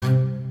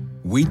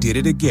we did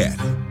it again.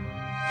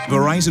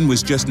 Verizon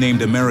was just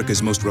named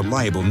America's most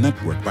reliable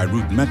network by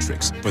Root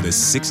Metrics for the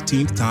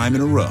 16th time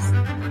in a row,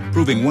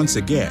 proving once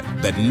again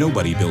that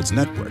nobody builds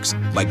networks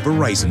like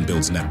Verizon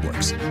builds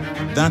networks.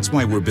 That's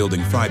why we're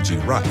building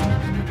 5G right.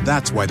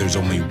 That's why there's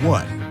only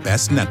one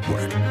best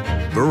network,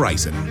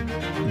 Verizon.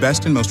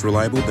 Best and most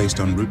reliable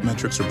based on Root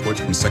Metrics reports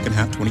from second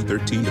half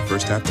 2013 to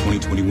first half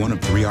 2021 of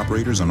 3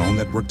 operators on all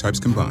network types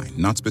combined,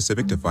 not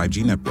specific to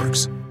 5G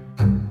networks.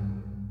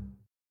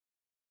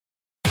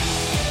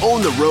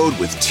 Own the road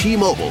with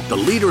T-Mobile, the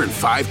leader in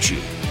 5G.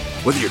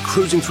 Whether you're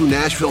cruising through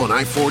Nashville on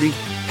I-40,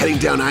 heading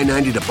down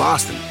I-90 to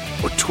Boston,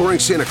 or touring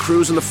Santa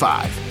Cruz in the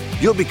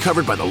 5, you'll be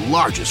covered by the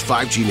largest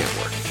 5G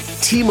network.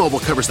 T-Mobile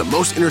covers the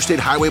most interstate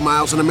highway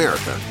miles in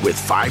America with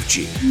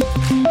 5G.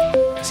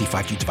 See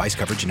 5G device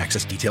coverage and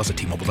access details at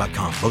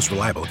T-Mobile.com. Most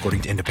reliable according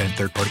to independent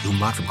third-party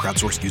Umlaut from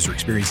crowdsourced user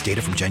experience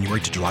data from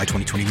January to July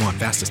 2021.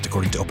 Fastest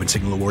according to Open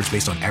Signal Awards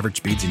based on average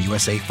speeds in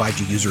USA.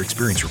 5G user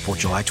experience report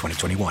July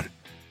 2021.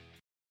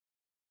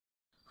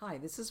 Hi,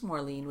 this is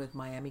Marlene with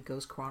Miami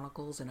Ghost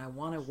Chronicles, and I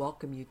want to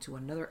welcome you to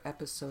another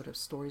episode of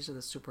Stories of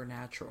the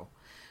Supernatural.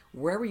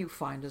 Wherever you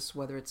find us,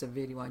 whether it's a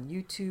video on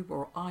YouTube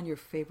or on your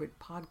favorite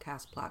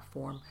podcast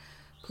platform,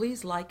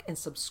 please like and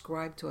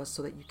subscribe to us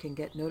so that you can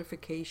get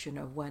notification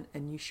of when a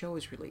new show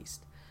is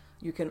released.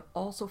 You can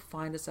also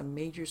find us on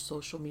major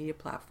social media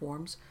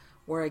platforms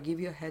where I give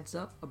you a heads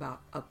up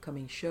about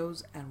upcoming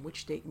shows and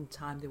which date and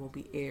time they will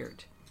be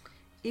aired.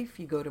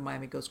 If you go to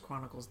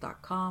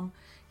MiamiGhostChronicles.com,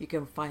 you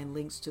can find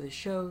links to the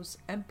shows,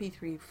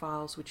 MP3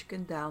 files which you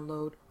can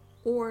download,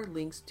 or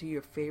links to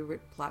your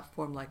favorite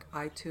platform like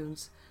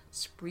iTunes,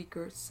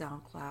 Spreaker,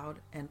 SoundCloud,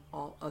 and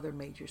all other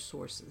major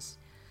sources.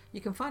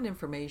 You can find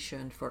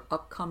information for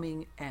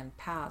upcoming and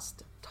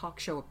past talk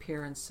show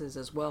appearances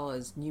as well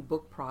as new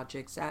book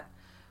projects at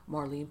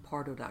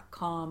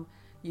marlenepardo.com.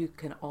 You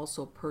can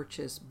also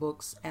purchase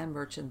books and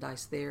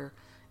merchandise there,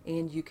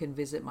 and you can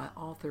visit my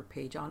author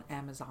page on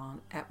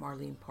Amazon at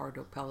Marlene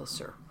Pardo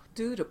Pellicer.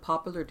 Due to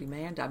popular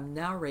demand, I'm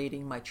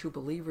narrating my True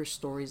Believer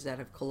stories that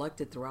I've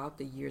collected throughout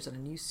the years in a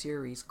new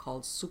series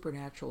called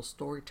Supernatural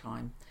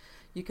Storytime.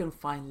 You can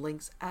find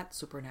links at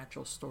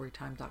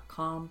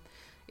supernaturalstorytime.com.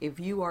 If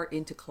you are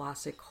into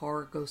classic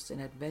horror, ghosts,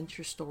 and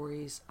adventure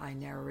stories, I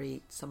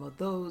narrate some of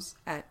those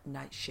at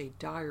Nightshade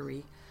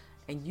Diary,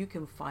 and you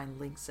can find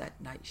links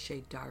at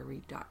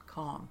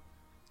nightshadediary.com.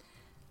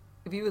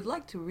 If you would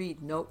like to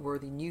read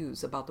noteworthy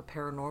news about the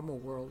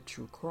paranormal world,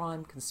 true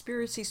crime,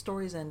 conspiracy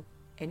stories, and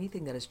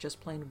anything that is just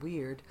plain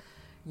weird,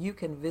 you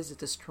can visit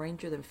the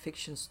Stranger Than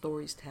Fiction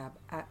Stories tab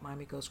at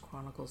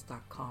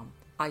MiamiGhostChronicles.com.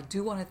 I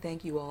do want to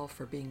thank you all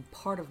for being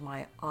part of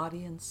my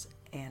audience,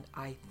 and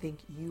I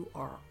think you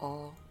are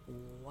all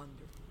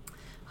wonderful.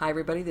 Hi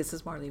everybody, this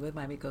is Marlene with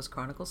Miami Ghost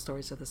Chronicles,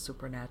 Stories of the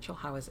Supernatural.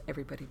 How is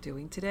everybody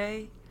doing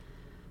today?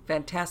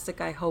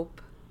 Fantastic, I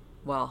hope.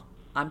 Well,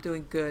 I'm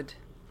doing good,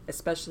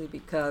 especially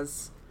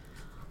because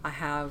I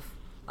have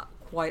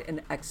quite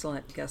an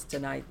excellent guest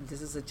tonight.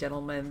 This is a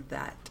gentleman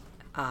that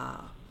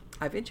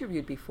I've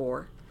interviewed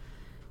before.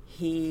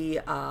 He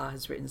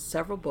has written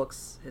several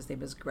books. His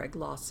name is Greg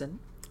Lawson.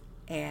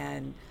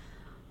 And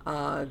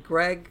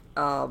Greg,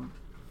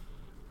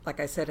 like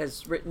I said,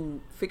 has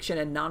written fiction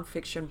and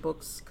nonfiction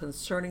books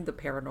concerning the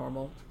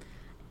paranormal.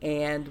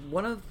 And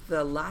one of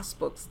the last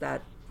books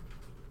that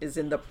is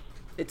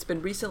it's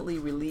been recently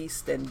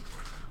released, and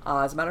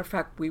as a matter of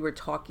fact, we were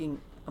talking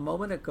a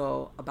moment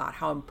ago about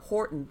how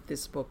important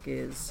this book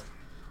is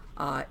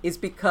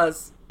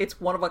because it's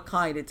one of a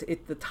kind.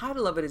 The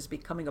title of it is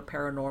Becoming a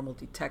Paranormal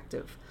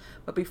Detective.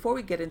 But before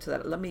we get into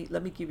that, let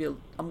me give you.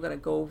 I'm going to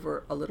go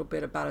over a little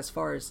bit about as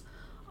far as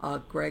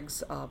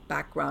Greg's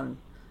background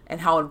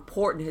and how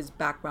important his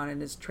background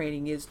and his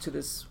training is to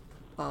this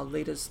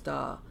latest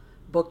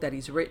book that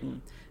he's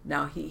written.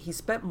 Now, he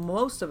spent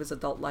most of his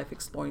adult life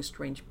exploring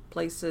strange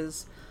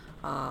places.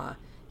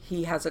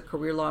 He has a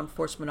career law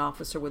enforcement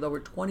officer with over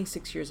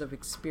 26 years of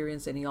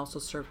experience, and he also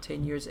served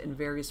 10 years in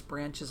various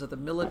branches of the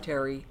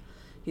military.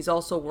 He's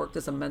also worked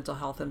as a mental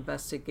health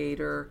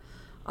investigator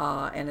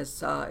and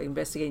as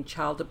investigating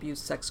child abuse,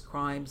 sex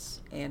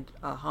crimes, and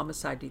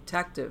homicide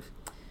detective.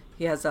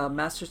 He has a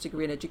master's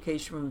degree in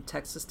education from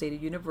Texas State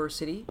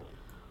University,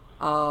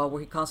 where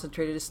he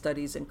concentrated his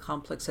studies in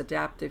complex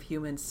adaptive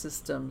human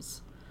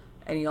systems,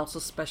 and he also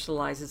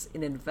specializes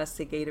in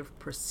investigative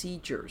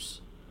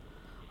procedures.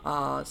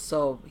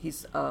 So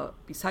he's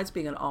besides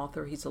being an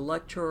author, he's a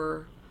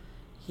lecturer.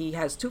 He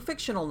has 2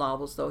 fictional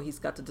novels, though. He's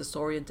got The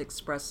Disorient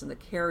Express and The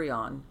Carry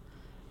On,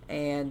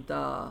 and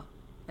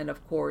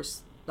of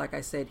course, like I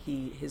said,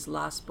 his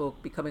last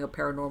book, Becoming a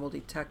Paranormal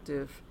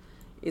Detective,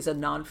 is a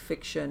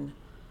nonfiction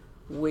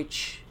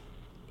which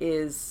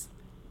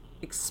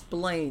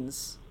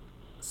explains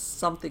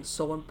something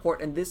so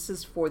important. And this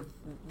is for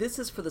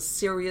the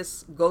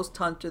serious ghost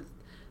hunter,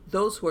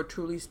 those who are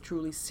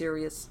truly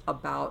serious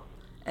about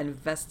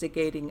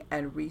investigating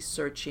and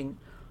researching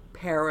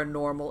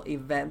paranormal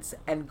events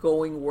and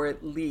going where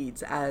it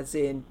leads, as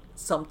in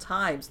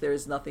sometimes there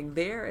is nothing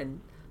there,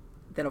 and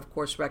then of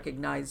course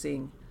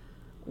recognizing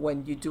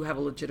when you do have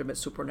a legitimate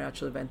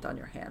supernatural event on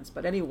your hands.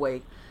 But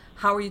anyway,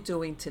 how are you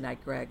doing tonight,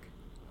 Greg?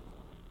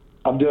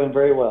 I'm doing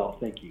very well,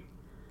 thank you.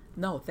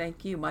 No,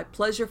 thank you. My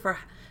pleasure for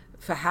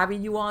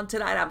having you on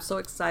tonight. I'm so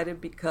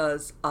excited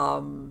because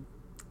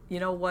you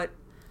know what?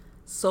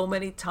 So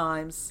many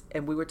times,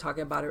 and we were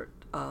talking about it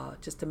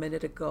just a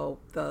minute ago,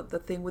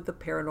 the thing with the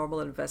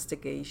paranormal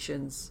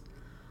investigations.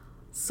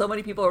 So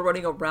many people are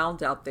running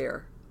around out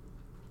there,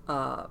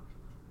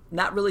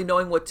 not really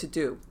knowing what to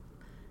do,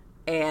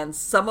 and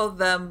some of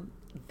them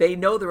they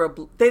know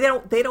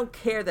they don't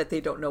care that they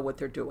don't know what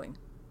they're doing,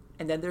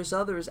 and then there's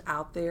others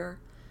out there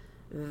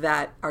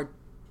that are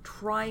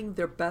trying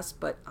their best,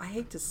 but I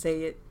hate to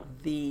say it,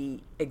 the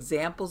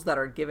examples that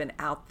are given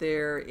out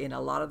there in a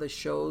lot of the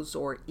shows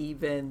or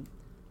even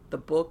the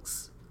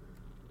books,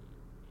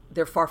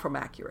 they're far from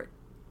accurate.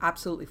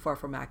 Absolutely far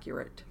from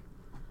accurate.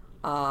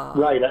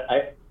 Right.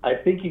 I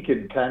think you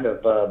could kind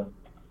of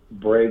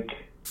break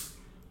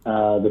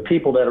the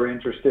people that are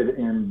interested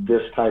in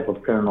this type of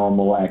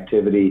paranormal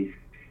activity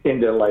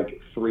into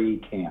like three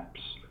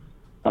camps.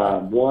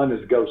 One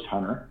is ghost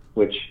hunter,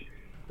 which,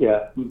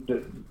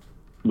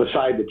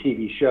 beside the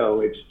TV show,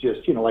 it's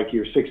just, like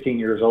you're 16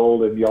 years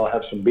old and you all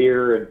have some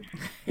beer and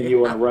you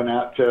want to run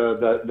out to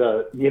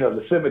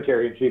the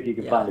cemetery and see if you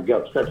can find a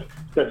ghost.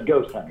 That's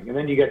ghost hunting. And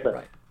then you get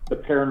the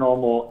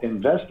paranormal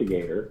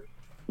investigator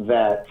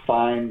that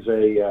finds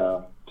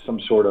some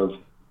sort of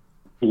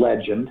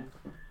legend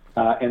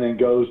and then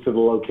goes to the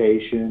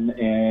location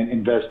and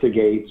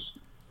investigates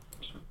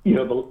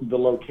the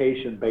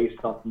location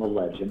based on the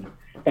legend.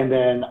 And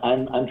then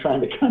I'm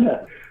trying to kind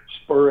of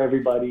spur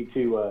everybody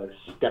to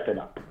step it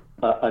up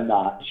a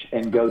notch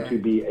and go to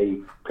be a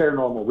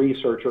paranormal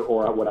researcher,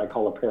 or what I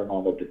call a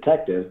paranormal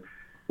detective,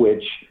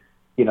 which,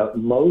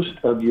 most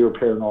of your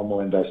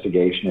paranormal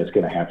investigation is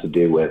going to have to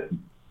do with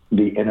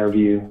the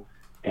interview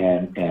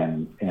and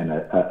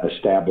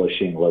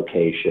establishing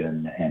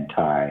location and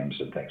times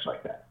and things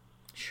like that.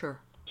 Sure.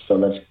 So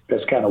that's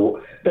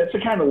the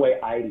kind of way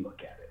I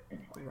look at it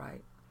anyway.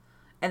 Right.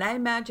 And I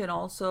imagine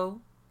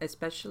also,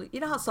 especially,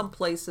 how some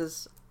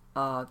places,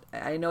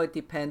 I know it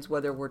depends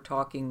whether we're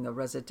talking a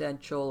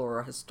residential or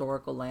a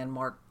historical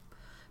landmark,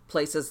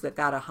 places that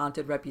got a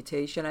haunted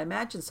reputation. I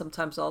imagine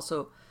sometimes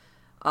also,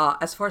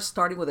 as far as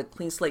starting with a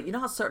clean slate,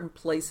 how certain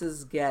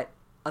places get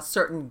a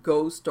certain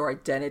ghost or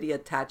identity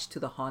attached to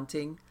the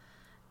haunting.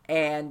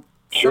 And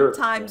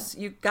sometimes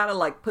you got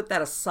to put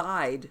that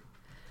aside,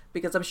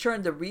 because I'm sure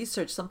in the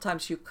research,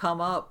 sometimes you come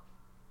up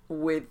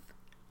with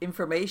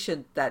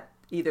information that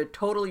either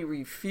totally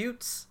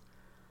refutes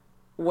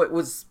what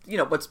was,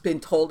 what's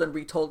been told and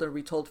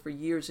retold for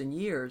years and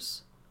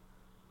years,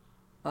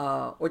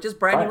 or just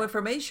brand new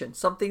information,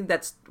 something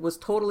that was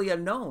totally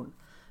unknown.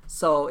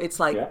 So it's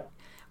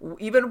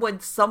even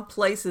when some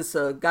places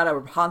got a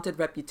haunted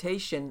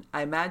reputation,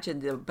 I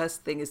imagine the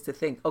best thing is to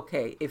think,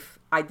 okay, if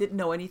I didn't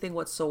know anything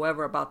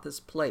whatsoever about this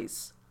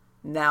place,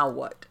 now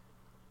what?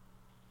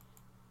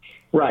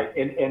 Right.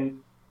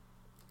 And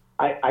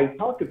I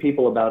talk to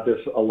people about this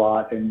a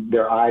lot, and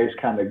their eyes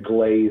kind of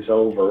glaze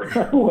over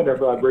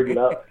whenever I bring it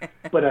up.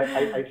 But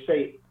I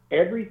say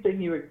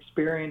everything you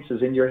experience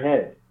is in your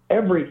head.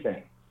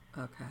 Everything.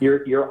 Okay.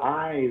 Your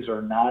eyes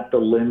are not the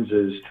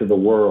lenses to the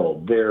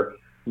world. They're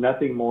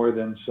nothing more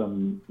than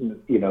some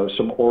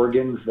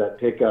organs that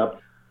pick up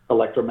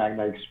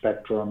electromagnetic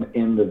spectrum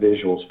in the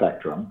visual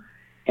spectrum,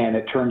 and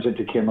it turns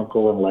into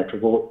chemical and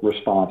electrical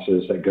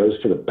responses that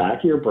goes to the back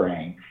of your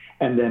brain.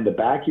 And then the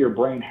back of your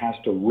brain has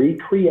to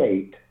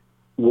recreate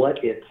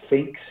what it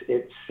thinks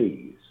it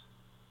sees.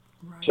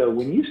 Right. So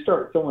when you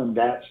start throwing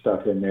that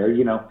stuff in there,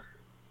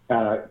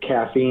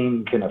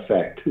 caffeine can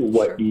affect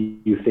what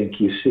you think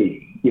you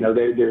see.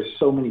 There's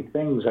so many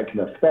things that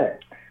can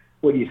affect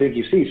what you think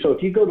you see. So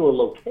if you go to a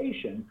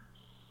location,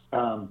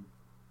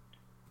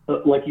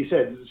 like you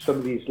said, some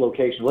of these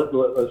locations,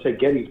 let's say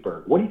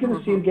Gettysburg. What are you going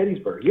to see in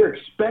Gettysburg? You're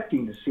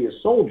expecting to see a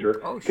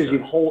soldier because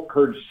you've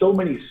heard so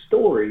many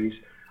stories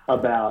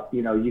about,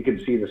 you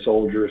can see the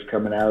soldiers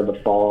coming out of the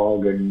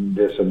fog and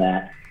this and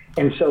that.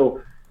 And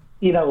so,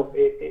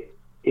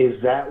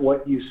 is that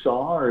what you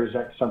saw, or is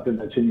that something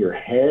that's in your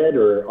head,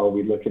 or are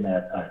we looking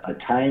at a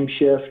time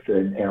shift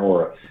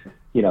or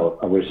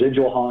a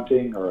residual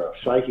haunting or a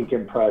psychic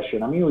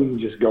impression? I mean, we can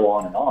just go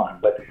on and on,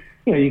 but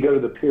you go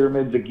to the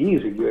pyramids of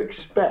Giza, you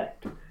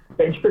expect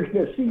that you're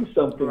going to see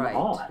something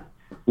odd.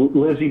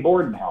 Lizzie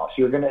Borden house,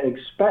 you're going to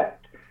expect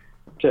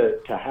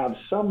to have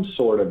some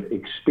sort of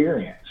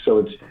experience.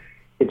 So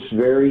it's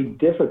very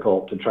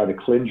difficult to try to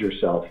cleanse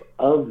yourself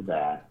of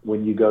that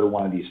when you go to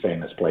one of these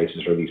famous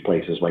places, or these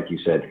places, like you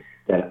said,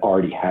 that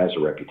already has a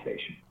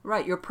reputation.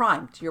 Right, you're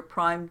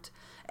primed.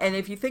 And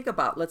if you think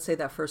about, let's say,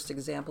 that first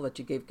example that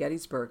you gave,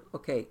 Gettysburg,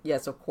 okay,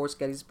 yes, of course,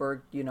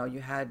 Gettysburg,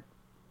 you had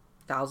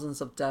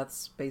thousands of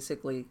deaths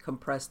basically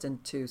compressed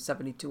into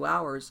 72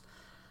 hours.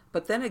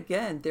 But then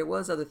again, there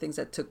was other things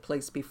that took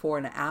place before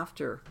and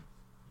after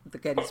the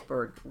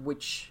Gettysburg,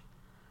 which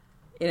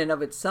in and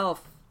of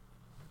itself,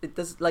 it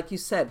does, like you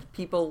said,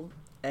 people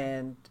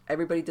and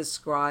everybody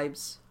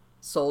describes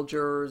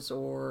soldiers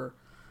or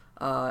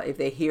If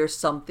they hear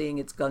something,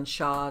 it's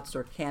gunshots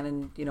or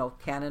cannon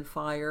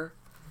fire.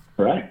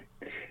 Right.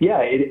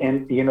 Yeah,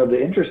 and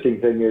the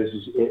interesting thing is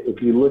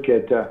if you look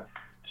at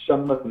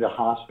some of the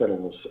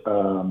hospitals,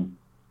 some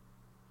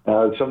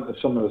of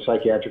the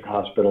psychiatric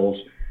hospitals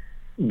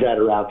that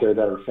are out there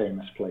that are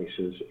famous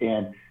places,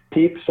 and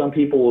some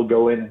people will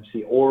go in and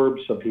see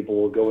orbs. Some people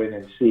will go in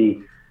and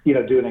see,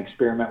 do an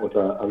experiment with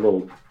a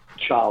little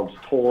child's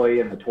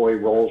toy, and the toy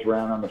rolls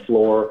around on the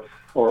floor,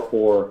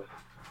 or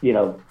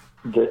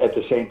at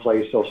the same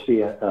place they'll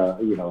see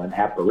an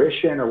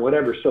apparition or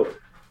whatever. So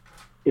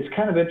it's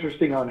kind of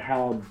interesting on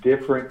how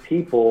different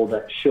people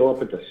that show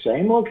up at the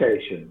same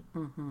location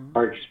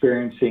are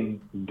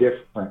experiencing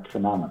different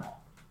phenomena.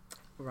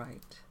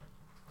 Right.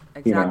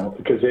 Exactly.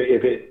 Because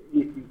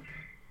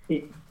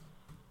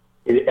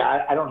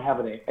I don't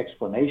have any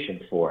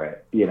explanation for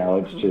it.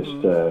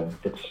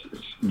 It's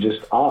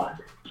just odd.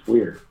 It's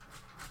weird.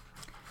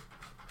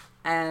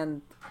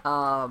 And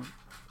I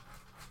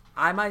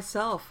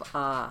myself,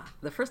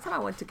 the first time I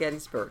went to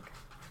Gettysburg,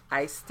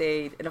 I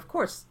stayed, and of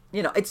course,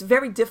 it's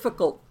very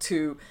difficult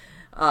to,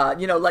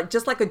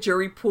 just like a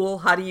jury pool,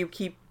 how do you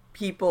keep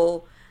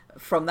people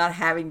from not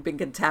having been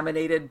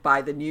contaminated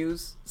by the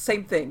news?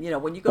 Same thing,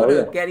 when you go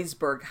to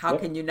Gettysburg, how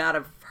can you not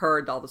have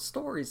heard all the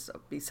stories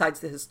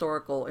besides the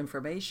historical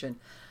information?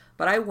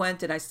 But I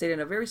went and I stayed in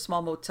a very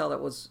small motel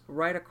that was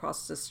right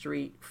across the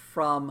street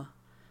from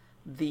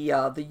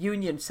the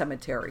Union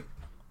Cemetery.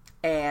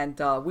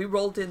 And we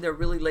rolled in there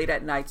really late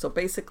at night. So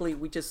basically,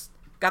 we just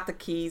got the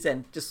keys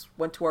and just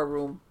went to our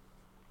room.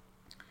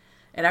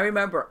 And I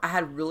remember I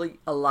had really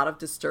a lot of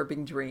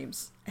disturbing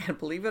dreams. And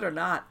believe it or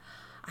not,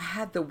 I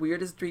had the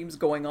weirdest dreams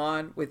going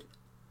on with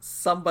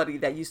somebody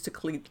that used to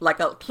clean,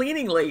 like a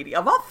cleaning lady,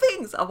 of all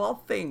things.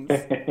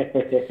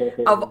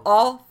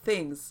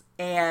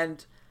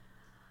 And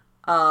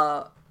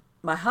my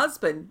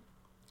husband,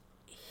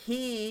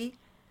 he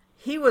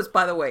was,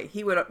 by the way,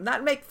 he would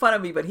not make fun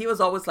of me, but he was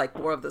always like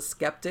more of the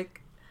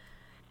skeptic.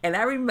 And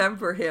I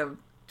remember him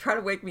trying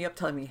to wake me up,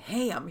 telling me,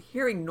 hey, I'm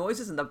hearing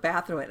noises in the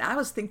bathroom. And I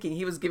was thinking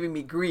he was giving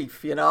me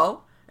grief, And I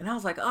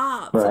was like,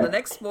 Right. So the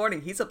next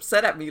morning he's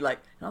upset at me, and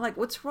I'm like,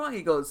 what's wrong?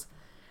 He goes,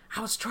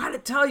 I was trying to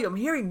tell you, I'm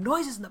hearing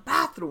noises in the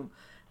bathroom.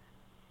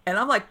 And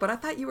I'm like, but I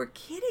thought you were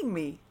kidding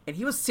me. And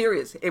he was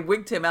serious. It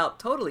wigged him out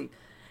totally.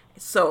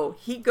 So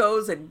he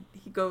goes, I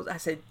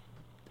said,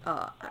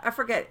 I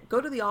forget,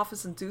 go to the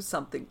office and do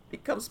something. He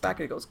comes back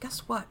and he goes,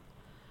 guess what?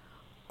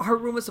 Our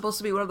room is supposed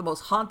to be one of the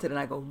most haunted. And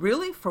I go,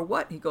 really? For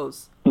what? He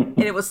goes, and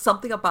it was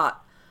something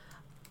about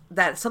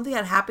that, something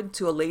had happened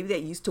to a lady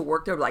that used to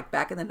work there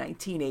back in the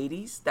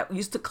 1980s that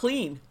used to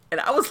clean.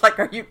 And I was like,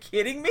 are you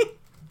kidding me?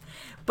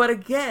 But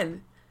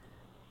again,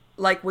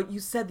 like what you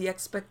said, the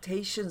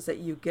expectations that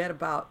you get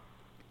about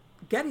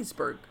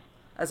Gettysburg,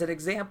 as an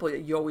example,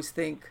 you always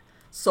think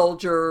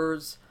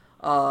soldiers,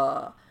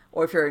 or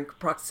if you're in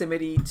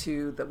proximity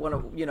to one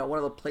of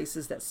the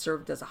places that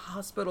served as a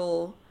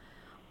hospital,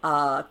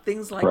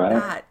 things like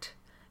that.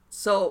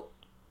 So,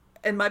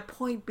 and my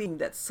point being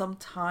that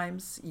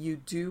sometimes you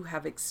do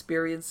have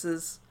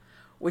experiences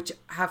which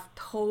have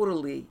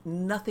totally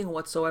nothing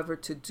whatsoever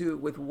to do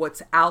with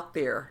what's out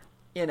there,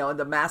 in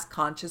the mass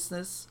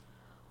consciousness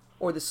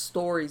or the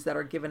stories that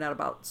are given out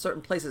about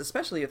certain places,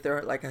 especially if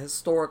they're like a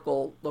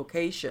historical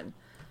location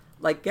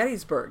like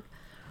Gettysburg.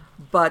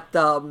 But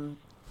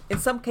in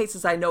some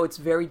cases, I know it's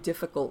very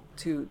difficult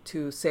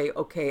to say,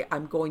 okay,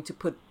 I'm going to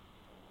put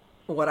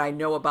what I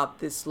know about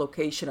this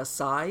location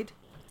aside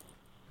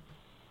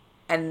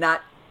and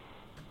not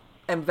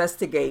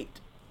investigate,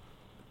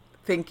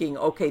 thinking,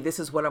 okay, this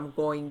is what I'm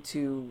going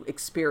to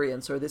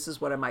experience, or this is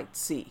what I might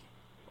see.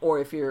 Or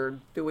if you're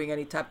doing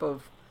any type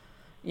of,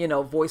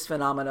 voice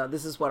phenomena,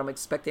 this is what I'm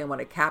expecting I want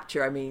to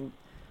capture. I mean,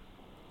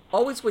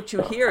 always what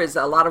you hear is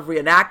a lot of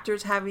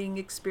reenactors having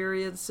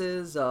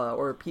experiences,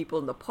 or people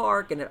in the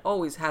park, and it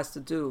always has to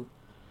do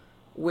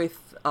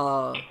with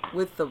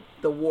the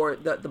war,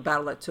 the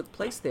battle that took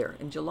place there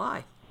in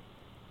July.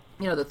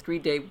 The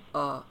 3-day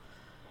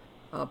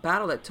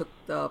battle that took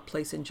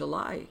place in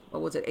July.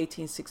 What was it,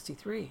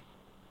 1863?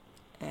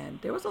 And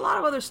there was a lot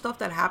of other stuff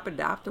that happened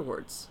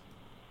afterwards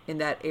in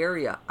that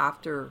area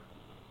after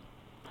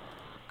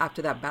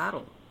that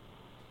battle.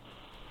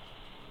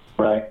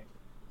 Right.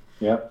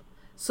 Yep.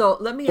 So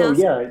let me ask.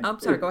 Yeah, I'm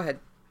sorry. Go ahead.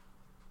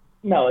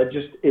 No, that's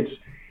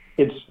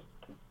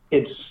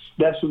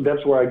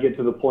where I get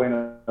to the point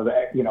of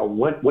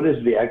what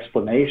is the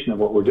explanation of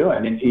what we're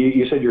doing? And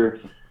you said your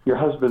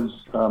husband's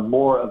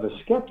more of a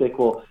skeptic.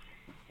 Well,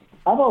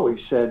 I've always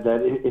said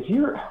that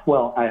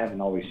I haven't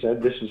always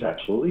said, this is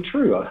absolutely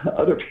true.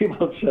 Other people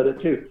have said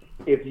it too.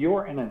 If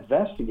you're an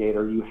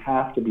investigator, you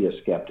have to be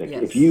a skeptic.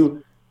 Yes.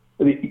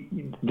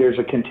 There's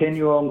a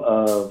continuum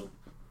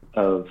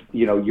of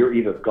you're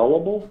either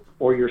gullible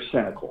or you're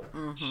cynical.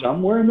 Mm-hmm.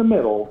 Somewhere in the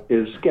middle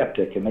is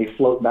skeptic, and they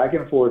float back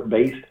and forth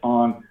based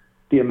on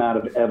the amount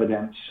of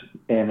evidence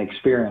and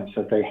experience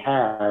that they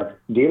have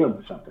dealing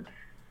with something.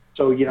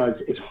 So,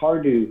 it's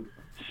hard to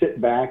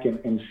sit back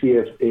and see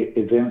if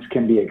events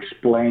can be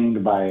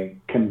explained by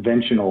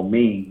conventional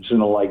means.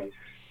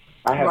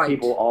 I have Right.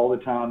 people all the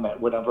time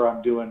that whenever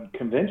I'm doing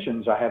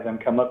conventions, I have them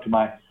come up to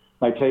my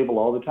table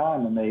all the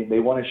time, and they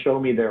want to show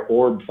me their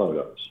orb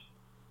photos.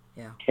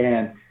 Yeah.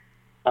 And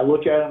I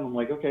look at them, I'm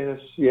like, okay,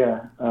 that's,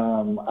 yeah.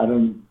 I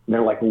don't,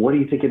 they're like, well, what do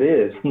you think it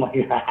is? I'm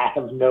like, I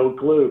have no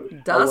clue.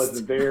 Dust? I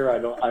wasn't there. I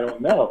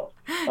don't know.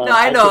 No,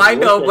 I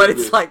know, but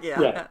it's your, like,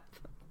 yeah.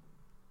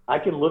 I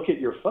can look at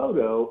your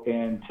photo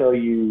and tell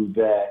you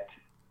that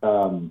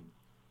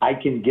I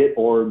can get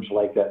orbs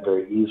like that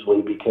very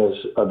easily because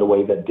of the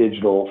way that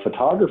digital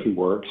photography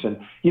works. And,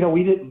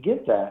 we didn't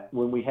get that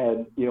when we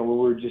had, when we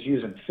were just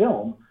using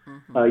film.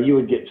 Mm-hmm. You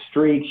would get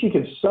streaks. You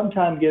can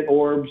sometimes get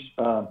orbs,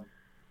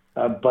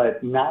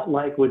 but not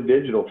like with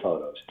digital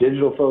photos.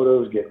 Digital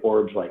photos get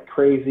orbs like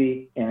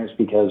crazy, and it's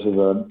because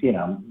of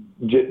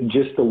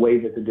just the way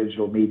that the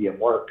digital medium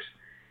works.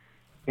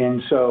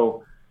 And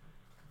so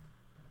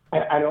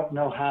I don't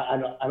know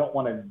how, I don't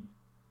want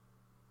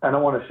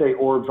to say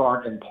orbs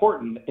aren't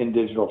important in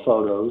digital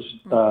photos,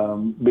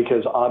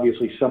 because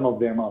obviously some of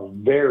them are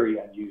very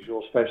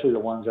unusual, especially the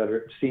ones that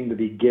seem to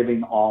be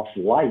giving off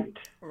light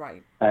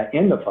right.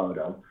 In the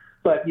photo.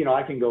 But,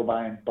 I can go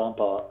by and bump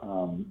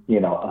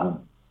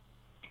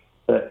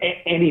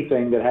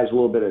anything that has a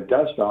little bit of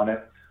dust on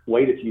it,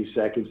 wait a few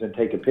seconds and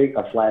take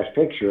a flash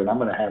picture, and I'm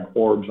going to have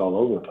orbs all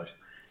over the place.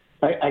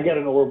 I got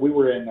an orb. We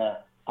were in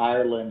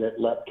Ireland at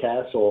Lep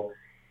Castle,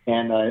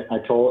 and I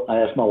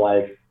asked my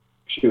wife,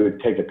 she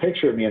would take a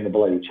picture of me in the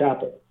Bloody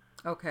Chapel.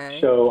 Okay.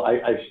 So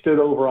I stood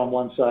over on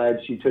one side.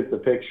 She took the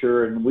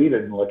picture, and we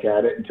didn't look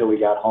at it until we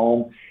got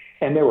home.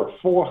 And there were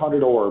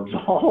 400 orbs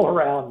all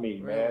around me,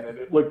 man, and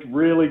it looked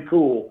really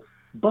cool.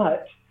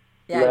 But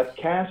Lep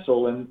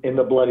Castle in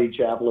the Bloody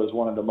Chapel is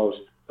one of the most,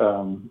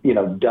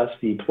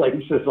 dusty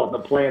places on the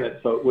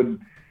planet. So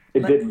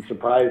it didn't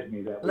surprise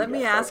me that. Let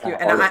me ask you,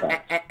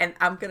 and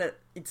I'm gonna,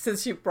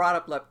 since you brought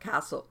up Lep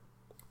Castle,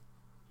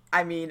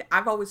 I mean,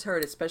 I've always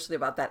heard, especially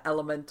about that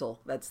elemental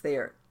that's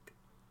there.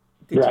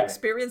 Did you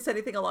experience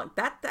anything along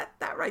that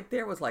right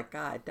there was like,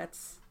 God,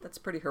 that's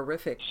pretty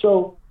horrific.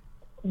 So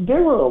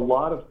there were a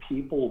lot of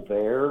people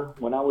there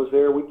when I was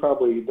there.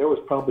 There was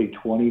probably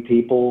 20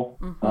 people,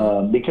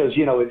 because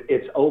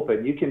it's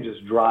open. You can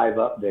just drive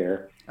up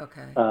there,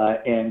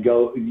 and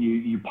go.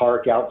 You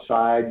park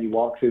outside. You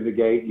walk through the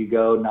gate. You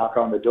go knock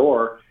on the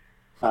door.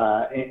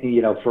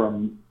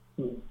 From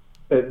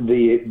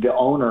the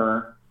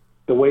owner.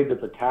 The way that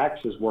the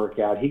taxes work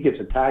out, he gets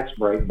a tax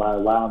break by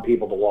allowing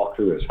people to walk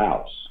through his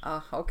house.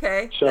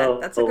 Okay. So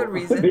that's a good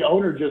reason. The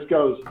owner just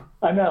goes,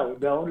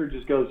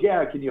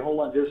 yeah, can you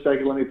hold on just a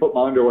second? Let me put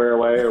my underwear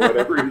away or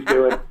whatever he's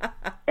doing.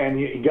 And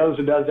he goes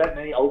and does that, and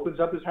then he opens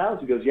up his house.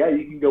 He goes, yeah,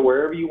 you can go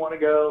wherever you want to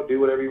go, do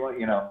whatever you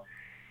want,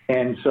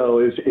 And so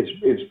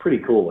it's pretty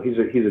cool. He's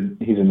a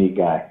neat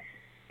guy.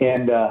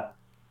 And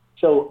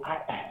so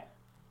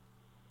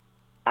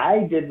I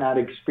did not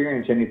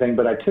experience anything,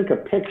 but I took a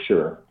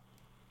picture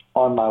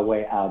on my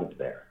way out of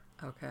there.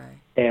 Okay.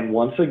 And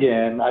once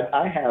again, I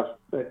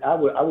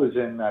was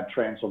in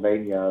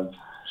Transylvania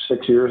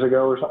 6 years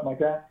ago or something like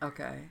that.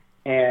 Okay.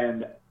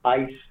 And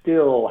I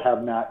still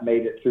have not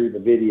made it through the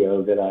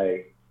video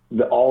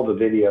all the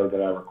video that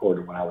I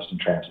recorded when I was in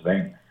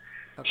Transylvania.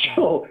 Okay.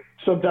 So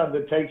sometimes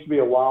it takes me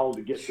a while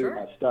to get through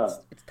my stuff.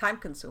 It's time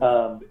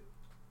consuming.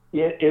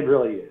 It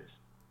really is.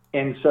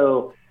 And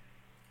so,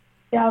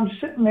 yeah, I'm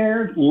sitting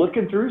there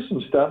looking through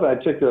some stuff. I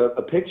took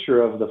a picture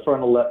of the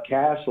front of Lep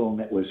Castle, and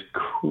it was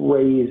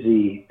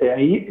crazy.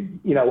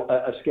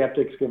 A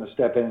skeptic's going to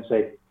step in and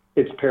say,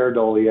 it's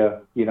pareidolia.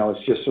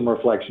 It's just some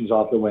reflections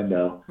off the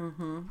window.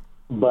 Mm-hmm.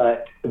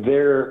 But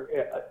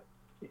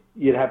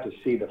you'd have to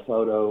see the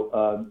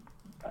photo.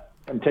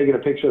 I'm taking a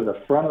picture of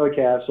the front of the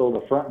castle,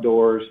 the front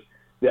doors.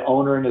 The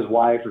owner and his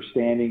wife are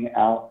standing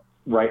out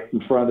right in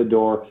front of the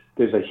door.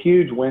 There's a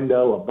huge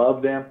window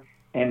above them,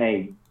 and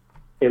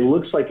it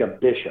looks like a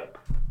bishop,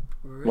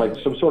 like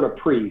some sort of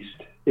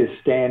priest is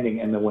standing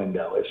in the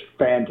window. It's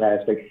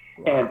fantastic.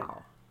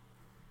 Wow.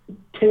 And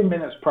 10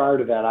 minutes prior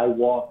to that, I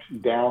walked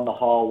down the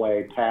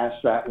hallway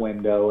past that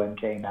window and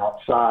came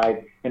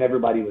outside, and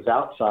everybody was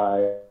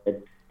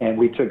outside, and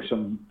we took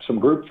some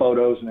group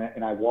photos,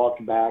 and I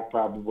walked back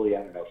probably,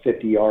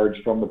 50 yards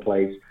from the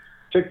place,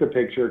 took the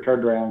picture,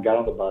 turned around, got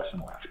on the bus,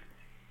 and left.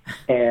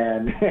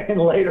 And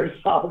later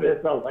saw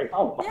this, I was like,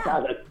 oh my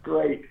God, that's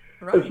great.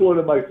 Right. It's one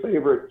of my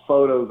favorite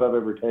photos I've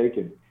ever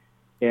taken.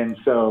 And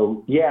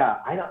so, yeah,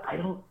 I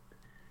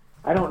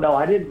don't know.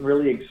 I didn't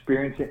really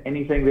experience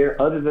anything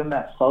there other than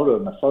that photo,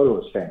 and the photo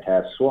was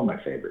fantastic. It's one of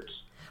my favorites.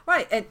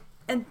 Right,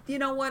 and you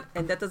know what?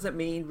 And that doesn't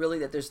mean really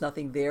that there's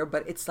nothing there,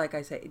 but it's like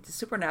I say,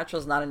 supernatural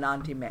is not an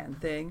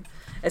on-demand thing,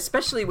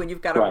 especially when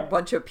you've got a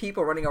bunch of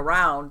people running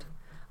around,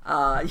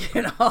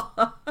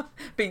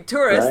 being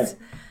tourists.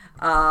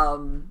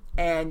 Right.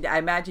 And I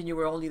imagine you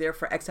were only there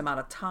for X amount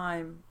of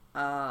time.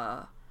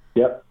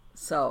 Yep.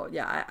 So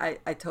yeah,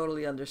 I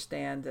totally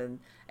understand, and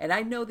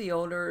I know the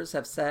owners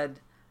have said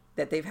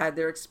that they've had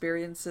their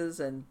experiences,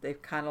 and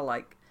they've kind of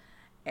like,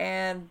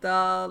 and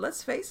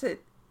let's face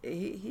it,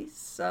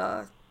 he's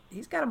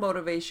got a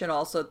motivation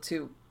also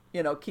to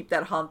keep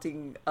that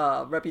haunting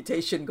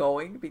reputation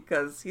going,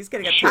 because he's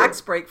getting a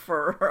tax break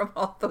for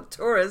all the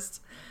tourists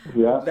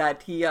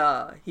that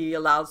he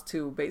allows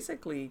to,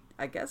 basically,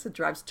 I guess it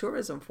drives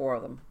tourism for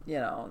them,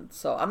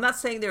 So I'm not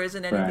saying there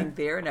isn't anything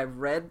there, and I've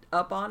read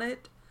up on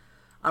it,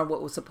 on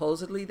what was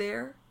supposedly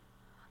there.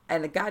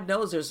 And God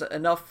knows there's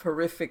enough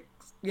horrific,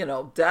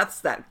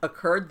 deaths that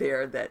occurred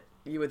there that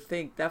you would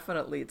think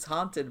definitely it's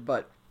haunted,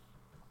 but...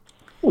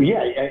 Well,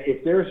 yeah,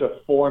 if there's a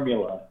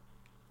formula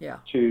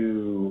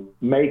to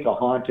make a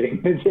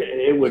haunting,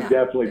 it would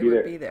definitely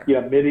be there.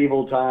 Yeah,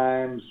 medieval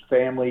times,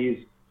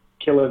 families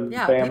killing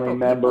family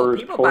members,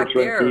 people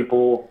torturing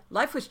people.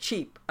 Life was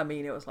cheap. I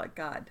mean, it was like,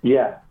 God.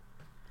 Yeah.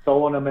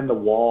 Throwing them in the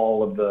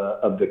wall of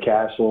the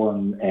castle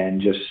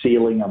and just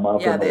sealing them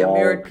up. Yeah, in the they wall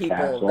immured of the people.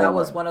 castle. That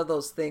was one of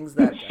those things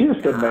that it's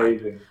just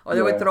amazing. Or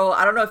they would throw.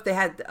 I don't know if they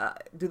had.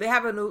 Did they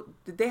have an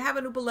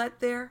oubliette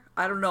there?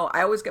 I don't know.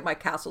 I always get my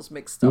castles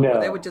mixed up. No.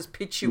 Where they would just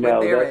pitch you in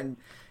there and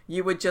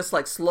you would just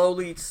like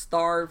slowly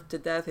starve to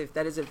death, if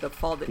the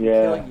fall didn't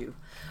kill you.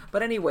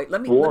 But anyway,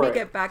 let me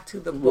get back to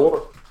the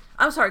book.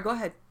 I'm sorry. Go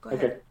ahead.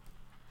 Okay.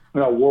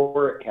 No,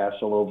 Warwick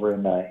Castle over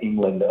in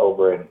England,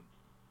 over in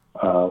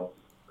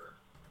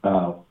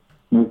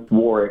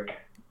Warwick,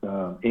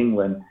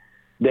 England,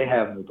 they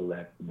have an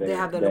oubliette. They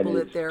have that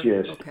oubliette there.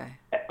 Okay.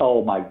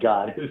 Oh my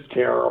God, it's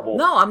terrible.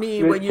 No, I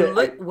mean,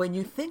 when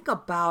you think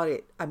about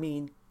it, I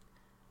mean,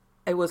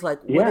 it was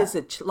like, what is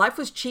it? Life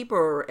was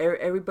cheaper.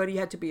 Everybody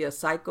had to be a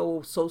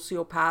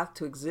sociopath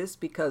to exist,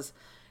 because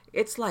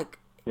it's like,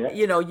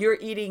 you're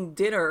eating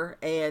dinner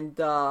and,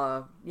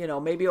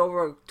 maybe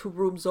over 2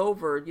 rooms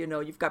over,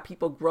 you've got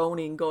people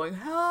groaning, going,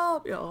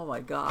 help. Oh my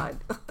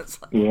God. It's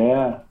like,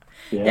 yeah,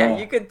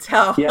 you could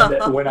tell.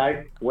 When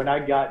I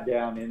got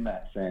down in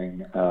that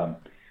thing,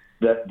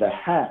 the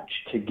hatch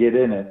to get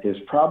in it is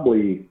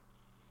probably,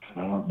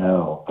 I don't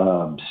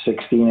know,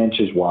 16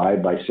 inches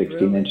wide by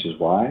 16 inches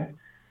wide.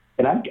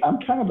 And I'm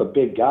kind of a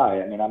big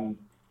guy. I mean,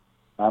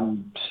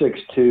 I'm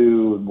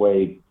 6'2", and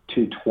weigh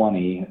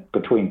 220,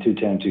 between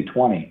 210 and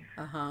 220.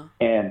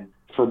 And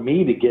for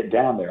me to get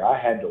down there, I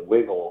had to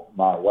wiggle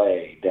my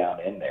way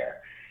down in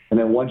there. And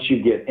then once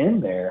you get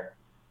in there,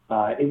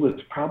 it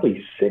was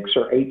probably 6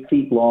 or 8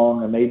 feet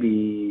long and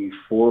maybe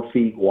 4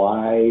 feet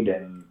wide.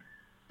 And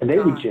they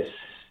would just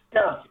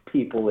stuff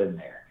people in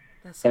there.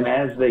 And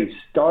as they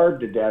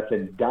starved to death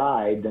and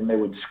died, then they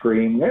would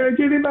scream, hey,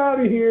 get him out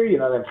of here.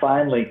 Then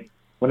finally,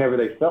 whenever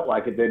they felt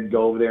like it, they'd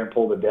go over there and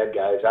pull the dead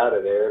guys out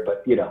of there.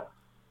 But,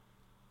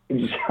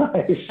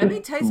 let me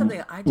tell you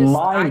something.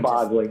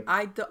 Mind-boggling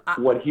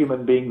what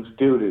human beings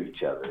do to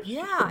each other.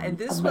 Yeah, and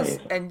this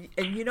amazing. and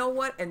you know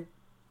what? And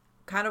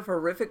kind of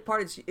horrific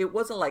part is, it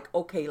wasn't like,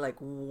 okay, like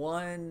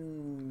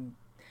one,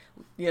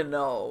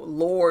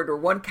 lord or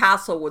one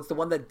castle was the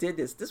one that did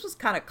this. This was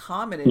kind of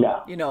common,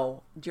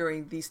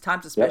 during these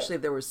times, especially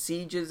if there were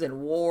sieges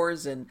and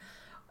wars, and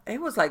it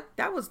was like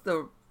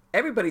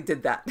everybody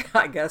did that,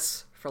 I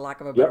guess, for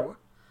lack of a better word.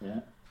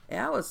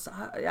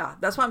 Yeah,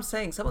 that's what I'm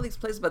saying. Some of these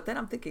places, but then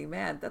I'm thinking,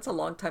 man, that's a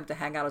long time to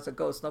hang out as a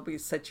ghost. Nobody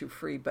set you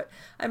free. But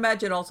I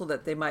imagine also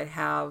that they might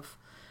have,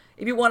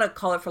 if you want to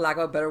call it, for lack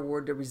of a better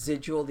word, the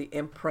residual, the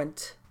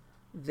imprint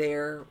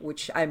there,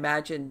 which I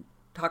imagine,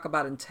 talk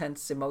about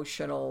intense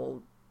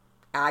emotional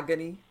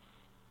agony.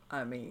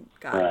 I mean,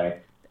 God.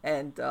 Right.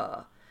 And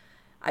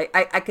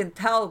I can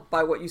tell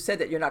by what you said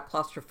that you're not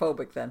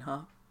claustrophobic then,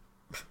 huh?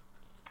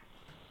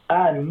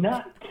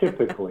 Not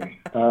typically.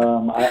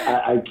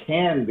 I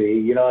can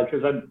be,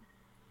 because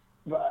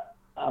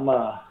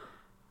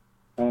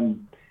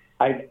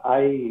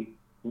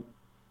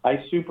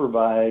I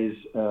supervise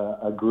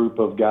a group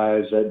of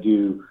guys that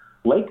do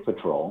lake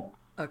patrol.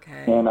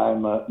 Okay. And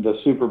I'm the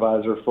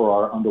supervisor for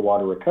our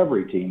underwater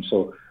recovery team.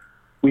 So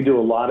we do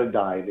a lot of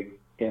diving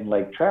in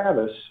Lake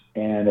Travis,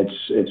 and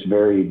it's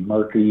very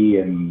murky,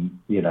 and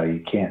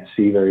you can't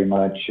see very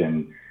much,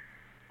 and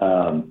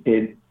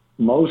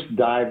most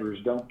divers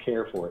don't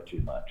care for it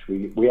too much.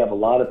 We have a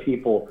lot of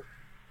people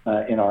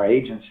in our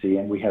agency,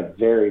 and we have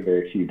very,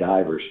 very few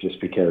divers, just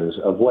because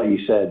of what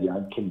you said.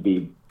 It can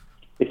be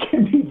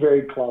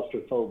very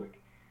claustrophobic.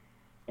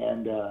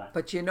 And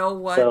but you know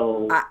what?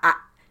 So,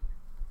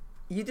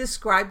 you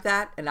described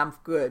that, and I'm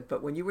good.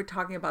 But when you were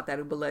talking about that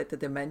oubliette, the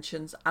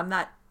dimensions, I'm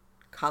not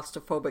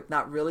claustrophobic,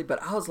 not really,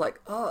 but I was like,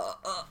 I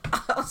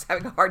was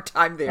having a hard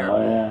time there.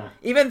 Oh, yeah.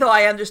 Even though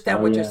I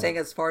understand what you're saying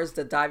as far as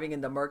the diving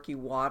in the murky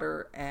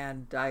water,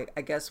 and I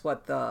guess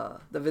what the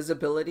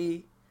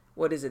visibility,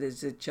 what is it?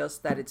 Is it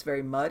just that it's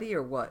very muddy,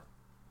 or what?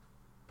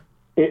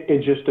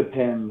 It just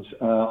depends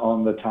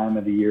on the time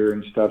of the year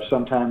and stuff.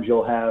 Sometimes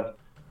you'll have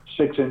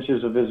 6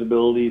 inches of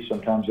visibility.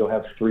 Sometimes you'll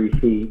have 3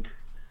 feet.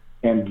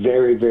 And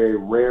very, very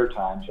rare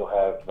times you'll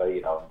have,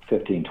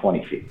 15,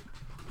 20 feet.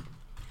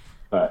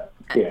 But,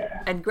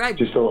 yeah. And Greg,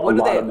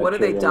 what do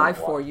they dive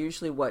for?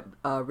 Usually what,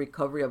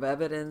 recovery of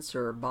evidence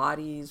or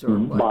bodies or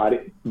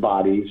what?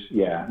 Bodies,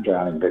 yeah,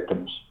 drowning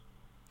victims.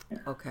 Yeah.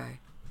 Okay.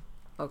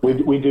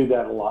 We do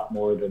that a lot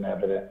more than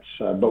evidence,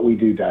 but we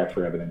do dive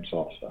for evidence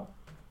also.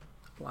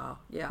 Wow.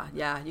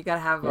 Yeah. You gotta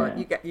have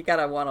you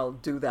gotta want to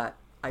do that,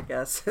 I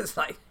guess. It's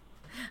like,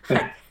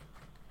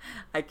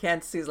 I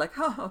can't see. It's like,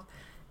 oh,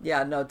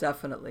 yeah, no,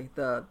 definitely.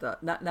 The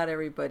not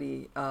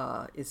everybody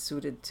is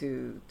suited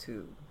to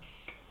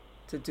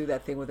do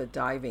that thing with the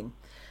diving.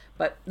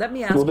 But let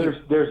me ask you. Well,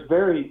 there's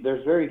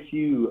very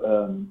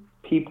few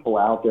people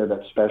out there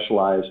that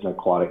specialize in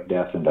aquatic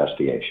death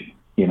investigation.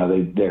 You know,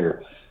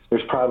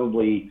 there's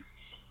probably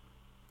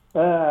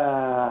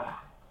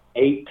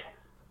 8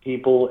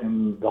 people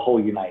in the whole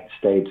United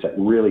States that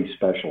really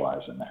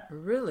specialize in that.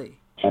 Really?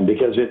 And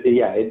because it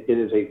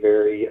is a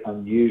very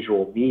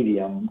unusual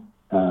medium,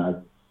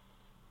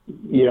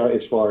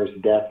 as far as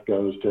death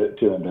goes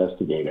to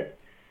investigate it.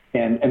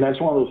 And that's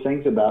one of those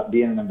things about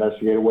being an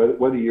investigator,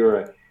 whether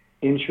you're an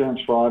insurance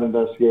fraud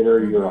investigator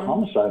or you're a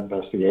homicide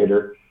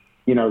investigator,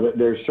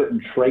 there's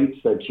certain traits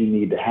that you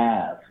need to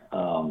have.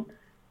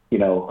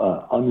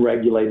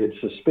 Unregulated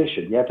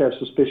suspicion. You have to have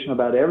suspicion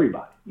about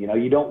everybody.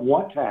 You don't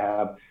want to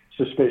have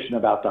suspicion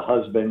about the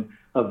husband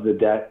of the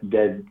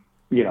dead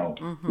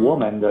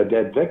woman, the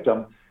dead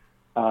victim.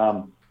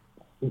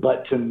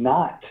 But to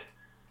not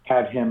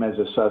have him as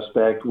a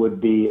suspect would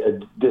be a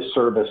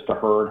disservice to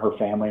her and her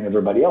family and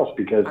everybody else,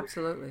 because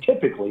absolutely,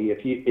 typically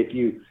if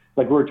you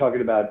like we were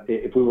talking about,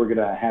 if we were going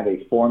to have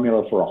a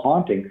formula for a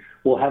haunting,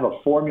 we'll have a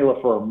formula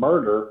for a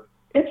murder.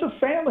 It's a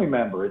family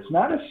member. It's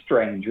not a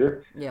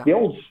stranger. Yeah. The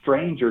old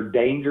stranger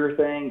danger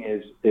thing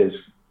is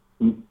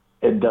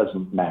it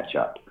doesn't match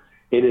up.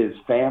 It is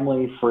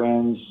family,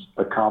 friends,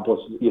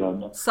 accomplices,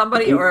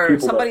 somebody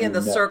in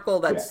the circle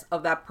that's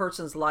of that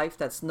person's life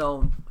that's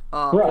known.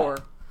 Right.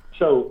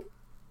 So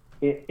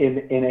in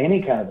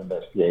any kind of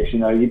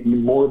investigation,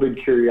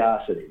 morbid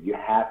curiosity, you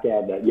have to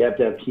have that. You have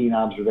to have keen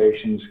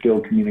observation,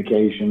 skilled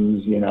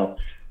communications,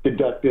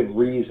 deductive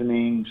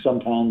reasoning,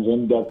 sometimes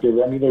inductive.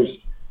 I mean,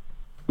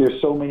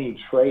 there's so many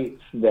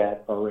traits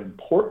that are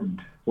important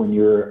when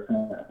you're,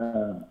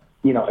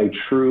 a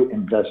true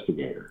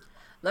investigator.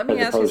 Let me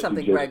ask you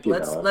something, Greg.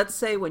 Let's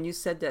say when you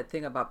said that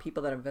thing about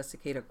people that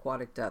investigate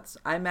aquatic deaths,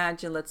 I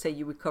imagine, let's say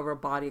you recover a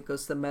body, it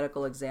goes to the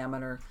medical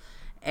examiner,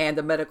 and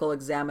the medical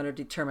examiner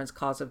determines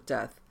cause of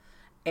death.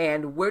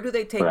 And where do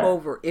they take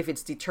over if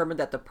it's determined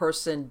that the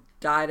person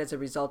died as a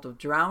result of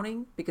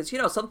drowning? Because,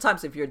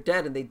 sometimes if you're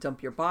dead and they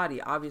dump your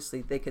body,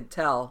 obviously they could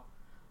tell,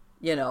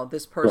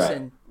 this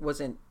person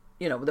wasn't,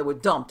 they were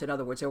dumped. In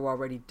other words, they were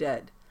already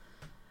dead.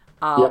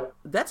 I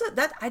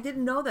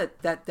didn't know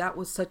that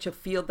was such a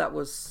field that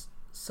was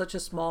such a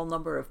small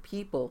number of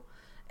people.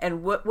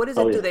 And what is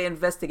it do they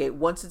investigate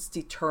once it's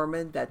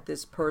determined that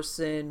this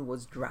person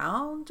was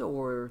drowned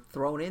or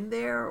thrown in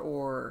there,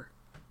 or?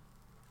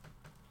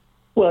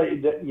 Well,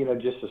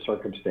 just a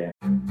circumstance.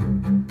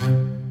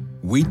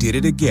 We did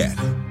it again.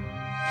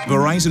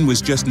 Verizon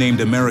was just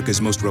named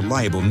America's most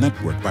reliable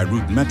network by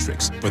Root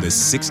Metrics for the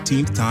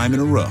 16th time in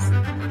a row,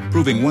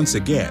 proving once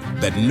again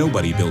that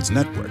nobody builds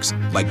networks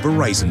like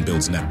Verizon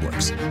builds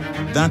networks.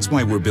 That's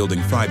why we're building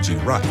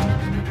 5G right.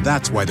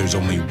 That's why there's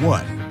only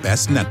one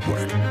best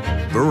network,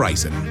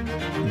 Verizon.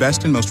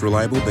 Best and most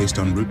reliable based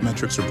on Root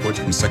Metrics reports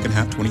from second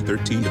half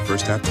 2013 to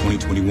first half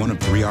 2021 of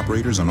 3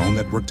 operators on all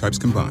network types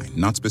combined,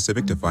 not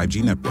specific to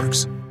 5G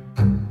networks.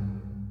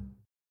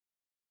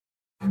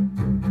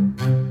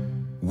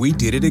 We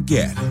did it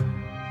again.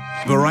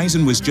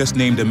 Verizon was just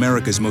named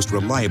America's most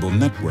reliable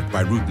network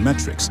by Root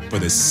Metrics for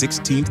the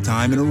 16th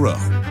time in a row,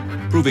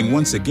 proving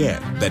once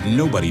again that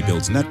nobody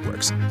builds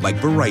networks like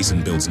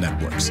Verizon builds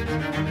networks.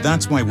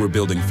 That's why we're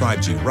building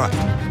 5G right.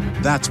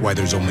 That's why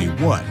there's only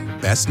one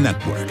best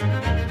network,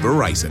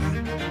 Verizon.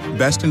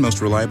 Best and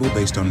most reliable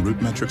based on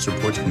Root Metrics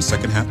reports from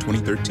second half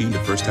 2013 to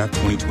first half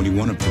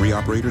 2021 of 3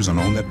 operators on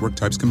all network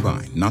types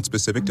combined, not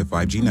specific to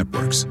 5G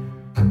networks.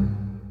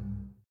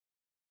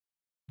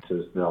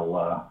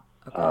 They'll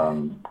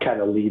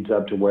kind of leads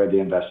up to where the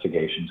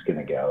investigation's going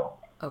to go.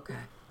 Okay.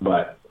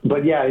 But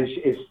yeah,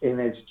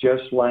 it's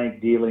just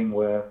like dealing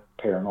with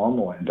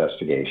paranormal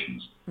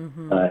investigations.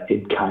 Mm-hmm.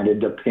 It kind of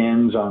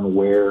depends on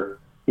where,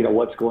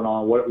 what's going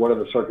on, what are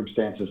the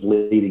circumstances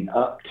leading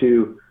up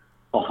to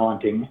a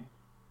haunting.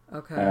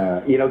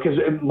 Okay. Because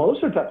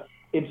most of the time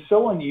it's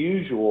so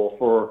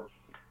unusual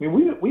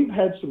we've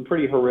had some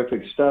pretty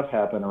horrific stuff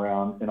happen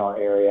around in our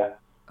area,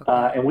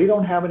 and we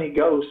don't have any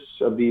ghosts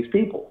of these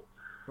people.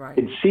 Right.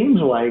 It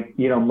seems like,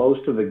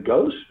 most of the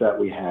ghosts that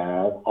we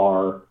have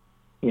are,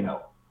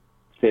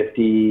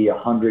 50,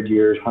 100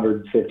 years,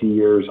 150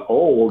 years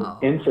old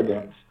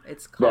incidents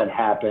that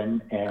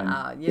happen. And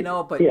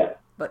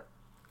but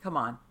come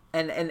on.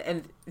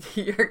 And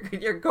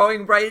you're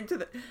going right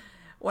into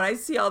when I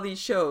see all these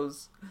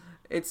shows,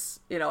 it's,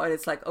 and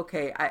it's like,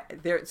 okay,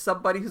 there's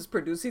somebody who's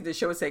producing the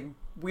show is saying,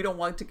 we don't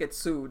want to get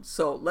sued.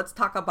 So let's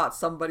talk about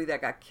somebody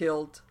that got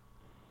killed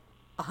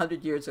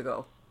 100 years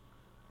ago.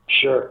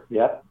 Sure.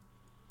 Yeah.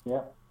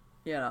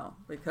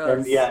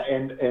 Because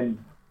and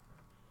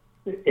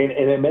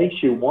it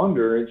makes you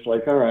wonder. It's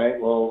like, all right,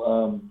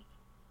 well,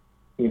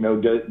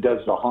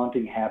 does the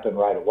haunting happen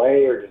right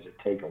away, or does it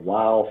take a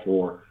while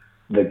for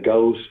the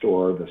ghost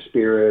or the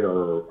spirit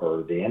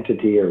or the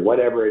entity or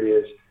whatever it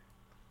is,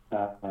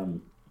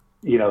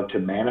 to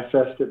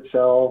manifest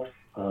itself?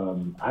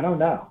 I don't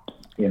know.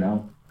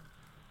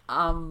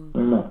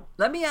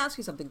 Let me ask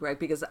you something, Greg,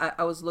 because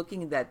I was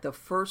looking that the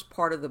first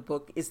part of the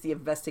book is the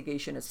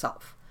investigation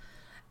itself.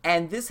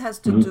 And this has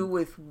to do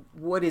with,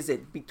 what is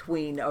it,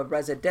 between a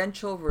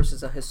residential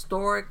versus a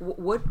historic?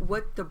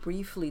 What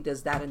briefly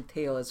does that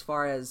entail as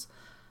far as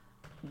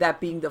that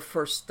being the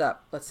first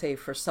step, let's say,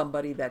 for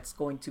somebody that's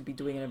going to be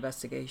doing an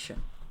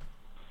investigation?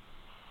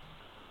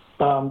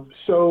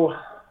 So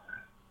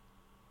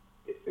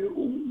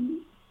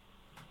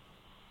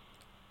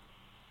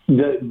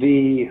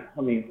the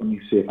let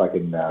me see if I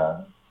can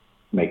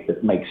make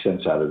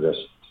sense out of this.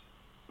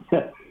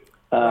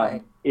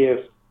 Right.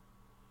 If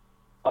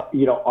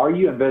are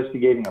you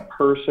investigating a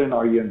person?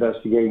 Are you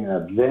investigating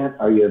an event?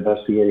 Are you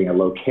investigating a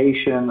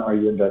location? Are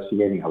you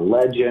investigating a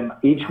legend?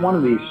 Each one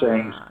of these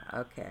things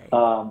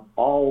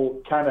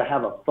all kind of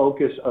have a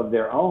focus of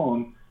their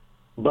own.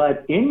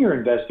 But in your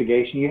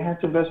investigation, you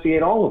have to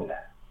investigate all of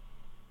that.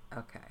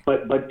 Okay.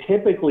 But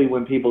typically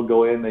when people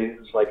go in,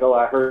 it's like, oh,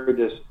 I heard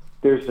this.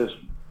 There's this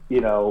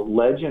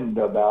legend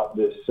about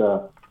this.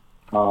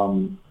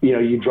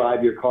 You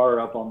drive your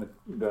car up on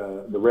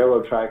the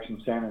railroad tracks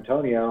in San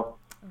Antonio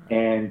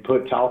and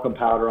put talcum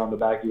powder on the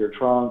back of your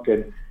trunk,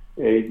 and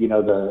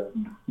the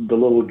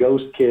little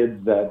ghost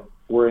kids that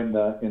were in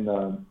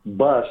the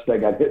bus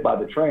that got hit by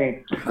the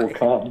train will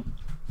come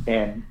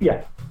and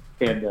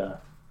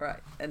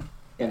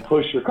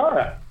push your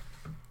car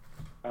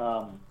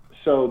out.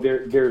 So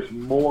there's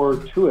more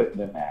to it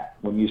than that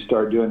when you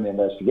start doing the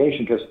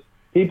investigation, because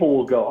people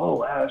will go, oh,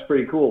 wow, that's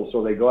pretty cool.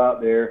 So they go out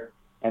there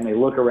and they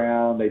look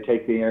around, they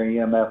take the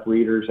EMF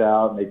readers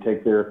out, and they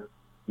take their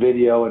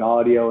video and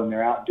audio, and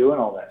they're out doing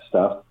all that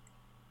stuff.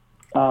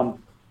 And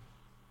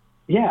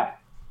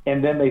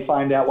then they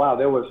find out, wow,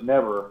 there was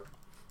never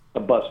a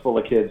bus full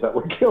of kids that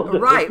were killed.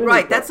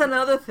 Right. That's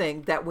another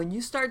thing, that when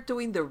you start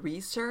doing the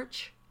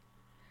research,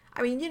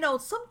 I mean,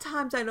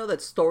 sometimes I know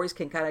that stories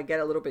can kind of get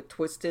a little bit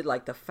twisted,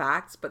 like the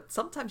facts, but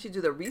sometimes you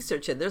do the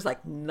research and there's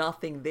like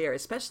nothing there,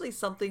 especially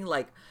something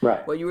like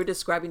what you were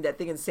describing, that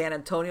thing in San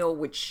Antonio,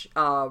 which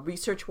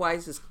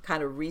research-wise is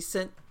kind of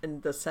recent in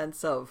the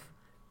sense of,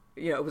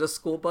 it was a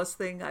school bus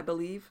thing, I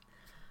believe.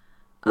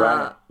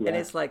 And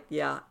it's like,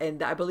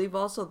 and I believe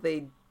also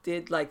they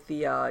did like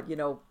the,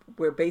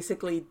 where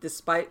basically,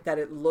 despite that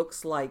it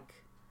looks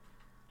like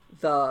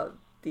the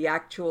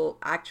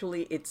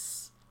actually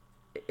it's,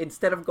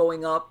 instead of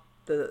going up,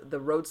 the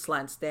road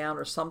slants down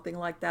or something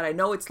like that. I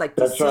know it's like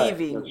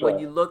deceiving when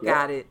you look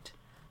at it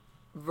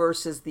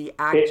versus the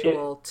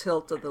actual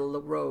tilt of the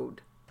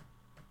road.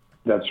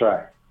 That's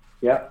right.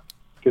 Yeah.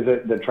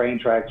 Because the train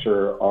tracks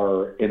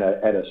are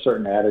at a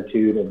certain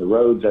attitude and the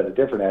road's at a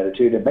different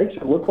attitude. It makes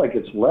it look like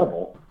it's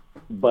level,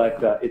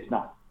 but it's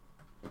not.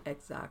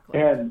 Exactly.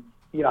 And,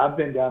 I've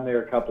been down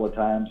there a couple of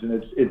times,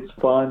 and it's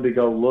fun to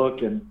go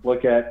look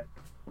at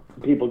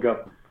people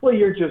go, well,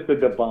 you're just a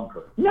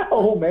debunker.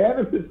 No, man,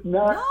 if it's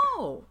not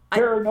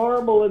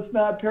paranormal, it's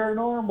not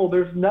paranormal.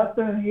 There's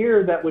nothing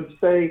here that would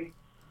say,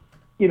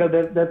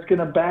 that's going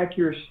to back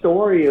your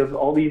story of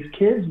all these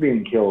kids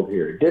being killed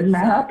here. It didn't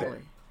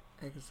happen.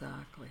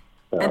 Exactly.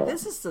 So. And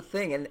this is the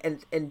thing.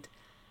 And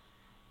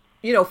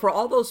for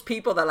all those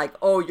people that like,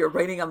 oh, you're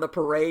raining on the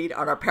parade,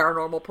 on our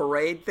paranormal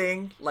parade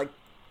thing, like,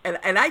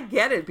 and I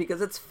get it,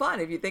 because it's fun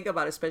if you think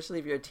about it, especially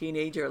if you're a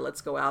teenager,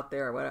 let's go out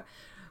there or whatever.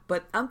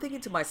 But I'm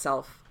thinking to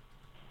myself,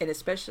 and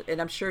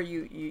I'm sure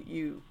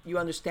you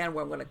understand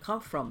where I'm going to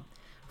come from.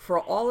 For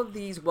all of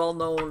these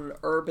well-known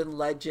urban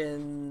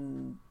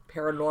legend,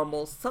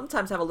 paranormal,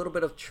 sometimes have a little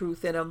bit of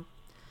truth in them.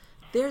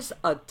 There's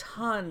a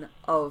ton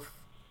of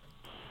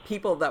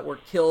people that were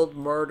killed,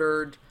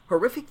 murdered,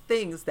 horrific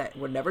things that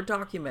were never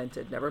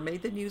documented, never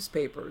made the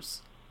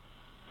newspapers,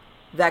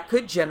 that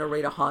could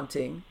generate a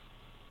haunting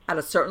at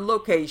a certain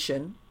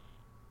location,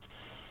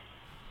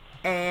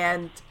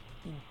 and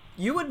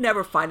you would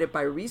never find it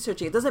by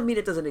researching. It doesn't mean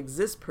it doesn't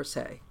exist per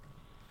se.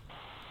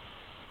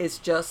 It's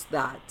just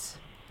that,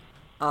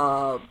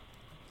 I'd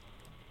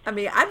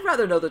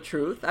rather know the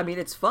truth. I mean,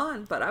 it's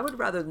fun, but I would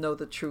rather know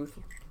the truth.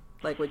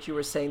 Like what you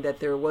were saying, that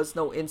there was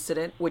no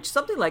incident, which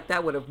something like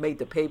that would have made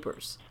the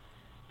papers.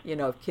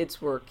 If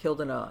kids were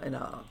killed in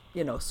a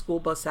school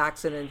bus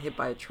accident, hit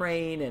by a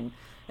train,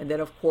 and then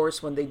of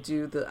course when they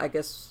do the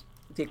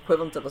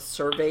equivalent of a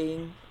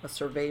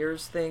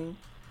surveyor's thing,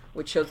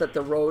 which shows that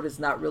the road is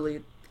not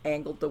really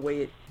angled the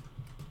way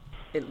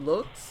it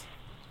looks.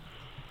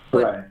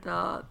 But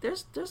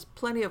there's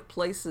plenty of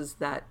places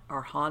that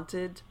are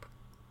haunted,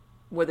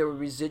 whether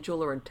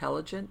residual or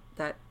intelligent,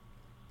 that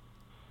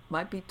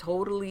might be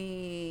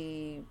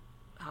totally,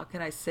 how can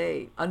I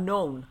say,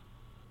 unknown,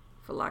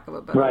 for lack of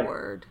a better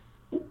word.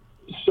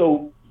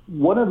 So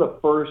one of the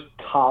first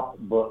top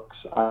books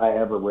I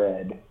ever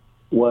read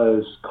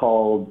was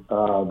called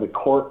The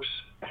Corpse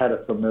Had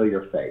a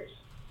Familiar Face.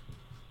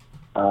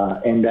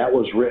 And that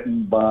was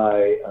written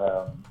by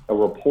a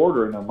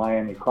reporter in the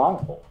Miami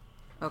Chronicle.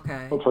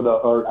 Okay.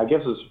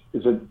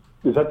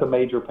 Is that the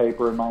major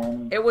paper in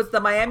Miami? It was the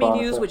Miami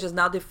News, which is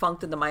now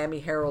defunct, and the Miami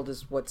Herald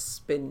is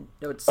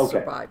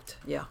survived.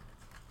 Yeah.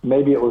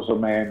 Maybe it was the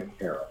Miami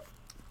Herald.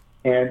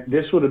 And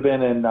this would have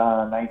been in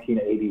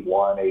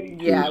 1981,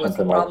 82, Yeah, it was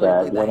something like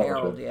probably that. the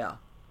Herald, yeah.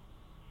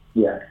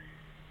 Yeah.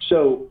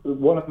 So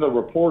one of the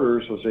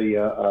reporters was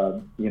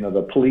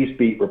the police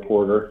beat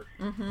reporter,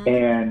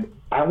 and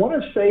I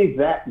want to say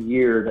that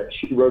year that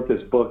she wrote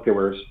this book, there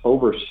was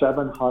over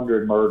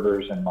 700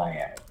 murders in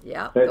Miami.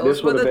 Yeah,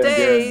 those were the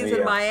days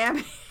in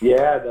Miami.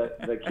 Yeah,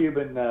 the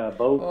Cuban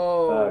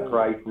boat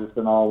crisis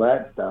and all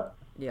that stuff.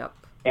 Yep.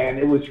 And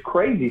it was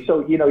crazy.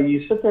 So,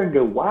 you sit there and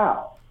go,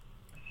 wow,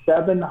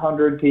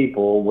 700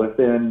 people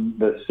within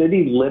the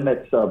city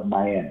limits of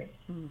Miami.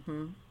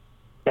 Mm-hmm.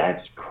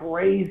 That's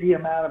crazy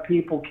amount of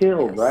people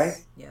killed, right?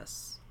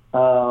 Yes.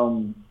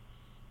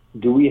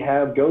 Do we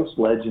have ghost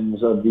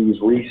legends of these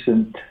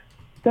recent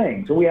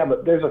things? And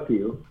there's a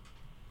few,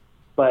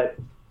 but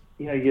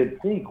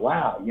you'd think,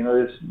 wow,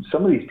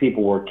 some of these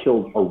people were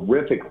killed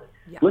horrifically.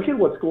 Yeah. Look at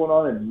what's going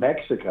on in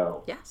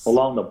Mexico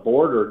along the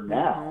border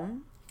now.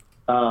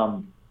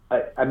 I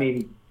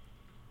mean,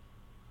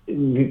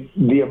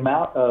 the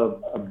amount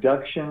of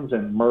abductions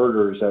and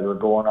murders that are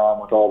going on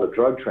with all the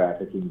drug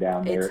trafficking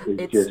down there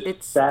is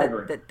just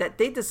staggering. That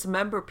they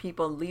dismember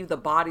people and leave the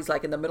bodies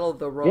like in the middle of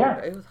the road.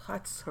 Yeah.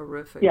 That's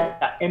horrific.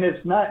 Yeah, and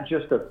it's not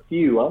just a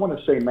few. I want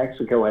to say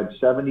Mexico had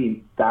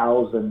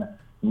 70,000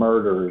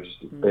 murders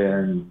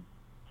in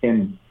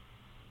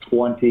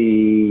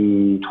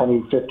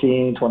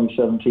 2015,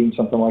 2017,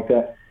 something like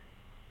that.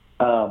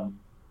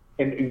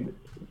 And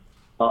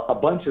a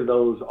bunch of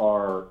those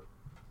are,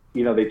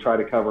 they try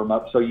to cover them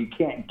up, so you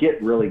can't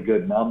get really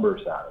good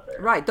numbers out of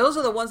there. Right. Those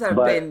are the ones that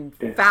have been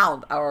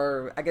found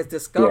or, I guess,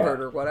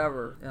 discovered or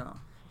whatever.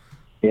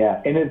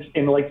 Yeah,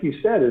 and like you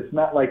said, it's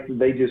not like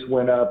they just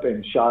went up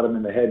and shot them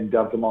in the head and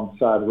dumped them on the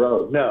side of the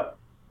road. No.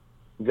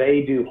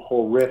 They do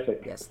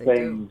horrific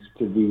things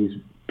to these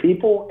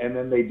people, and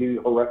then they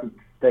do horrific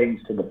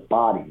things to the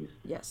bodies.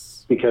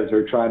 Yes. Because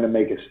they're trying to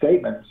make a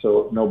statement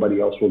so nobody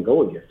else will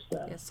go against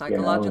them. Yes,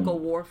 psychological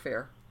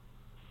warfare.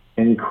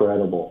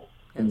 Incredible.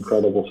 Yes.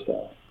 Incredible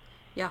stuff.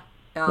 Yeah.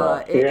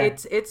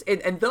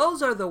 And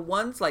those are the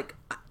ones like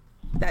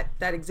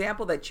that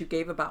example that you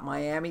gave about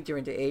Miami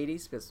during the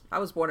 80s, because I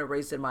was born and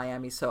raised in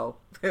Miami, so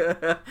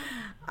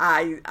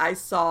I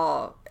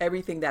saw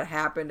everything that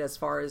happened as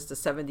far as the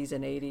 70s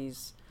and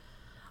 80s.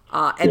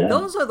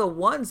 Those are the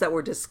ones that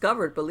were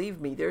discovered. Believe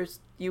me,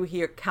 you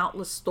hear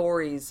countless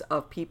stories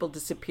of people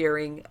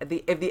disappearing.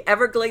 If the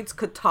Everglades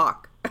could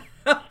talk.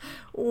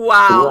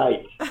 Wow.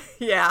 Right.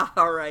 Yeah.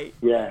 All right.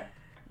 Yeah.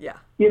 Yeah.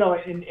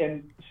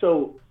 And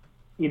so,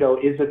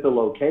 is it the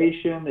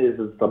location? Is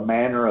it the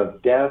manner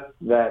of death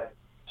that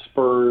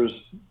spurs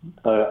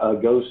a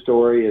ghost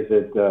story? Is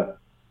it, is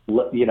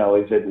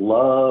it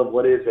love?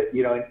 What is it?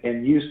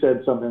 And you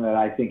said something that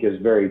I think is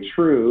very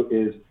true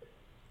is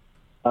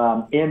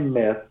in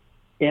myth,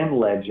 in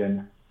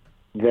legend,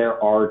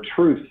 there are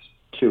truths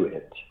to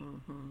it.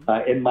 Mm-hmm.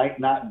 It might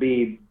not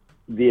be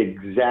the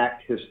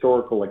exact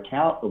historical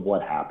account of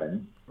what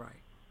happened, right,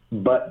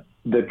 but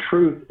the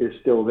truth is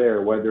still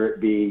there, whether it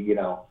be,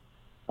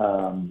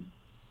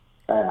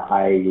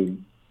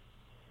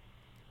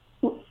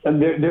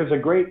 there's a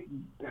great,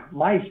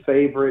 my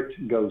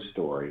favorite ghost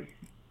story,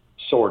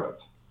 sort of,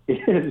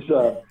 is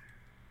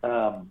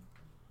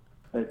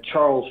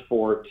Charles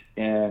Fort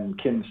in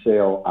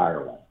Kinsale,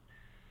 Ireland.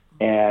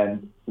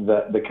 And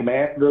the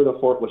commander of the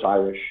fort was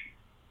Irish,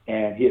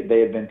 and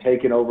they had been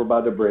taken over by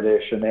the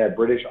British, and they had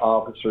British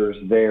officers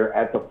there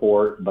at the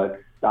fort,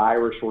 but the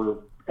Irish were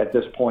at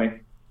this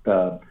point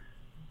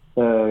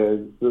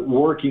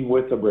working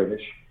with the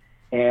British.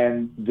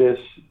 And this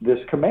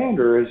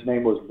commander, his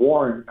name was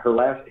Warren.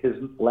 His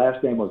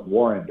last name was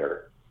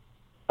Warrender.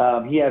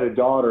 He had a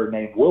daughter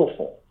named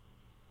Wilful,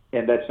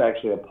 and that's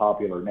actually a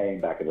popular name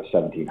back in the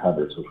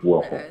 1700s, was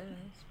Wilful.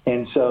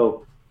 And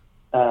so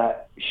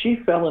she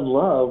fell in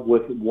love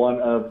with one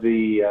of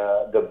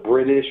the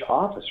British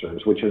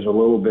officers, which is a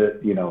little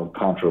bit,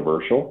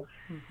 controversial.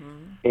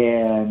 Mm-hmm.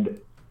 And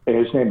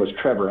his name was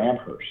Trevor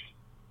Amherst.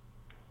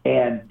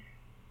 And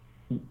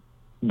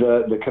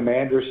the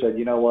commander said,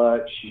 you know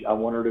what, I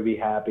want her to be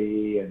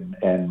happy,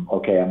 and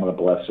okay, I'm going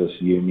to bless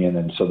this union.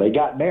 And so they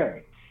got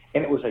married.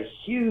 And it was a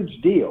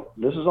huge deal.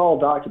 This is all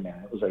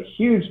documented. It was a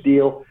huge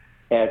deal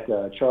at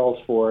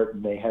Charles Fort,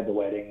 and they had the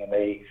wedding, and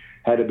they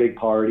had a big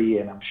party,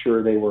 and I'm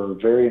sure they were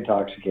very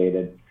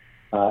intoxicated.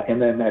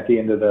 And then at the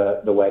end of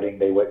the wedding,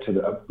 they went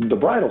to the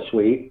bridal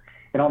suite,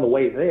 and on the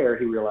way there,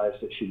 he realized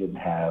that she didn't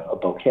have a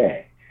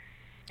bouquet.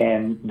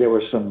 And there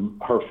were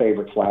her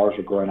favorite flowers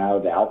were growing out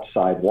of the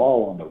outside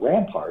wall on the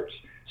ramparts.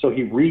 So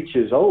he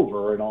reaches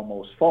over and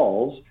almost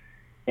falls,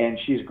 and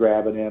she's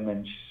grabbing him,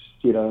 and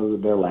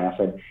they're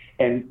laughing.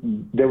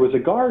 And there was a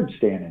guard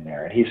standing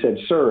there, and he said,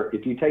 "Sir,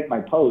 if you take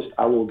my post,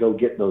 I will go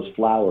get those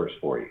flowers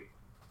for you."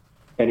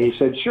 And he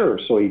said, "Sure."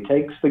 So he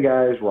takes the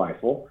guy's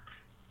rifle.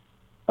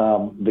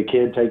 The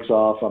kid takes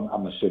off.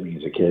 I'm assuming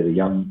he's a kid. A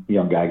young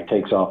guy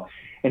takes off,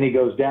 and he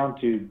goes down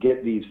to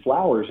get these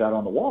flowers out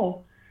on the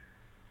wall.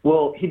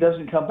 Well, he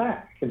doesn't come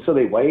back. And so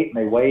they wait, and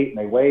they wait, and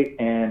they wait.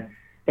 And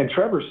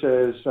Trevor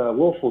says,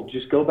 "Wolfel,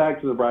 just go back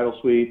to the bridal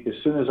suite. As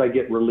soon as I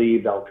get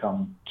relieved, I'll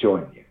come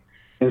join you."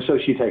 And so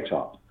she takes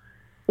off.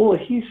 Well,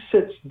 he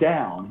sits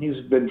down.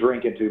 He's been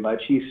drinking too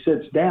much. He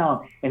sits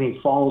down and he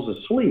falls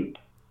asleep.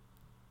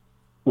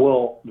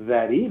 Well,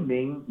 that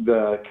evening,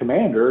 the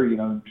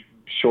commander,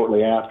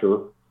 shortly after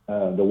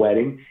the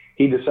wedding,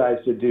 he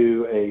decides to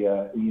do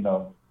a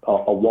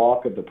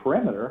walk of the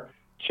perimeter,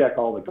 check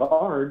all the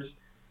guards,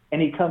 and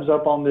he comes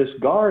up on this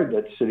guard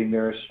that's sitting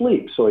there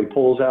asleep. So he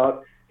pulls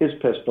out his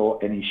pistol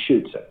and he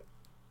shoots him.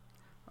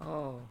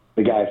 Oh.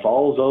 The guy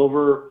falls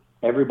over.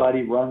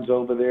 Everybody runs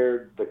over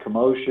there. The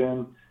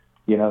commotion.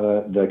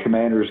 The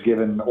commander's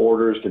given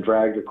orders to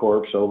drag the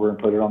corpse over and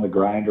put it on the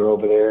grinder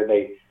over there.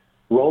 They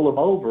roll him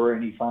over,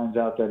 and he finds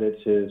out that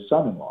it's his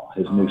son-in-law,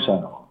 his new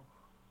son-in-law.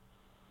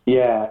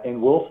 Yeah,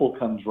 and Willful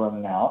comes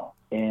running out,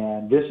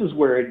 and this is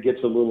where it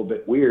gets a little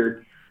bit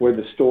weird, where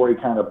the story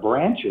kind of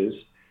branches.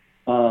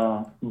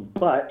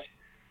 But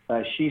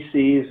she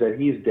sees that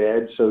he's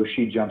dead, so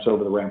she jumps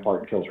over the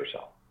rampart and kills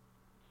herself.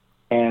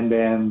 And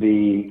then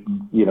the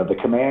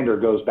commander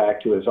goes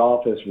back to his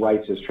office,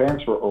 writes his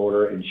transfer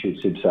order, and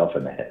shoots himself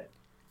in the head.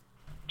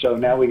 So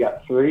now we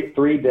got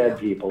three dead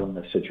people in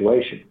this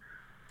situation.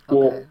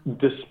 Okay. Well,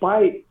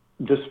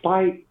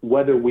 despite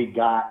whether we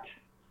got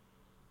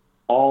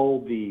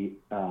all the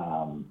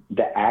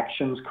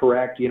actions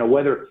correct,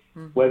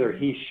 whether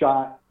he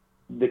shot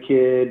the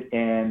kid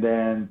and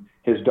then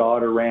his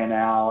daughter ran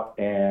out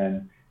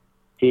and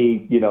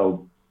he,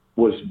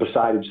 was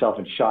beside himself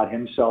and shot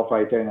himself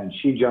right there, and then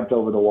she jumped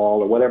over the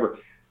wall or whatever.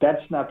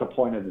 That's not the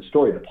point of the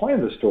story. The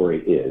point of the story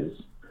is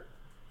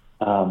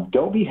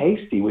don't be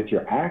hasty with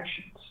your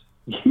actions.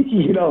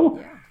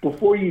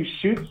 Before you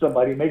shoot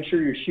somebody, make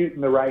sure you're shooting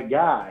the right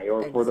guy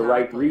or for the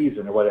right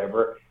reason or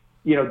whatever.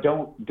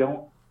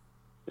 Don't.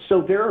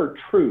 So there are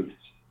truths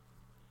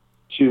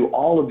to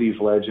all of these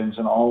legends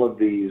and all of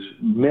these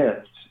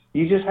myths.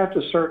 You just have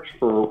to search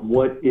for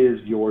what is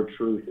your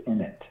truth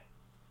in it.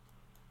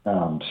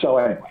 So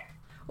anyway.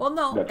 Well,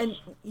 no, and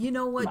you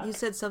know what? You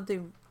said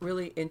something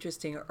really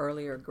interesting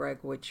earlier, Greg,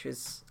 which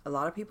is a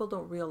lot of people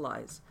don't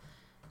realize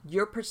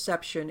your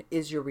perception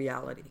is your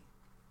reality.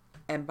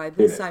 And by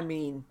this, I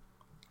mean,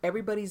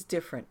 everybody's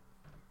different.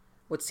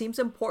 What seems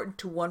important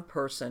to one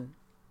person,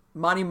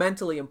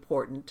 monumentally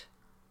important,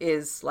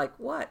 is like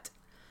what?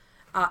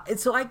 And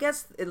so I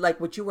guess,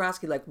 like what you were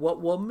asking, like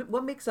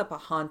what makes up a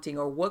haunting,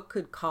 or what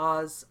could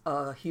cause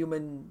a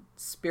human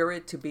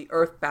spirit to be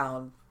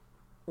earthbound,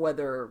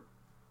 whether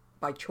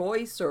by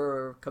choice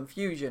or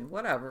confusion,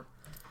 whatever.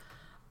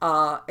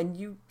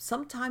 And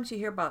sometimes you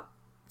hear about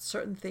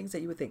certain things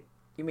that you would think,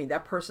 you mean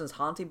that person's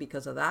haunting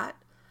because of that?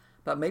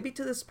 But maybe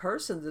to this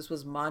person, this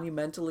was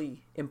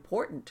monumentally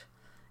important.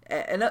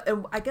 And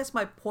I guess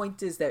my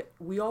point is that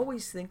we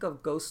always think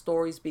of ghost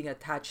stories being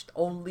attached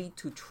only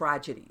to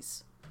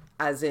tragedies,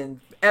 as in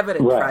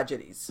evident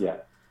tragedies. Yeah.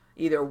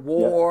 Either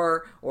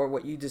war or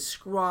what you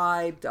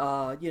described,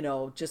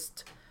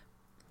 just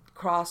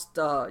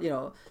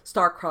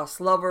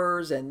star-crossed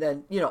lovers, and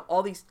then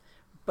all these.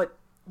 But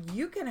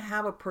you can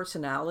have a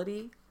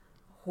personality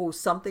who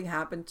something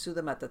happened to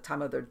them at the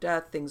time of their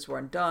death, things were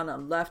undone,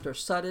 unleft, or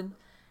sudden,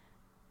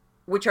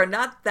 which are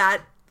not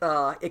that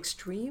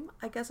extreme,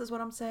 I guess is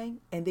what I'm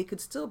saying, and they could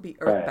still be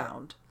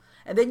earthbound.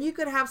 And then you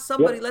could have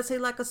somebody, let's say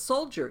like a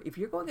soldier. If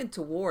you're going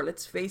into war,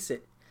 let's face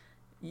it,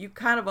 you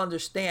kind of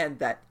understand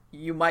that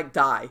you might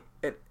die.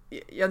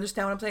 You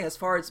understand what I'm saying? As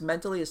far as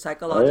mentally or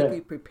psychologically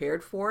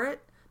prepared for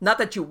it. Not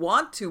that you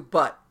want to,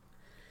 but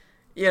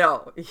you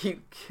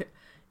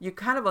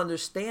kind of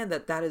understand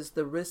that is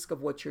the risk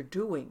of what you're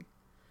doing.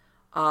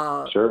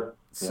 Sure.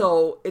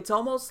 So it's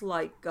almost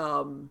like,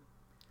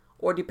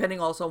 or depending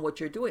also on what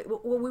you're doing.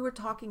 What we were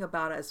talking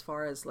about as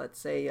far as, let's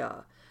say,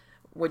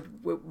 with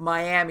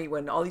Miami,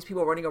 when all these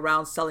people were running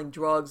around selling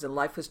drugs and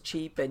life was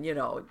cheap, and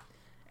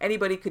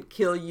anybody could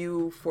kill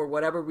you for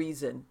whatever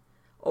reason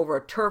over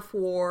a turf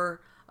war.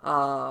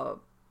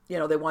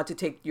 They want to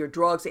take your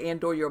drugs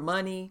and/or your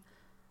money.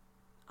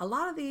 A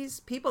lot of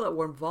these people that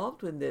were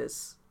involved in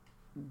this,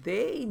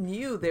 they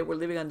knew they were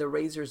living on the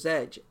razor's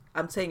edge.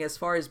 I'm saying as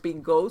far as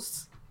being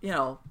ghosts,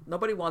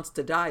 nobody wants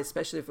to die,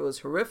 especially if it was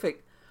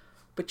horrific.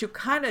 But you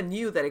kind of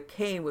knew that it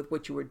came with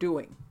what you were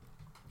doing.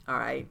 All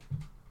right.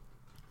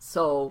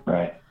 So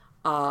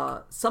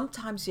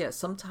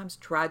sometimes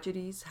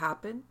tragedies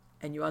happen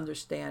and you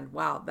understand,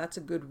 wow, that's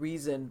a good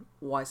reason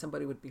why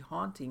somebody would be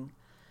haunting,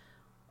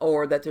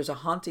 or that there's a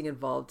haunting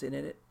involved in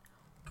it.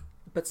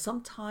 But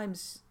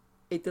sometimes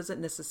it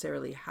doesn't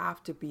necessarily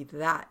have to be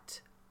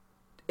that.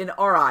 In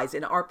our eyes,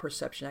 in our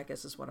perception, I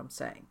guess is what I'm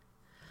saying.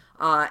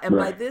 And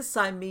by this,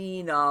 I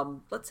mean,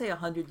 let's say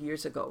 100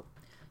 years ago,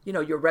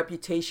 your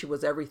reputation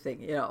was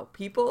everything.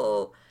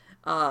 People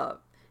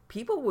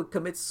would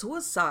commit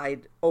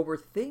suicide over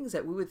things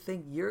that we would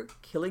think you're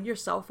killing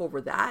yourself over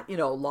that.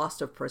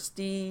 Loss of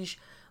prestige,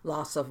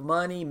 loss of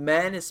money,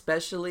 men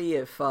especially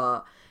if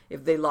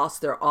they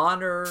lost their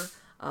honor,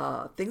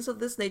 things of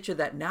this nature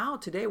that now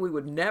today we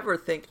would never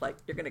think like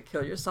you're going to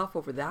kill yourself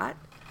over that.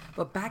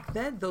 But back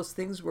then, those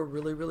things were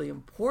really, really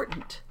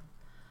important.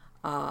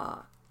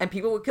 And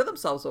people would kill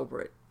themselves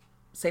over it.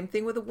 Same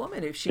thing with a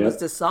woman. If she was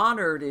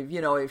dishonored, if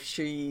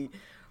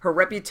her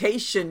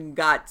reputation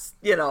got,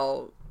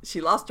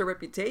 she lost her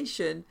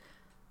reputation.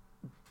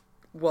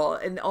 Well,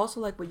 and also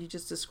like what you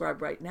just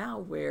described right now,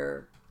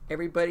 where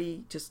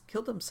everybody just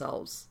killed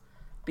themselves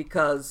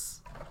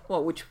because,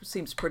 well, which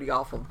seems pretty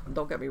awful.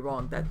 Don't get me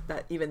wrong.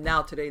 That even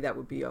now today, that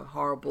would be a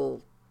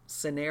horrible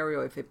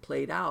scenario if it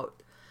played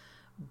out.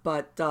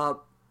 But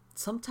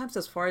sometimes,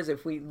 as far as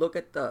if we look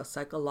at the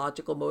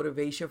psychological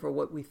motivation for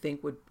what we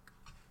think would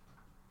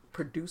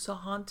produce a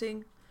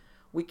haunting,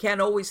 we can't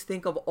always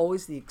think of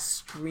always the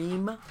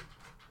extreme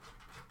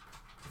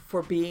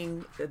for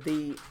being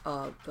the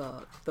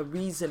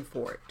reason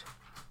for it.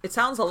 It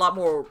sounds a lot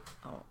more.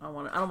 I don't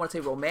want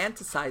to say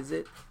romanticize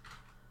it,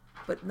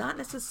 but not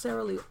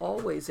necessarily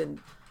always. And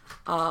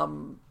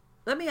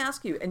let me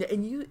ask you,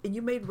 and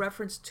you made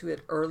reference to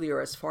it earlier,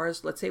 as far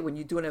as, let's say, when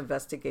you do an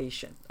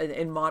investigation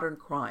in modern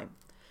crime,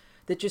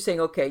 that you're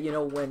saying, okay,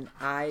 when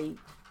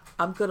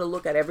I'm going to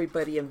look at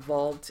everybody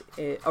involved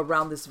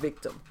around this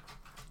victim,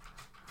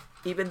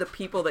 even the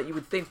people that you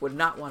would think would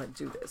not want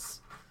to do this.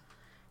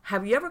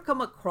 Have you ever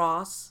come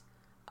across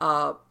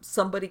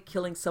somebody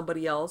killing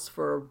somebody else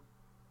for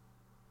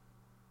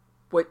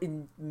what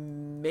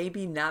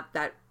maybe not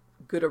that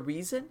good a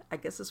reason? I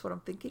guess that's what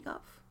I'm thinking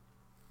of.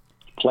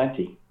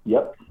 Plenty.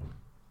 Yep.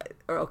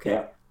 Okay.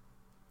 Yeah.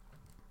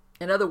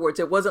 In other words,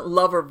 it wasn't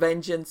love or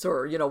vengeance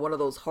or, one of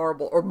those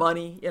horrible, or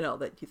money,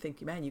 that you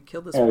think, man, you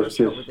killed this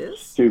person over this.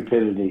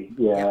 Stupidity.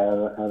 Yeah.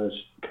 Out of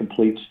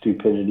complete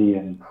stupidity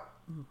and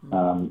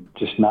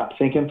just not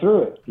thinking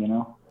through it,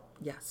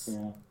 Yes.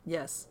 Yeah.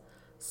 Yes.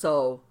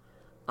 So,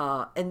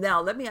 and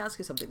now let me ask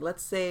you something.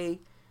 Let's say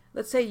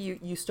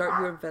you start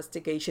your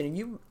investigation, and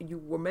you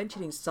were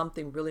mentioning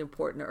something really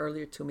important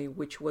earlier to me,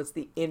 which was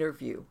the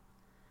interview.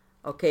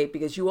 Okay,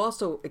 because you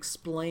also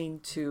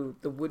explained to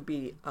the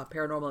would-be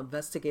paranormal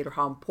investigator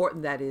how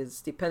important that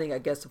is, depending, I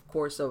guess, of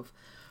course, of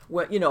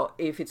what,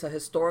 if it's a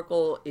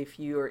historical, if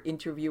you're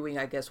interviewing,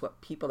 I guess,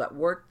 what people that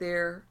work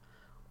there,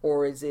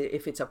 or is it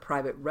if it's a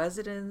private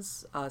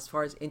residence, as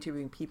far as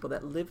interviewing people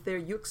that live there.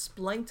 You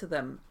explain to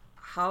them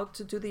how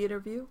to do the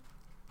interview?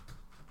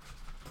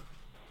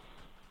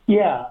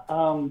 Yeah.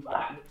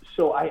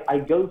 So I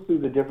go through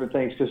the different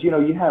things because, you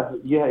have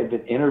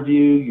an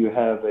interview, you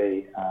have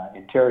a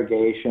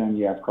interrogation,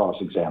 you have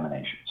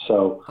cross-examination.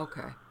 So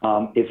okay.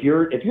 If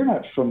you're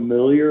not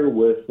familiar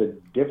with the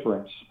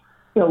difference,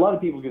 a lot of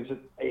people can say,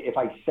 if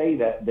I say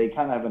that, they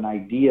kind of have an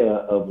idea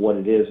of what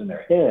it is in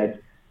their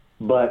head,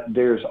 but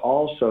there's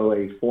also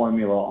a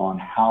formula on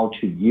how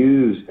to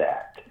use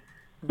that.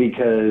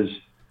 Because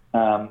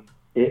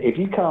if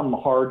you come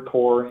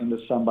hardcore into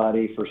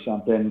somebody for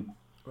something,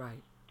 right,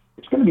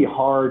 it's going to be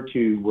hard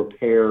to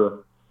repair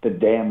the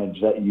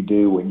damage that you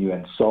do when you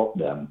insult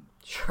them.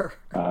 Sure.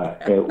 Yeah.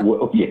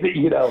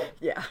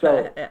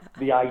 So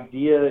the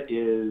idea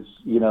is,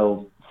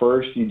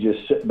 first you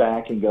just sit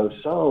back and go,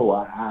 so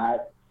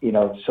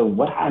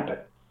what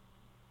happened?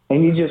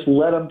 And you just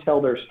let them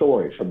tell their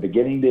story from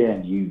beginning to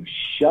end. You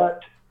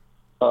shut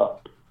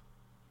up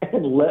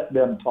and let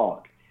them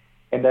talk.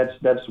 And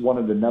that's one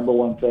of the number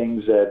one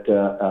things that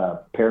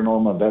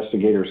paranormal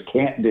investigators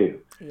can't do.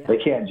 Yeah. They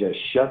can't just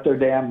shut their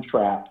damn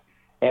trap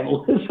and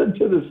listen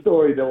to the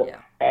story. They'll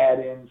add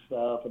in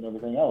stuff and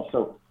everything else.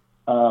 So,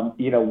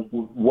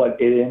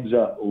 what it ends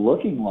up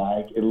looking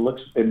like,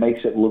 it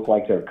makes it look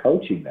like they're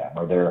coaching them,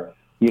 or they're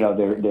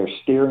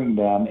steering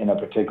them in a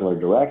particular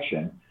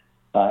direction,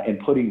 and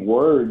putting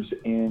words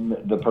in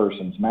the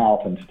person's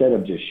mouth instead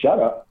of just shut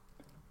up,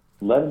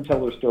 let them tell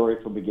their story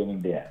from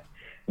beginning to end.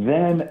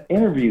 Then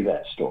interview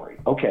that story.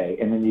 Okay,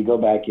 and then you go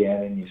back in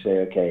and you say,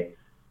 okay,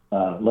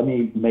 let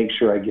me make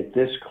sure I get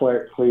this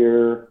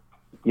clear,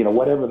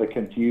 whatever the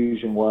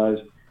confusion was.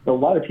 A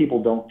lot of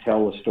people don't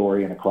tell a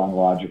story in a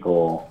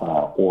chronological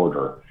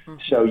order. Mm-hmm.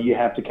 So you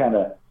have to kind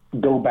of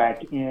go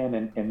back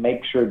in and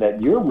make sure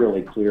that you're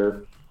really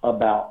clear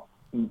about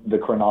the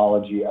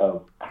chronology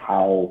of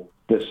how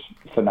this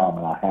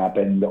phenomena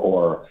happened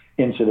or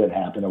incident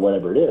happened or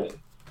whatever it is.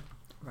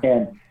 Right.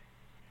 And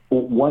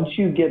once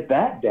you get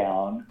that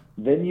down,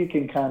 then you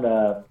can kind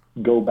of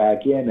go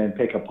back in and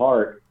pick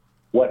apart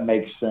what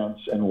makes sense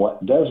and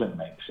what doesn't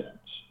make sense.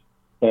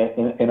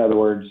 In other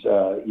words,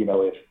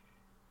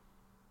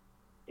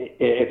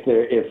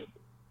 if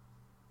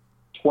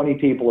 20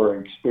 people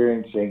are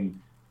experiencing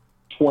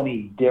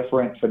 20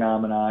 different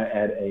phenomena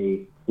at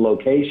a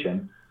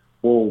location,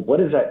 well, what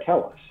does that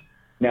tell us?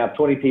 Now, if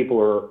 20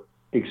 people are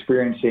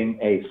experiencing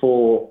a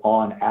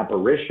full-on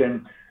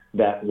apparition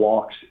that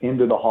walks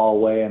into the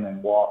hallway and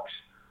then walks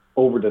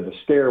over to the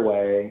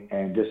stairway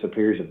and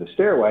disappears at the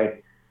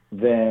stairway,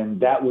 then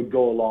that would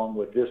go along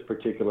with this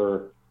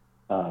particular,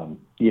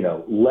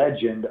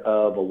 legend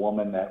of a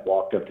woman that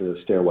walked up to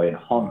the stairway and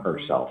hung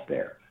herself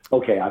there.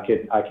 Okay, I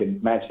can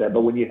match that.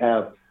 But when you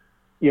have,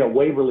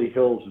 Waverly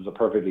Hills is a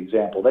perfect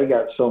example. They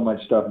got so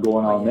much stuff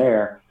going on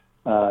there.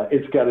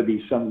 It's got to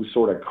be some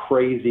sort of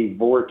crazy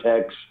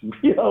vortex,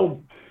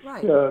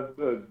 Right.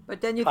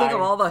 But then you think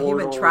of all the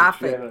human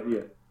traffic.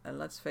 And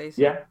let's face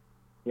it.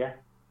 Yeah.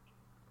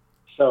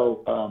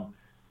 So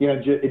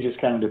it just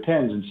kind of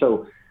depends. And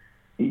so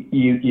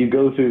you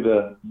go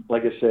through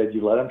like I said,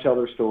 you let them tell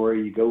their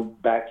story. You go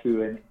back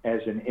through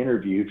as an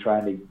interview,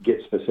 trying to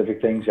get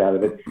specific things out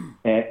of it,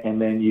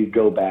 and then you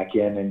go back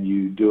in and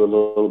you do a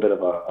little bit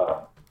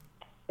of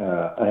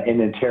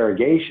an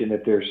interrogation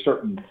if there's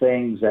certain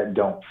things that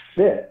don't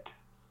fit,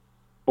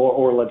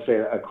 or let's say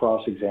a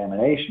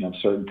cross-examination of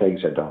certain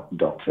things that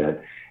don't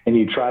fit, and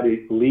you try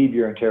to leave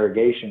your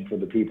interrogation for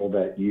the people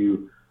that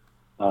you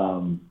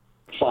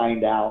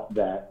find out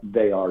that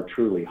they are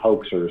truly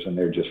hoaxers and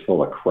they're just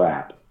full of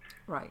crap.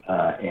 Right.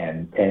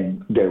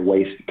 And they're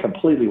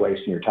completely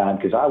wasting your time,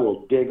 because I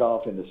will dig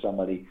off into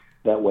somebody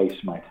that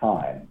wastes my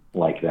time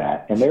like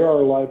that. And there are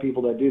a lot of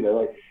people that do that.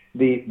 Like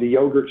the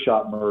yogurt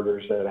shop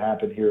murders that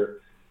happened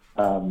here,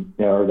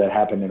 or that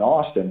happened in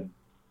Austin.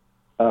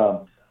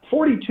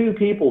 42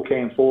 people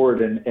came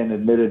forward and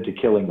admitted to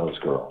killing those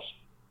girls.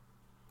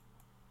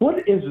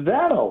 What is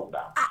that all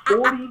about?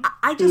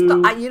 I just,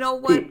 you know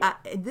what?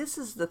 This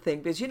is the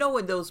thing, because in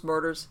those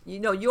murders,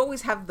 you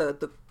always have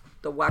the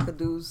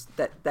wackadoos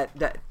that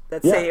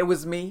say it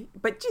was me,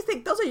 but you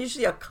think those are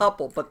usually a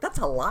couple, but that's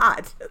a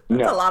lot.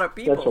 That's a lot of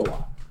people. That's a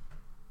lot.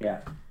 Yeah,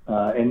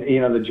 and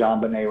the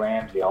John Benet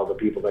Ramsey, all the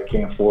people that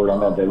came forward on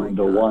that.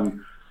 The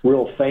one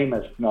real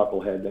famous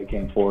knucklehead that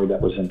came forward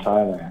that was in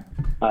Thailand,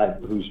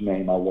 whose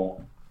name I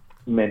won't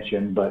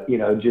mention, but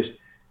just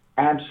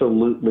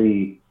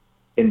absolutely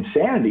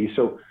insanity.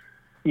 So,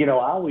 I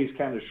always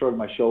kind of shrug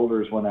my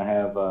shoulders when I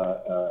have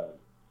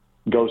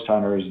ghost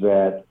hunters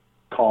that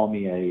call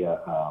me a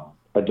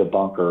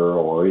debunker,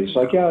 or he's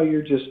like, "Oh,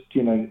 you're just,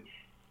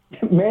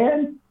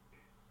 man."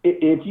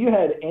 If you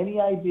had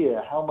any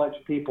idea how much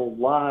people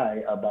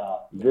lie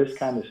about this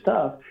kind of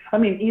stuff, I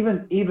mean,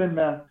 even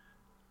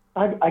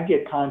I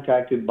get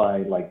contacted by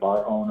like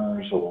bar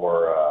owners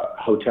or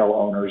hotel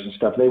owners and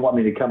stuff. They want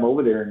me to come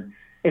over there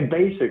and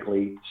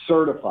basically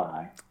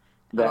certify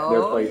that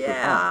their place is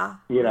haunted,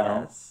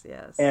 Yes.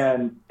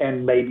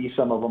 And maybe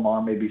some of them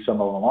are, maybe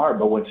some of them aren't.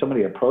 But when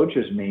somebody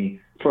approaches me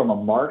from a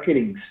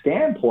marketing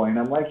standpoint,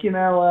 I'm like,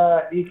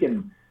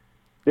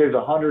 there's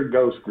 100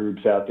 ghost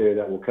groups out there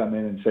that will come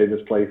in and say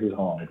this place is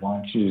haunted. Why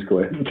don't you just go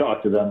ahead and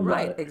talk to them about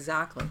it? Right,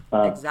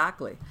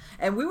 exactly.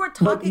 And we were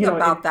talking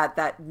about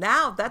that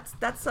now that's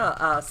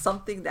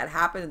something that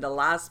happened in the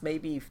last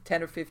maybe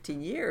 10 or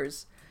 15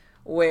 years,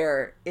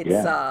 where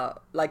it's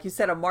like you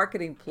said, a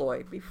marketing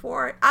ploy.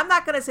 Before, I'm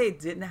not going to say it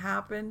didn't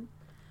happen,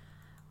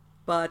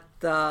 but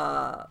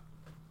I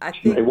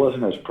think it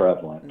wasn't as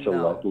prevalent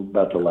until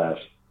about the last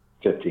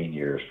 15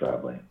 years,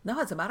 probably.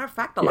 No, as a matter of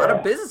fact, a lot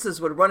of businesses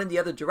would run in the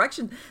other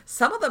direction.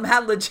 Some of them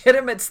had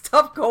legitimate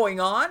stuff going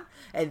on,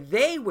 and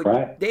they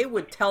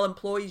would tell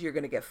employees, "You're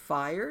going to get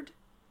fired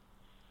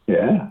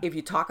if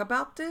you talk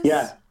about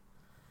this."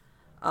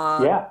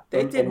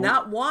 They did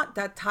not want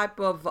that type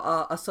of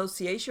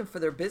association for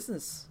their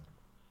business,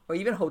 or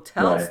even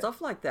hotels, stuff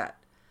like that.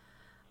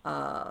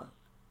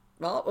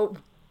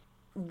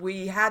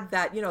 We had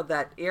that,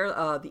 that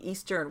the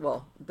Eastern,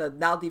 the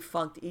now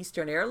defunct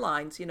Eastern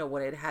Airlines,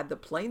 when it had the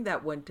plane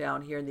that went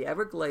down here in the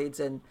Everglades,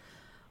 and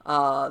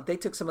they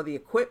took some of the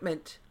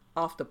equipment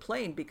off the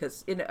plane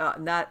because it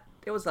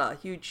was a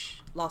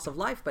huge loss of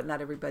life, but not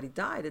everybody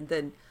died. And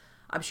then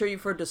I'm sure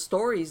you've heard the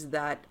stories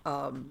that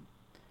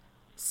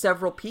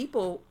several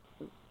people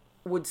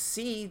would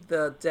see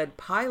the dead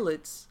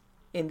pilots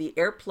in the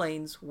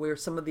airplanes where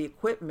some of the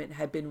equipment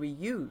had been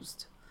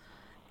reused.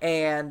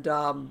 And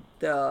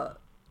the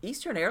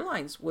Eastern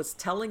Airlines was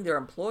telling their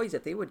employees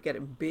that they would get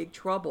in big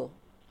trouble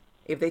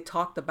if they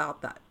talked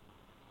about that.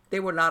 They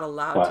were not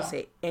allowed to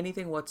say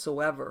anything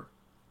whatsoever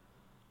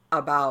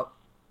about,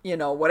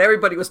 what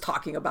everybody was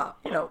talking about,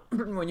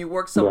 when you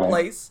work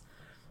someplace,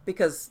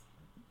 because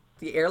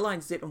the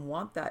airlines didn't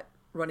want that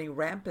running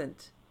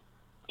rampant.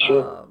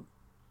 Sure.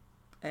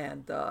 It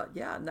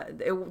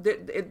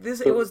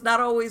was not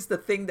always the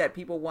thing that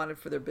people wanted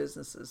for their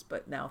businesses,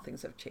 but now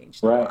things have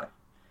changed a lot.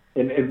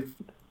 And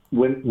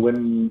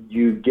when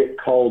you get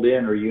called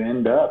in or you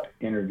end up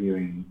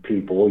interviewing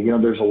people,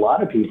 there's a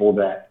lot of people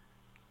that,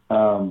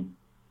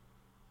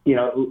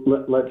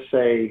 let's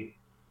say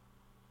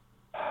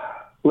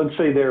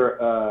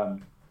they're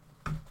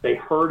they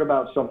heard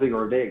about something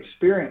or they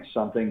experienced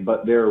something,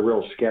 but they're a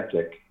real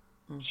skeptic,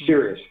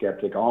 serious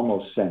skeptic,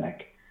 almost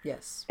cynic.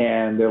 Yes.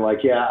 And they're like,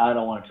 I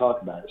don't want to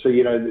talk about it. So,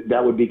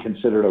 that would be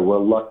considered a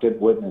reluctant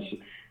witness.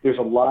 There's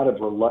a lot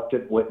of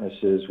reluctant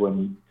witnesses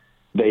when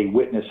they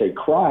witness a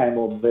crime.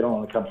 Well, they don't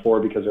want to come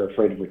forward because they're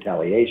afraid of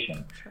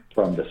retaliation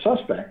from the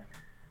suspect.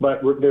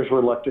 But there's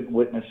reluctant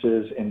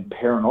witnesses in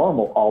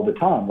paranormal all the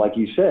time. Like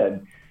you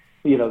said,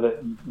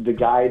 the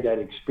guy that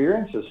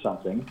experiences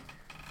something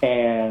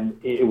and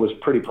it was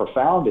pretty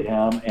profound to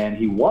him and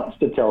he wants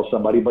to tell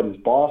somebody, but his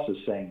boss is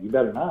saying, you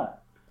better not.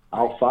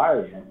 I'll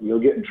fire you. You'll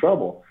get in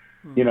trouble.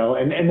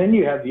 And then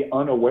you have the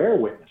unaware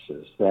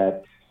witnesses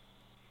that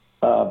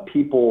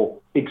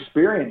people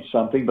experience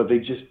something, but they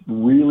just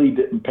really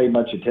didn't pay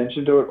much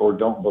attention to it or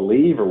don't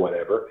believe or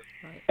whatever.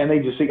 Right. And they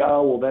just think,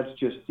 oh, well, that's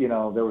just,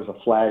 there was a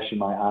flash in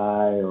my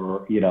eye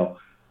or,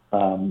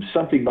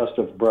 something must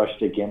have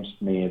brushed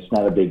against me. It's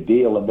not a big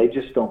deal, and they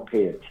just don't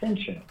pay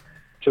attention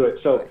to it.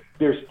 So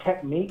there's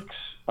techniques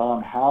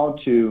on how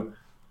to,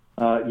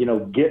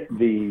 get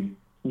the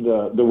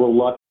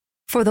reluctance.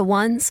 For the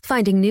ones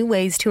finding new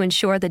ways to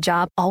ensure the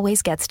job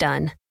always gets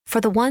done.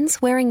 For the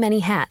ones wearing many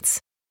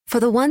hats. For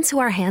the ones who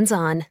are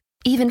hands-on,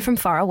 even from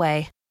far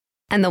away.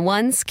 And the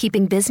ones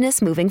keeping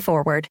business moving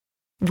forward.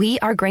 We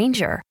are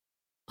Grainger,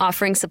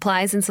 offering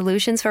supplies and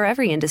solutions for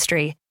every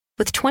industry,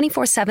 with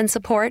 24/7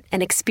 support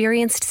and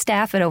experienced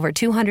staff at over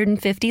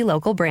 250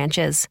 local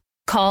branches.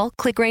 Call,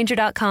 click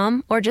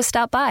Grainger.com, or just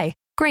stop by.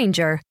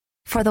 Grainger,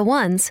 for the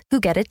ones who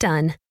get it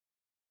done.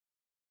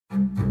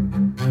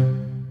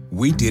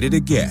 We did it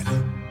again.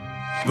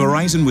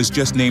 Verizon was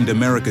just named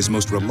America's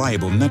most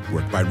reliable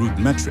network by Root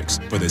Metrics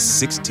for the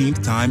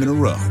 16th time in a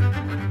row,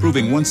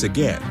 proving once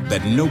again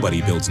that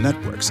nobody builds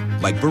networks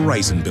like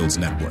Verizon builds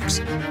networks.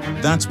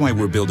 That's why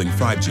we're building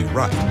 5G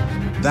right.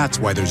 That's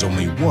why there's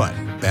only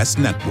one best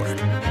network,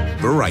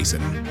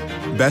 Verizon.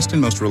 Best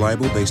and most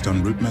reliable based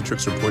on Root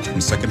Metrics reports from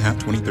second half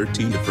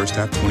 2013 to first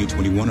half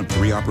 2021 of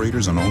 3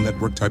 operators on all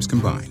network types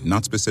combined,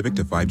 not specific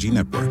to 5G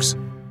networks.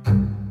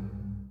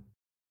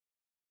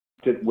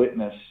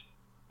 Witness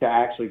to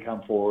actually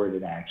come forward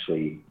and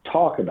actually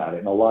talk about it.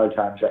 And a lot of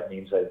times that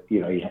means that,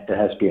 it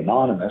has to be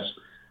anonymous.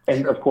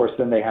 And of course,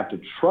 then they have to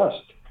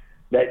trust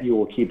that you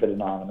will keep it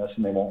anonymous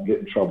and they won't get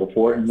in trouble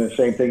for it. And the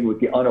same thing with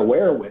the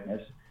unaware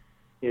witness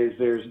is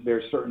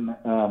there's certain,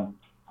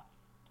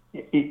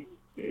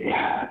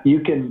 you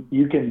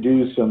can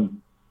do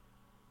some,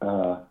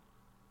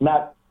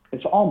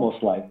 it's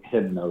almost like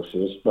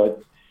hypnosis,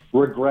 but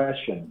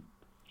regression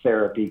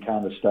therapy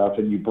kind of stuff.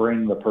 And you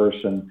bring the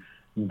person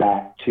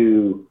back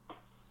to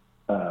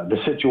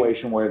the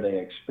situation where they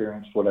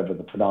experienced whatever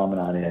the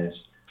phenomenon is,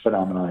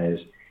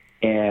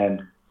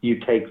 and you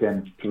take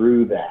them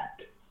through that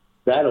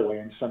way,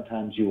 and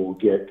sometimes you will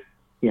get,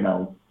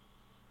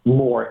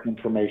 more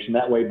information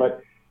that way,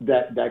 but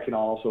that can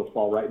also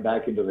fall right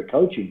back into the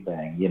coaching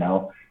thing.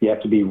 You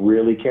have to be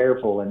really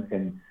careful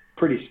and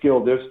pretty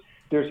skilled.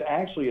 There's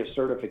actually a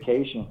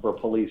certification for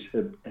police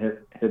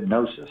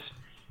hypnosis,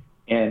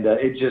 and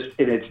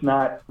it's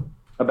not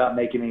about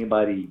making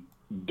anybody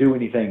do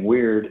anything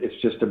weird. It's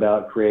just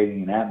about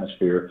creating an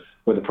atmosphere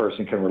where the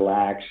person can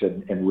relax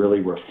and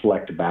really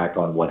reflect back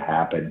on what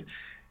happened,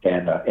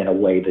 and in a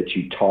way that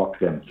you talk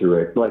them through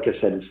it. Like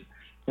I said,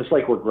 it's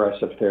like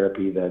regressive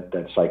therapy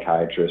that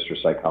psychiatrists or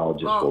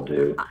psychologists will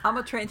do. I'm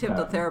a trained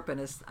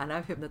hypnotherapist, and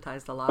I've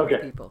hypnotized a lot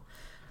of people.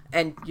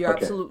 And you're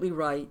absolutely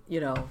right.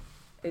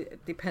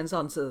 It depends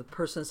on the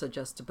person's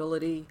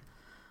suggestibility,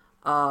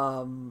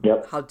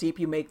 how deep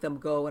you make them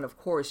go, and of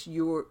course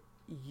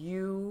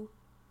you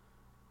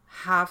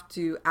have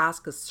to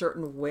ask a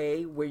certain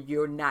way where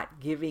you're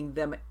not giving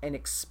them an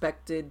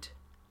expected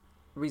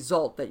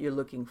result that you're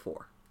looking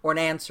for, or an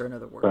answer, in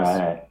other words.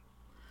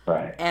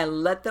 Right.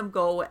 And let them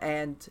go.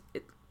 And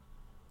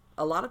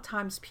a lot of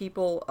times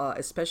people,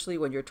 especially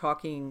when you're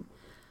talking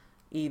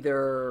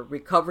either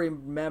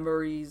recovering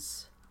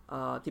memories,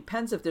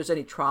 depends if there's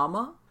any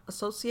trauma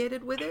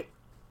associated with it,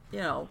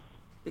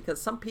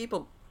 because some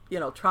people,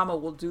 trauma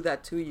will do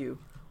that to you,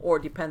 or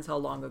it depends how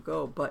long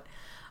ago. But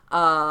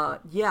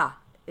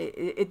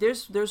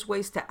there's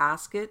ways to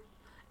ask it,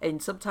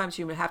 and sometimes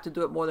you have to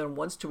do it more than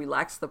once to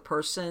relax the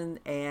person,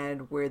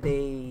 and where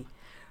they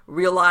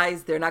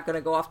realize they're not going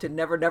to go off to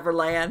Never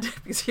Land,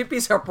 because you'd be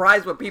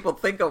surprised what people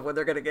think of when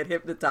they're going to get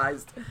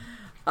hypnotized,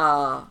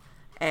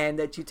 and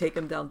that you take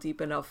them down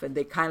deep enough and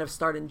they kind of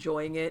start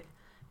enjoying it.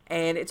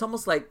 And it's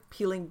almost like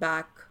peeling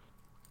back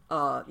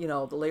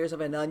the layers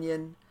of an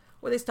onion,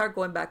 where they start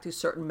going back to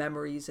certain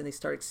memories and they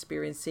start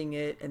experiencing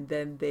it, and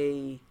then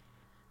they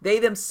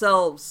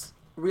themselves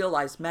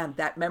realize, man,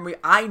 that memory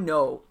I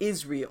know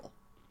is real.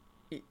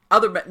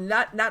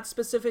 Not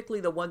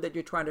specifically the one that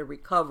you're trying to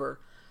recover,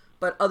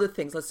 but other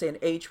things, let's say an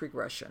age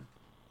regression.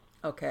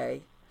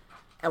 Okay.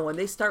 And when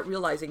they start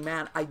realizing,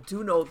 man, I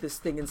do know this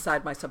thing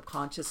inside my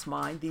subconscious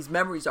mind, these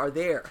memories are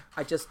there,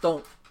 I just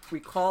don't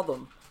recall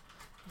them,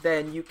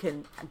 then you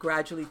can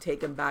gradually take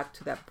them back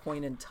to that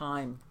point in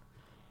time,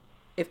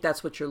 if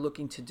that's what you're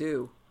looking to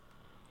do,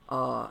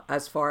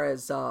 as far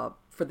as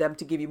for them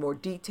to give you more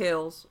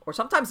details, or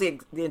sometimes the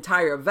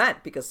entire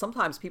event, because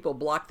sometimes people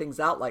block things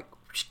out, like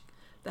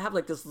they have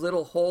like this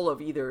little hole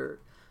of either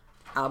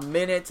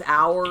minutes,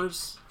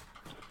 hours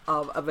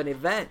of an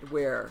event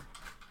where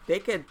they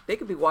could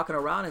be walking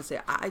around and say,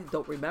 I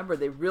don't remember.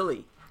 They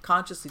really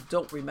consciously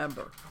don't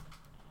remember.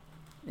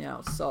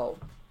 So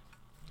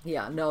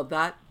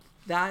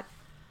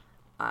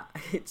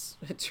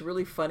it's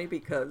really funny,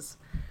 because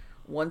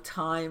one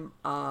time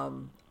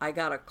I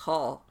got a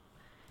call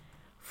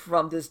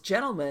from this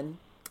gentleman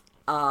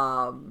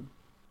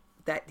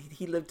that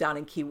he lived down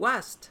in Key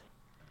West,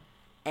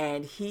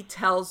 and he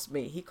calls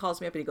me up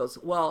and he goes,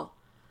 well,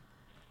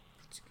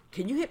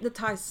 can you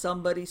hypnotize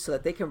somebody so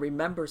that they can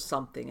remember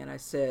something? And I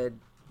said,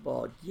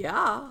 well,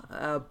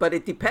 yeah, but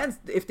it depends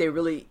if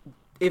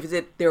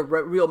it's their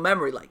real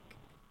memory. Like,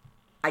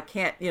 I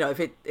can't, if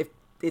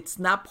it's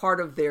not part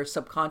of their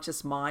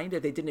subconscious mind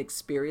if they didn't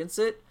experience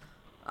it.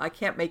 I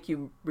can't make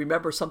you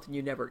remember something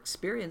you never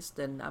experienced.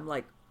 And I'm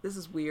like, this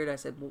is weird. I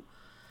said, well,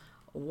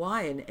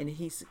 why? And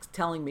he's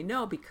telling me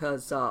no,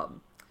 because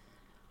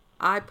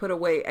I put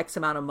away X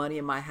amount of money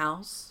in my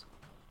house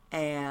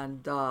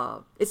and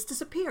it's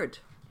disappeared.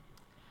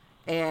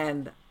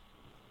 And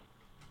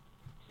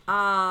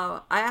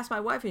I asked my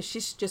wife, and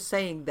she's just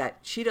saying that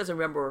she doesn't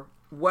remember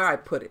where I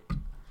put it.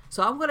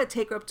 So I'm going to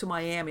take her up to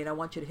Miami, and I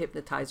want you to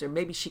hypnotize her.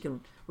 Maybe she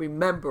can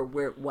remember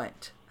where it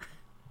went.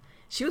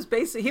 He was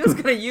going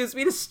to use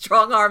me to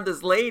strong arm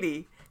this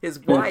lady, his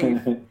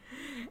wife.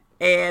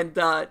 And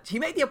he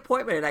made the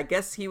appointment, and I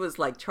guess he was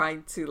like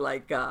trying to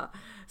like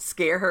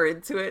scare her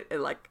into it.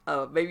 And like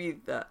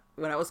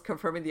when I was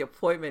confirming the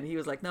appointment, he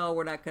was like, no,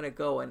 we're not going to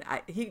go. And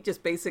he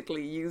just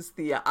basically used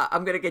the,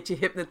 I'm going to get you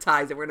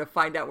hypnotized and we're going to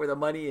find out where the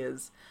money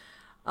is.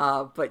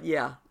 But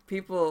yeah,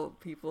 people,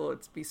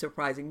 it's be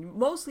surprising.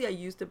 Mostly I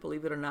used it,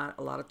 believe it or not,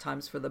 a lot of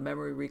times for the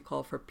memory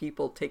recall for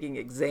people taking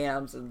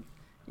exams and,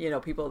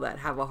 people that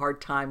have a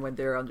hard time when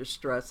they're under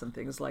stress and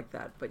things like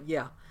that. But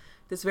yeah,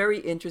 it's very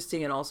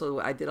interesting. And also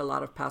I did a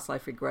lot of past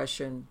life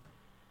regression,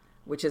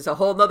 which is a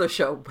whole nother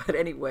show. But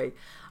anyway,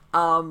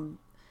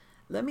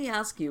 let me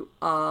ask you,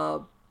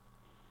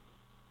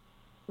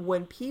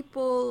 when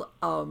people,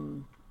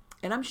 and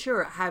I'm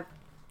sure, have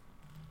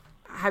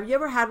you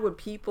ever had when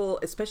people,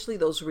 especially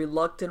those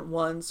reluctant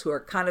ones who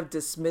are kind of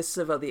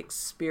dismissive of the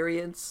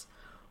experience,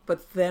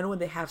 but then when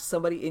they have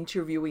somebody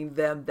interviewing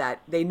them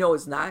that they know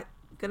is not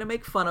going to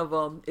make fun of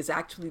them, is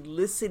actually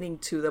listening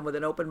to them with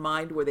an open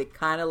mind, where they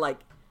kind of like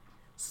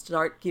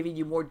start giving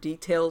you more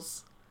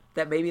details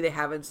that maybe they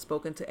haven't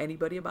spoken to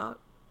anybody about?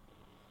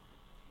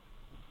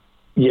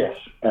 Yes,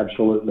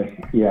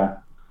 absolutely. Yeah.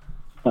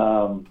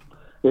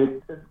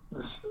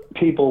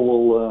 People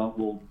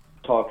will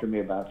talk to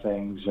me about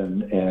things,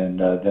 and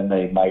then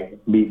they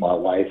might meet my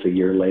wife a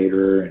year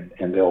later,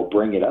 and they'll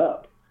bring it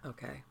up.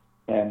 Okay.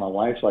 And my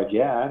wife's like,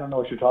 yeah, I don't know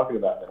what you're talking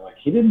about. And they're like,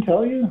 he didn't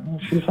tell you? And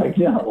she's like,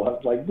 no. I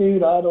was like,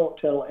 dude, I don't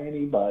tell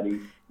anybody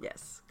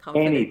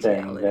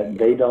anything that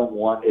they don't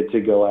want it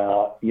to go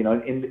out.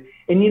 And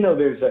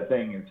there's that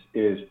thing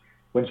is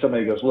when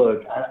somebody goes,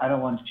 look, I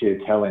don't want you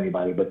to tell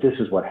anybody, but this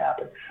is what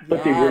happened.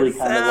 But they really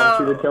kind of want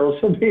you to tell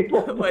some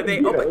people. When they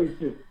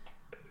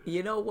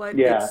you know what?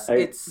 Yeah,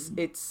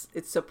 it's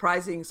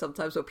surprising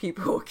sometimes what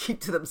people will keep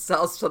to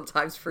themselves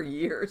sometimes for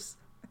years.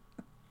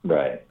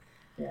 Right.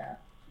 Yeah.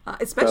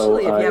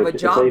 Especially if you have a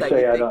job that you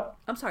think.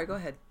 I'm sorry. Go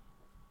ahead.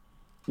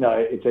 No,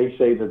 if they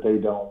say that they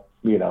don't,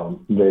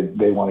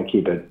 they want to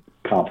keep it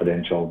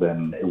confidential,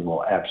 then it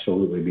will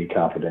absolutely be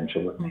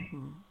confidential with me.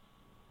 Mm-hmm.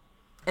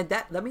 And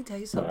let me tell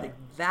you something,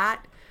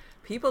 that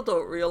people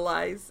don't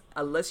realize,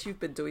 unless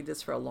you've been doing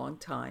this for a long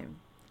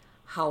time,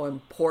 how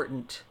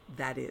important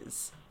that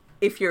is.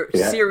 If you're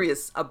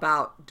serious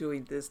about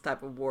doing this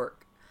type of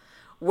work,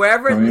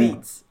 wherever it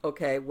leads,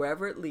 okay,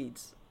 wherever it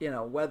leads,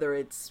 whether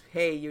it's,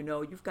 hey,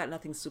 you've got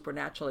nothing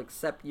supernatural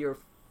except your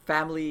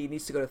family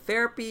needs to go to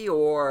therapy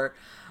or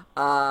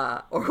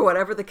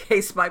whatever the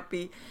case might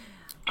be,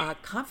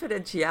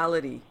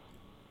 confidentiality,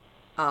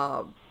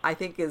 I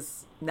think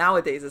is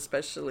nowadays,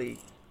 especially,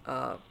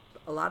 a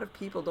lot of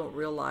people don't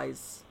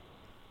realize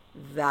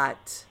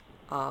that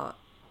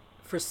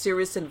for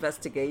serious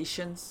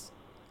investigations,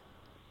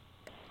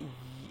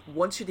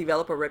 once you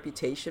develop a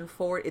reputation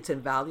for it, it's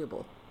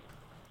invaluable.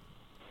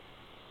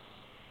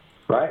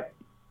 Right.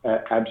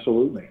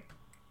 Absolutely.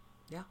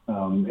 Yeah.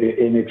 And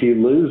if you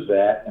lose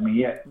that,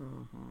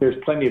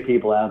 there's plenty of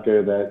people out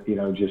there that,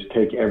 just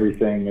take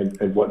everything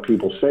at what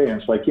people say.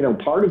 And it's like,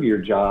 part of your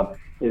job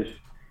is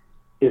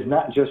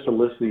not just to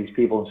listen to these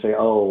people and say,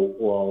 oh,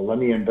 well, let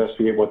me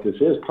investigate what this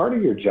is. Part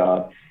of your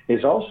job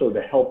is also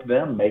to help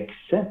them make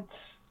sense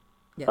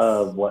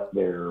of what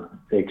they're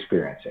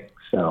experiencing.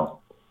 So.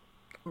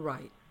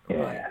 Right. Yeah.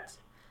 Right.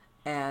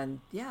 And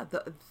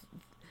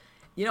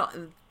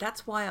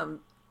that's why I'm,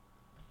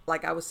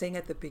 like I was saying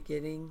at the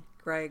beginning,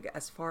 Greg,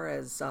 as far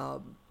as,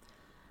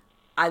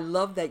 I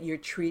love that you're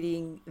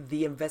treating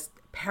the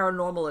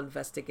paranormal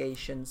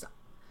investigations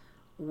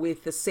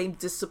with the same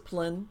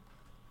discipline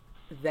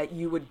that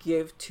you would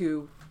give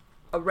to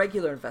a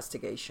regular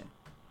investigation.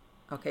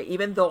 Okay.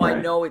 Even though I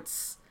know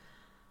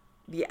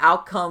the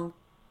outcome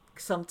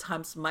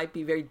sometimes might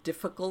be very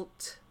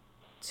difficult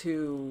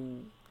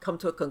to come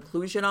to a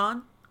conclusion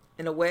on,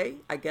 in a way,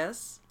 I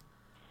guess.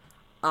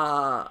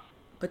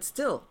 But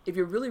still, if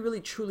you're really, really,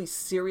 truly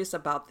serious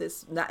about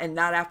this, not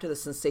after the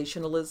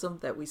sensationalism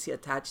that we see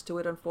attached to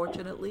it,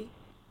 unfortunately.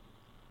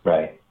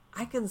 Right.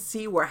 I can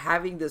see where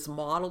having this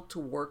model to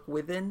work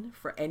within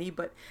for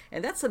anybody,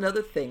 and that's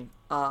another thing.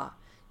 I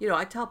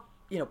tell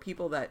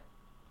people that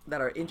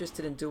are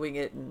interested in doing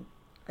it, and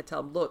I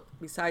tell them, look,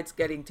 besides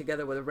getting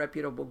together with a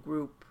reputable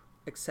group,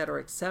 et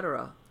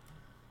cetera,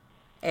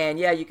 and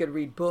you could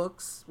read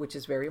books, which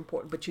is very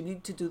important, but you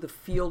need to do the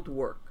field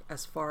work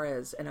as far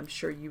as, and I'm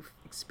sure you've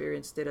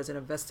experienced it as an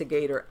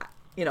investigator,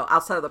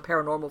 outside of the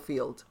paranormal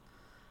field,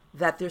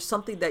 that there's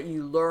something that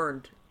you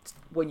learned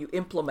when you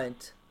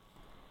implement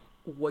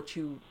what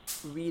you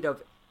read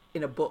of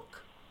in a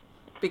book.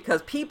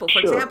 Because people, for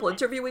example,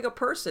 interviewing a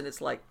person,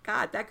 it's like,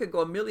 God, that could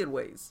go a million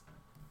ways.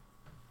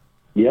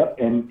 Yep,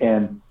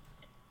 and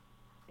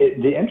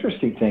the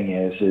interesting thing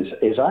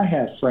is I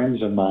have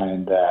friends of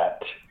mine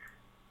that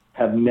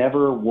have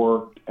never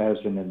worked as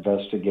an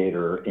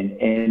investigator in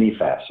any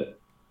facet,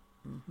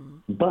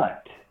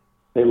 but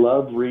they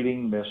love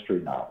reading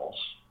mystery novels.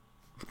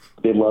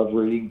 They love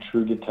reading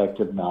true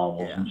detective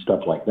novels and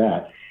stuff like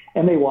that,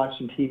 and they watch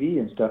some TV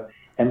and stuff,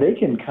 and they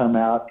can come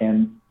out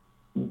and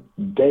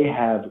they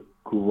have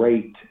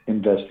great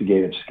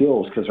investigative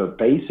skills because they're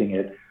basing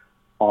it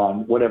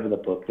on whatever the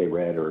book they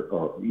read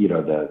or you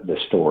know, the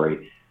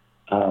story.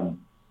 And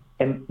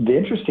the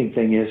interesting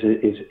thing is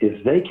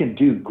they can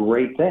do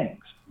great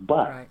things,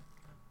 but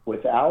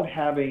without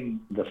having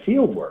the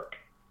field work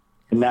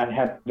and not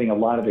having a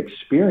lot of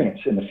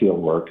experience in the field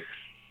work,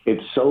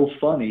 it's so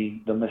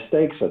funny the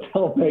mistakes that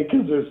they'll make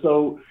because they're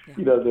so,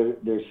 you know,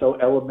 they're so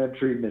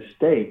elementary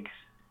mistakes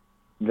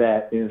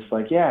that it's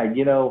like,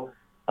 you know,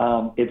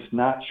 it's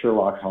not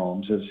Sherlock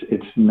Holmes.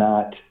 It's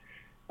not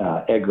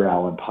Edgar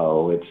Allan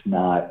Poe. It's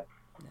not,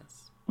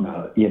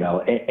 you know,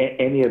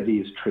 any of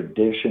these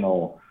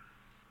traditional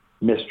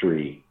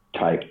mystery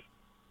type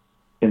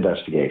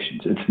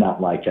investigations. It's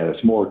not like that.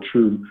 It's more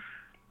true,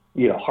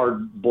 you know,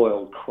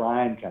 hard-boiled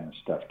crime kind of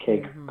stuff.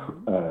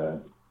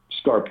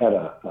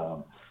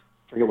 Scarpetta,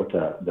 forget what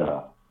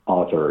the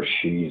author,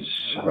 she's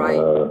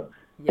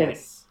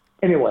yes.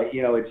 Anyway,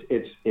 you know,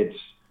 it's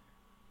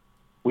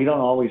we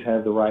don't always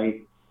have the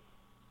right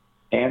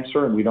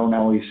answer, and we don't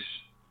always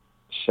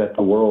set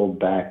the world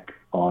back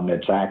on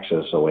its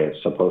axis the way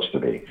it's supposed to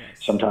be.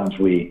 Sometimes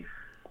we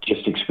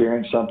just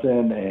experience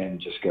something and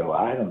just go,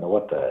 I don't know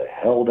what the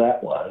hell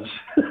that was.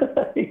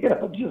 You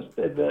know, just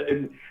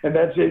and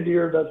that's into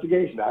your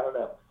investigation. I don't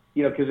know.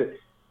 You know, because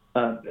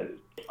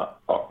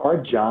our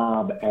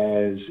job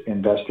as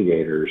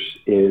investigators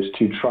is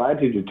to try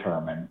to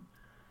determine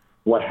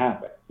what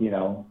happened. You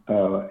know,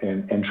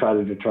 and try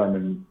to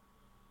determine,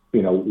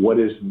 you know, what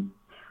is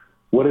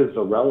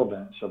the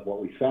relevance of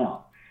what we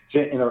found. So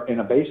in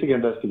a basic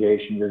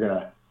investigation, you're going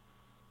to,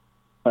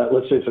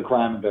 let's say it's a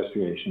crime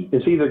investigation.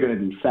 It's either going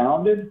to be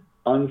founded,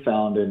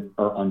 unfounded,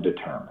 or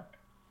undetermined,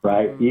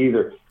 right?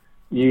 You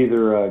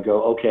either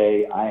go,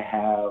 okay, I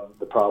have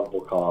the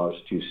probable cause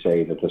to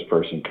say that this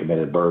person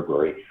committed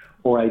burglary,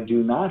 or I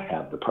do not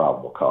have the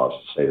probable cause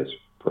to say this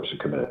person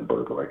committed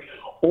burglary,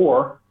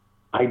 or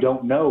I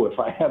don't know if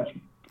I have,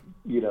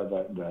 you know,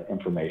 the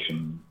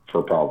information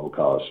for probable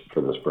cause for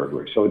this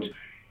burglary. So it's,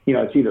 you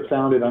know, it's either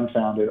founded,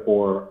 unfounded,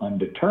 or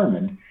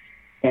undetermined.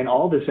 And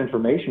all this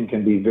information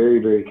can be very,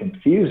 very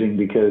confusing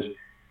because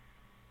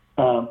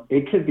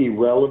it could be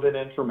relevant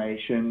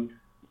information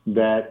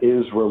that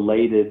is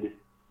related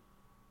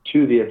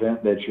to the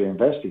event that you're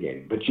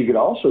investigating. But you could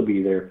also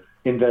be there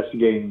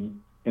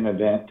investigating an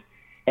event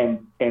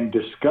and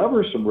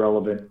discover some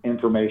relevant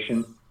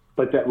information,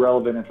 but that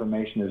relevant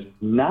information is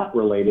not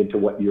related to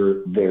what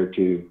you're there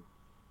to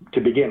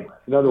begin with.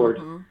 In other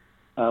words,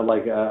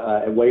 like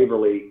at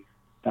Waverly,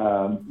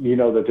 you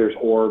know that there's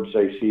orbs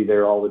they see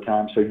there all the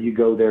time. So you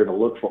go there to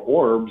look for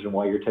orbs, and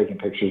while you're taking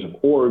pictures of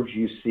orbs,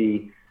 you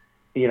see,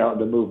 you know,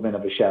 the movement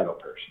of a shadow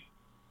person.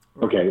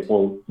 Okay,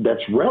 well,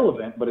 that's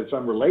relevant, but it's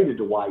unrelated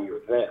to why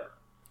you're there.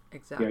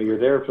 Exactly. You know, you're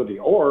there for the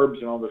orbs,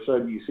 and all of a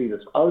sudden you see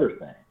this other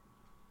thing.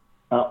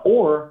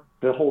 Or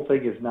the whole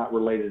thing is not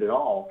related at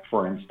all.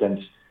 For instance,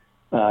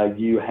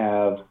 you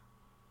have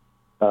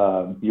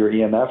your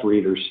EMF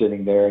reader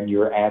sitting there, and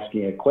you're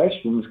asking it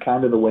questions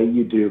kind of the way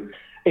you do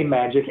a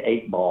magic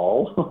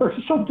 8-ball or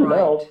something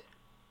else.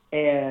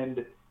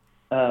 And,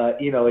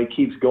 you know, it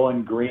keeps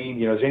going green.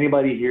 You know, is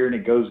anybody here? And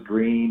it goes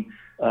green.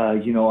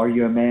 You know, are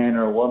you a man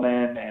or a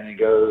woman? And it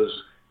goes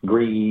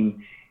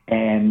green.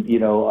 And, you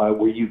know,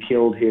 were you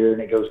killed here?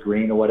 And it goes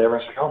green or whatever.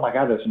 It's like, oh my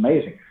God, that's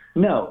amazing.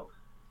 No,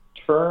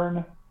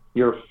 turn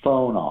your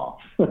phone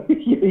off.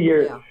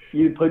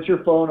 You put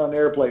your phone on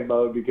airplane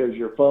mode because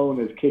your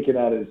phone is kicking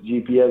out its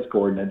GPS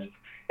coordinates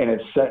and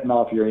it's setting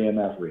off your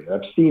EMF reader.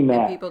 I've seen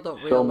that. And people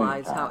don't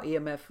realize how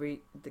EMF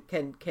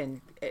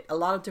can a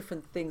lot of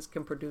different things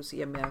can produce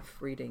EMF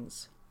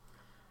readings.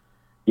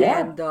 Yeah,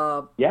 and,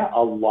 a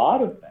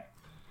lot of things.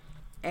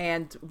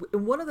 And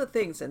one of the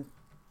things, and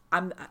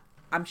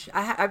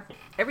I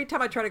every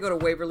time I try to go to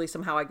Waverly,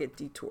 somehow I get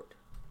detoured.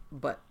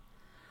 But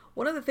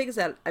one of the things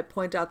that I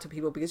point out to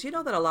people, because you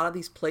know that a lot of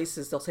these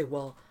places, they'll say,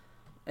 well,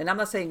 and I'm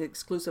not saying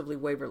exclusively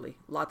Waverly,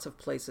 lots of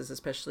places,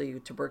 especially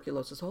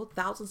tuberculosis,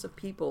 thousands of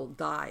people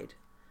died.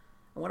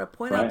 And what I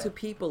point out to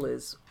people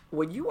is,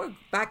 when you were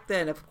back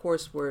then, of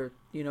course, where,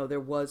 you know, there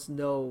was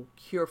no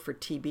cure for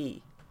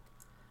TB.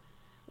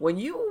 When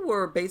you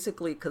were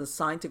basically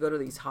consigned to go to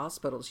these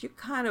hospitals, you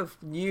kind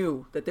of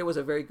knew that there was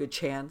a very good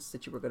chance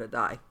that you were going to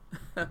die.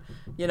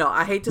 You know,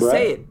 I hate to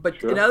say it,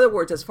 but in other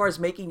words, as far as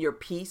making your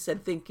peace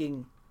and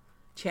thinking,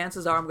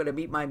 chances are I'm going to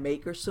meet my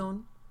maker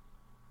soon.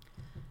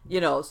 You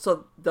know,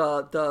 so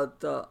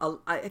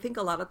I think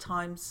a lot of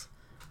times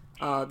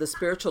the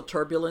spiritual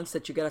turbulence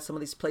that you get at some of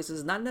these places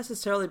is not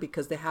necessarily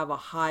because they have a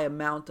high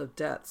amount of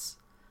deaths.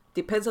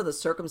 depends on the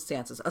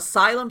circumstances.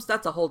 Asylums,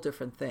 that's a whole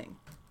different thing.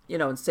 You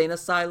know, insane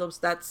asylums,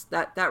 that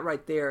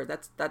right there,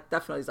 that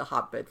definitely is a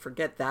hotbed.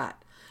 Forget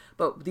that.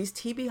 But these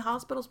TB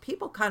hospitals,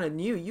 people kind of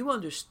knew, you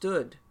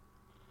understood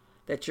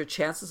that your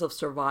chances of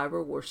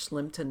survival were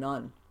slim to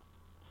none.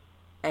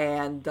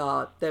 And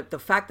the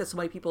fact that so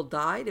many people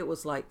died, it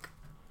was like,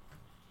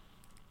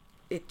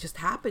 it just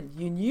happened.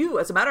 You knew,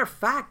 as a matter of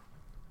fact,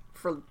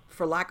 for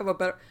lack of a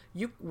better,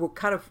 you were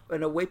kind of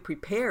in a way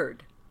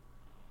prepared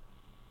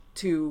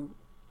to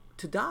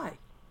die.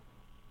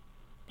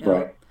 You know?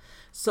 Right.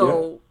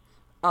 So,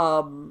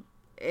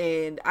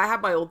 and I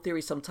have my own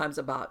theory sometimes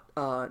about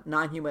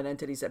non-human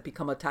entities that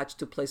become attached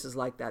to places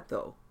like that,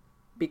 though,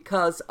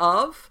 because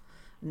of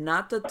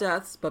not the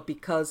deaths, but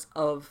because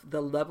of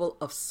the level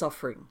of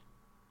suffering.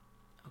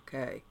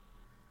 Okay.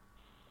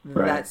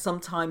 Right. That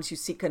sometimes you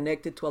see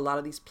connected to a lot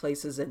of these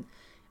places, and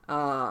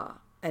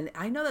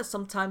I know that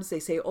sometimes they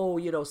say, oh,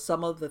 you know,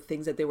 some of the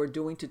things that they were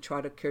doing to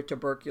try to cure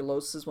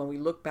tuberculosis, when we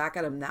look back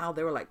at them now,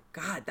 they were like,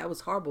 God, that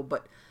was horrible.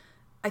 But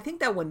I think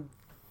that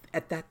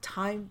at that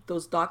time,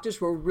 those doctors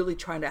were really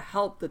trying to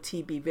help the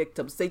TB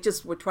victims. They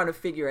just were trying to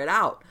figure it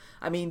out.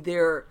 I mean,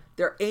 their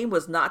aim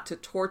was not to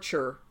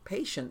torture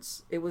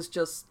patients. It was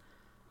just,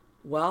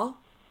 well,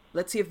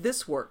 let's see if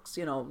this works.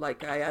 You know,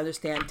 like I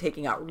understand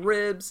taking out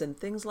ribs and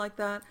things like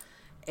that.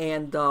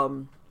 And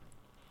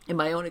in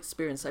my own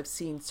experience, I've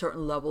seen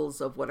certain levels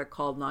of what are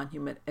called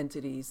non-human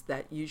entities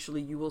that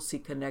usually you will see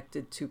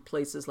connected to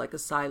places like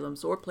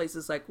asylums or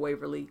places like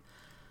Waverly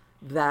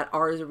that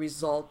are as a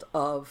result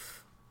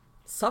of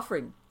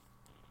suffering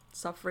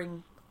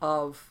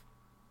of,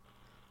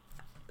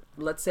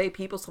 let's say,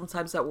 people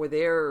sometimes that were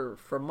there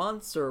for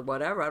months or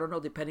whatever. I don't know,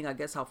 depending, I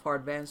guess, how far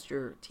advanced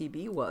your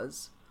TB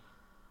was.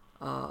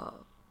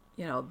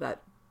 You know,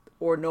 that,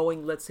 or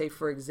knowing, let's say,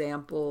 for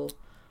example,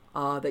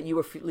 that you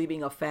were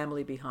leaving a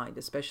family behind,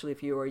 especially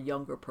if you were a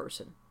younger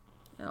person.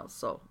 You know,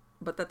 so,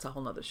 but that's a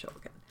whole nother show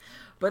again.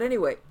 But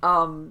anyway,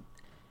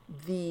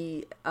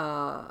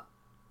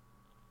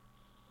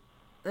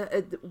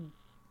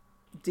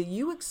 do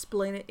you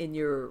explain it in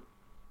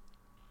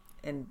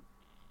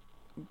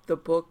the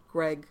book,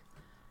 Greg,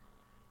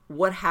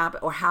 what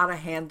happened or how to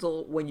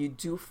handle when you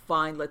do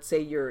find, let's say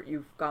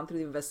you've gone through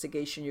the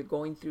investigation, you're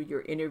going through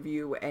your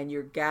interview, and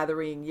you're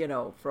gathering, you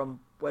know, from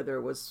whether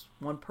it was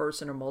one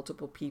person or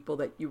multiple people,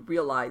 that you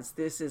realize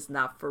this is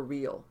not for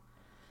real,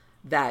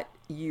 that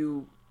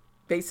you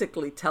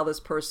basically tell this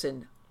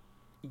person,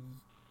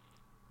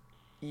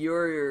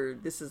 there's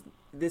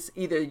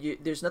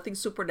nothing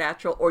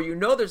supernatural, or you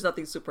know there's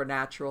nothing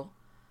supernatural,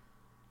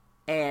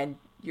 and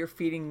you're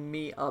feeding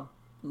me a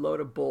load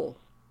of bull,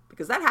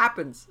 because that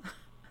happens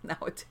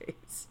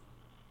nowadays.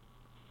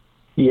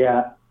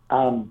 Yeah.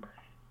 I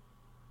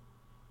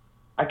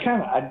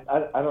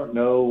don't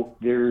know.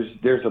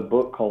 There's a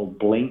book called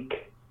Blink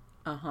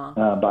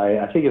by,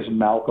 I think it's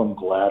Malcolm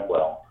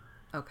Gladwell.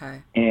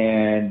 Okay.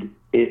 And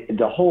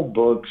the whole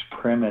book's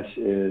premise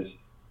is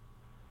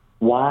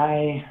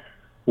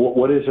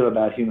what is it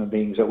about human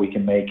beings that we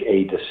can make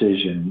a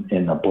decision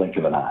in the blink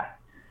of an eye?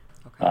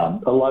 Okay.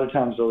 A lot of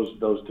times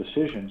those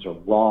decisions are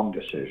wrong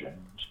decisions.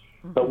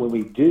 Mm-hmm. But when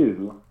we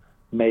do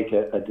make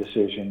a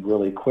decision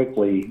really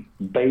quickly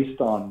based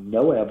on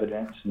no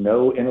evidence,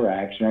 no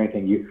interaction or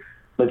anything,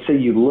 let's say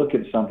you look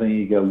at something and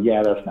you go,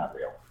 yeah, that's not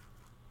real.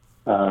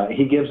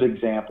 He gives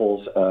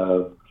examples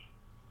of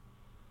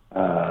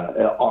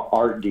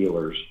art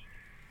dealers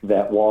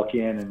that walk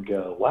in and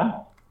go,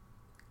 wow,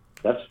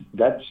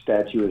 that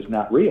statue is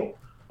not real.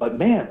 But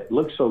man, it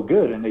looks so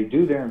good. And they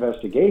do their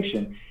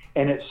investigation,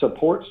 and it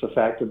supports the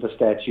fact that the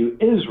statue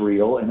is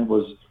real and it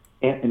was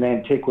in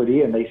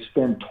antiquity, and they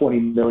spend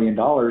 $20 million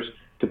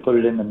to put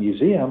it in the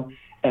museum.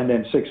 And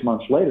then 6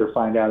 months later,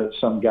 find out that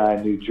some guy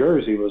in New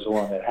Jersey was the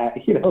one that had,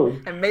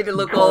 and made it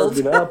look old.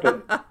 It up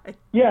and,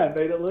 yeah,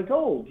 made it look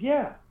old.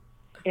 Yeah.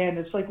 And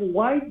it's like,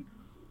 why?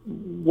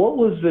 What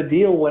was the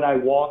deal when I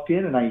walked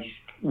in and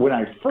when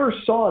I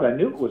first saw it, I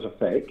knew it was a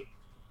fake.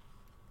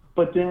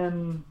 But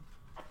then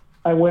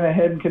I went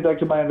ahead and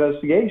conducted my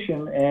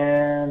investigation,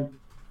 and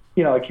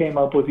I came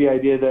up with the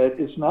idea that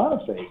it's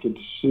not a fake.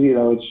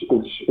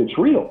 It's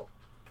real.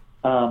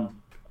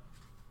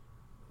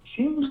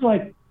 Seems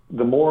like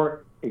the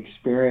more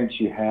experience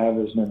you have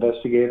as an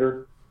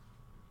investigator,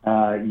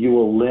 you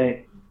will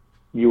lay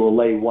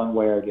one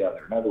way or the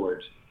other. In other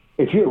words,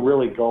 if you're a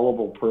really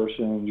gullible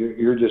person,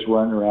 you're just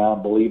running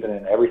around believing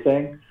in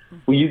everything,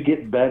 well, you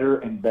get better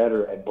and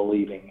better at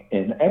believing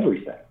in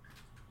everything.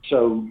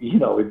 So,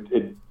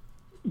 it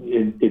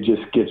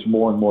just gets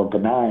more and more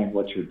benign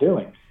what you're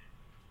doing.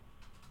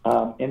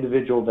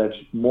 Individual that's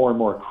more and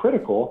more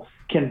critical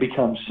can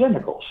become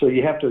cynical. So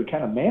you have to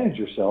kind of manage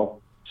yourself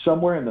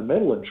somewhere in the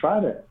middle and try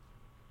to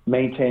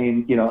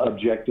maintain,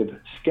 objective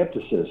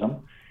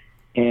skepticism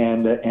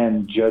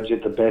and judge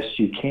it the best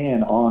you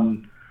can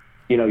on,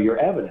 your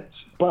evidence.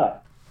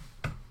 But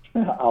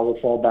I will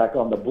fall back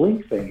on the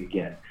Blink thing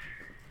again.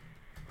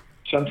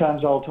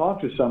 Sometimes I'll talk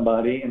to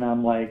somebody and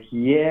I'm like,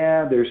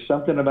 yeah, there's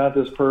something about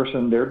this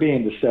person. They're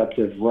being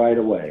deceptive right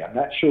away. I'm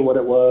not sure what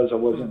it was. I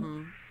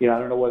wasn't, I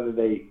don't know whether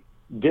they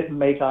didn't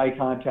make eye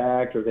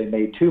contact, or they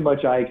made too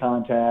much eye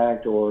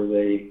contact, or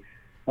they,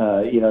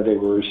 they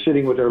were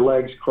sitting with their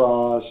legs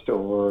crossed,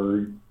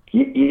 or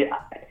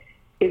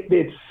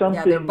it's something.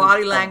 Yeah, their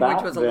body language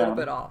about was a them. little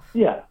bit off.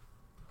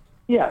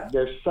 Yeah,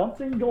 there's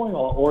something going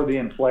on, or the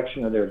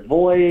inflection of their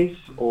voice,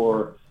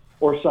 or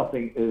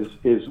something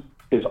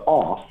is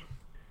off,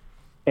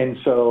 and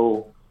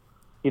so,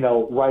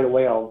 right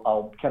away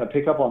I'll kind of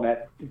pick up on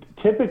that.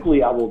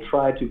 Typically, I will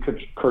try to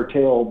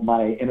curtail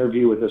my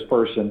interview with this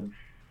person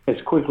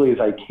as quickly as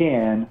I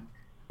can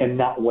and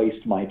not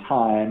waste my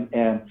time.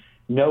 And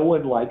no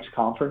one likes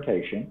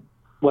confrontation.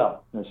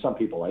 Well, some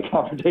people like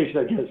confrontation,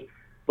 I guess,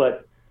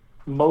 but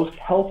most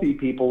healthy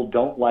people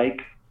don't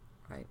like,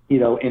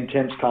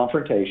 intense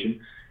confrontation.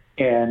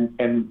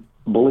 And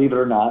believe it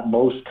or not,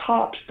 most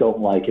cops don't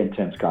like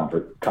intense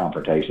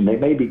confrontation. They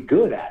may be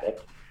good at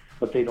it,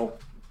 but they don't,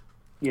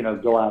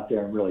 go out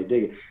there and really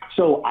dig it.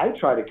 So I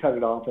try to cut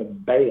it off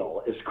and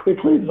bail as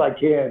quickly as I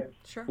can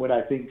when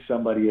I think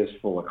somebody is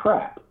full of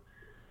crap.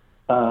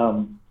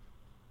 On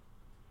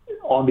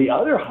the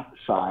other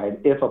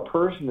side, if a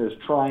person is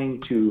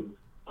trying to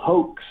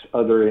hoax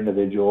other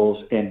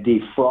individuals and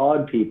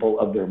defraud people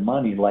of their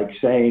money, like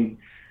saying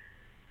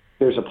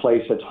there's a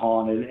place that's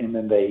haunted and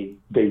then they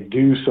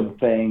do some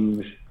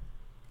things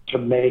to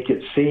make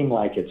it seem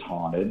like it's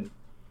haunted,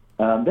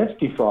 that's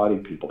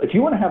defrauding people. If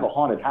you want to have a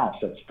haunted house,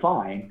 that's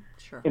fine.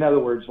 Sure. In other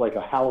words, like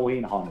a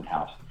Halloween haunted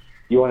house.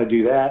 You want to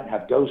do that,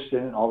 have ghosts in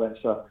it and all that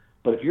stuff.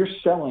 But if you're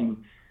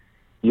selling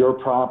your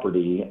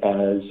property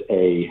as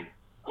a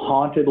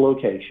haunted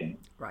location,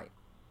 right,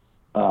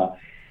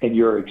 and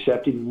you're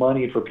accepting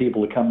money for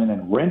people to come in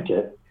and rent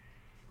it,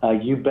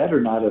 you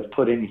better not have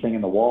put anything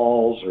in the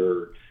walls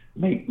or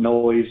make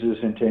noises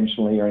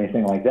intentionally or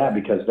anything like that,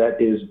 because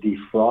that is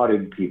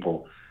defrauding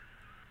people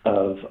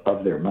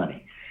of their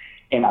money.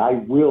 And I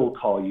will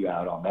call you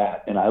out on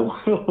that, and I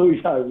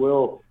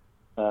will,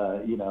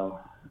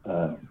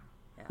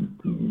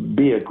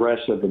 be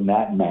aggressive in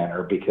that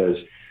manner, because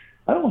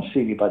I don't want to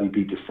see anybody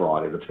be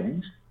defrauded of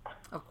things.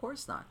 Of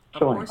course not. Of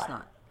course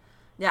not.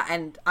 Yeah,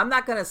 and I'm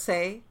not going to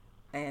say,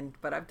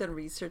 but I've done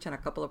research on a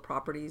couple of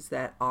properties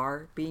that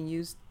are being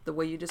used the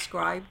way you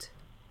described.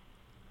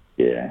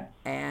 Yeah.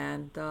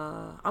 And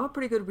I'm a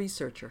pretty good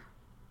researcher.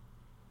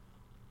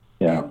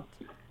 Yeah.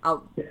 And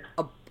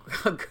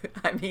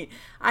I mean,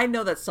 I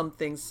know that some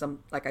things,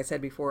 like I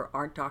said before,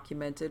 aren't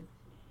documented,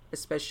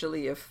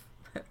 especially if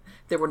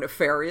they were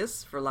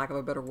nefarious, for lack of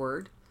a better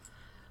word.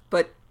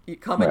 But you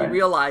come and you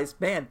realize,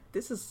 man,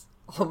 this is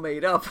all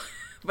made up.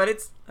 But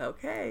it's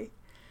okay,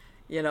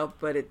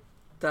 but it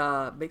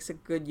makes a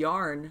good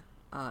yarn,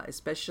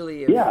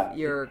 especially if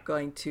you're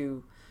going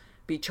to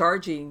be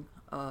charging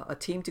a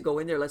team to go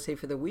in there, let's say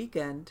for the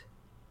weekend,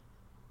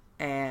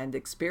 and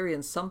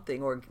experience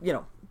something, or,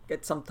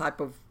 get some type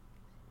of,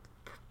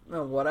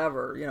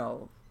 whatever,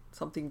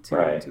 something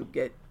to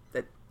get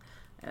that.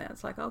 And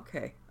it's like,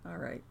 okay, all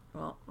right,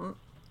 well, I'm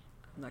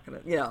not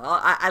going to,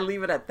 I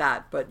leave it at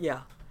that. But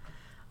yeah,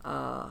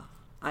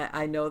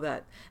 I know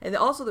that. And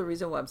also the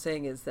reason why I'm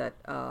saying is that,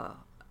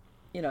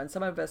 in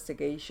some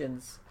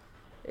investigations,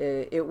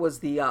 it was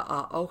the,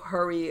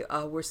 hurry,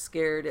 we're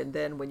scared. And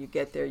then when you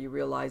get there, you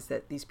realize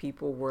that these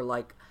people were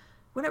like,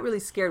 we're not really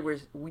scared.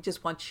 We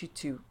just want you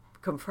to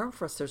confirm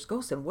for us there's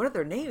ghosts. And what are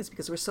their names?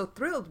 Because we're so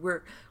thrilled.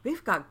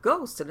 We've got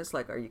ghosts. And it's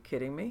like, are you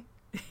kidding me?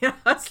 And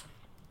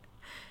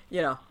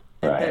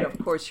then of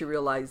course you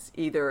realize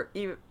either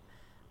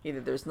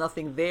there's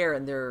nothing there,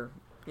 and they're,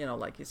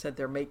 like you said,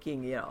 they're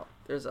making,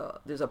 there's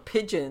a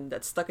pigeon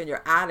that's stuck in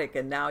your attic,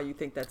 and now you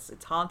think it's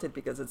haunted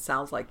because it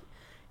sounds like,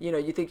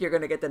 you think you're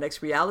going to get the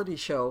next reality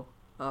show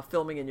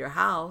filming in your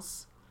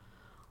house.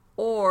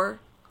 Or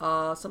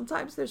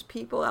sometimes there's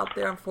people out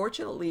there,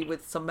 unfortunately,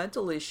 with some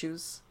mental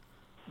issues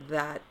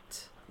that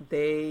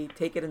they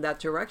take it in that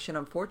direction,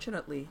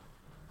 unfortunately,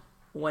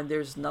 when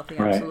there's nothing,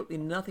 absolutely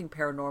nothing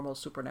paranormal,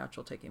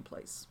 supernatural taking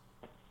place.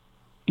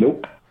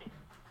 Nope.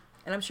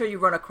 And I'm sure you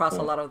run across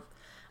a lot of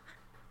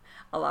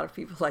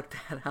people like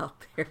that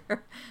out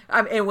there.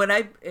 And when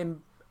I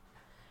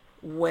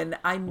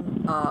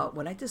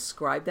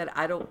describe that,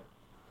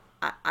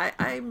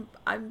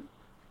 I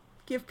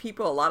give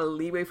people a lot of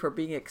leeway for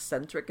being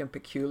eccentric and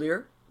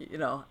peculiar.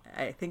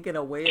 I think in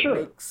a way it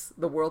makes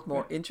the world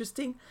more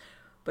interesting.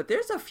 But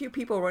there's a few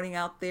people running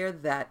out there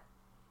that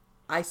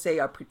I say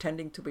are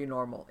pretending to be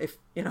normal. If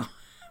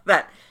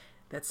that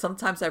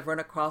sometimes I've run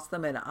across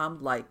them and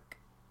I'm like,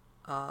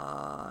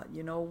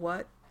 you know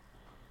what?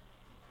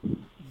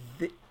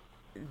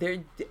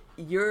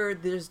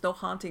 There's no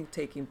haunting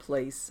taking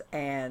place,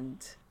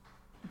 and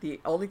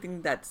the only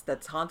thing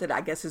that's haunted,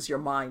 I guess, is your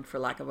mind, for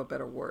lack of a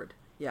better word.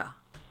 Yeah,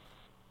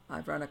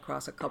 I've run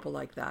across a couple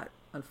like that,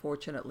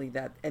 unfortunately.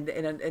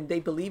 And they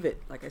believe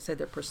it. Like I said,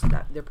 their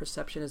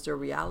perception is their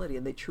reality,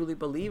 and they truly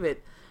believe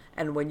it.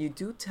 And when you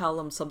do tell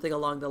them something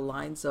along the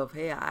lines of,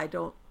 "Hey, I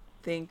don't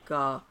think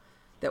that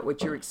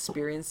what your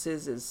experience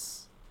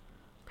is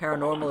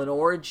paranormal in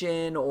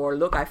origin," or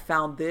 "Look, I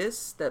found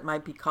this that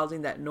might be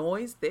causing that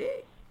noise,"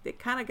 they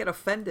kind of get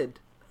offended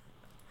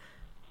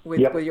with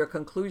your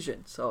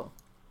conclusion. So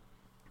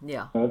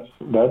Yeah.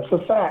 That's a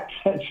fact.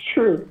 That's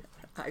true.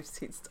 I've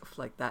seen stuff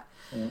like that.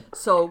 Yeah.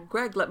 So,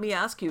 Greg, let me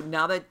ask you,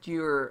 now that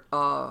you're,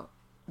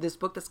 this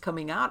book that's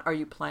coming out, are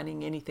you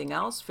planning anything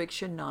else?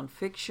 Fiction,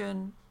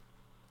 nonfiction?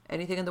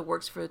 Anything in the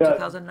works for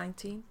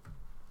 2019?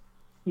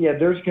 Yeah,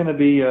 there's going to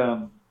be,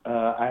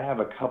 I have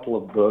a couple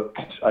of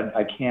books.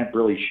 I can't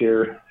really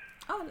share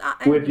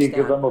with you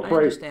because I'm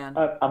afraid.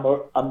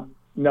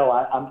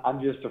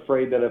 I'm just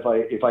afraid that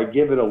if I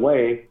give it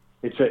away,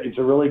 it's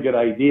a really good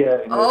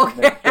idea, and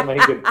that somebody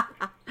could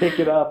pick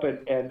it up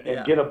and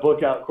get a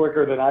book out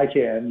quicker than I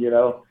can,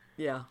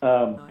 Yeah, I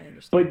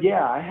understand. But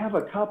yeah, I have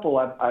a couple.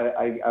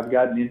 I've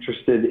gotten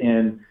interested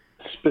in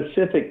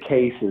specific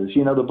cases.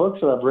 The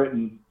books that I've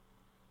written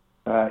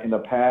in the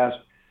past,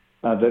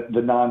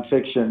 the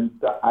nonfiction,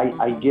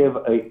 I give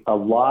a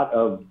lot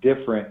of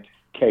different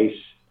case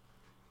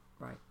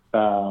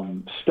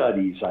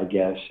studies, I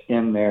guess,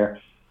 in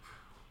there.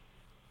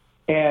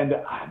 And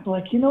I'm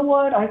like, you know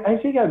what? I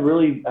think I'd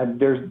really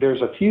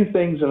there's a few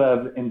things that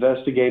I've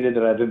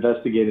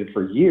investigated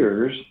for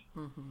years,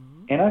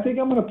 and I think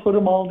I'm going to put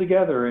them all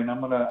together, and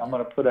I'm going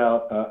to put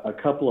out a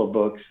couple of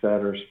books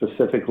that are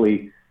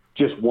specifically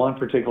just one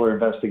particular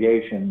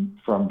investigation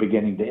from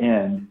beginning to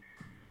end.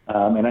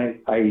 And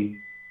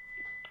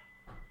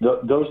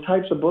those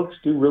types of books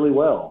do really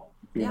well.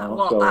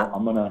 So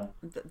I'm gonna.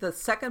 The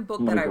second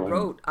book that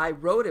I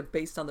wrote it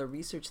based on the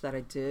research that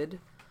I did.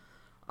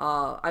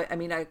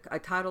 I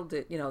titled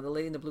it, The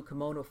Lady in the Blue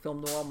Kimono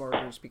Film Noir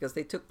Murders, because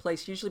they took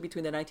place usually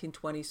between the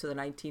 1920s to the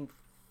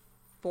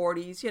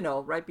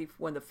 1940s, right before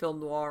when the film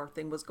noir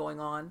thing was going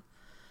on.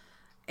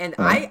 And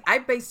I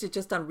based it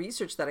just on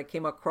research that I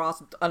came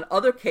across on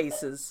other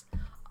cases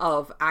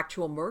of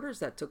actual murders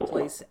that took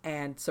place.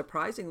 And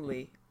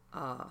surprisingly,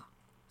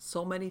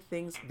 so many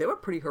things, they were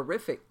pretty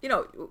horrific.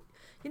 You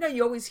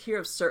always hear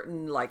of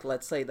certain, like,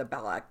 let's say the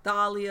Black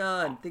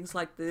Dahlia and things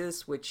like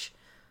this, which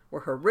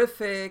were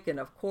horrific, and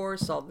of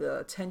course all the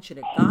attention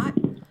it got.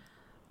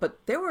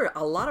 But there were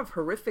a lot of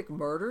horrific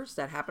murders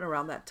that happened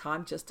around that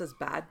time, just as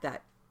bad,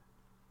 that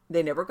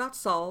they never got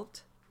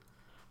solved.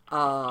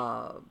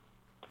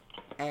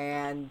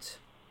 And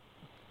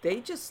they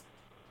just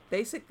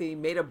basically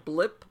made a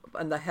blip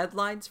in the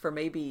headlines for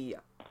maybe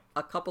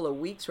a couple of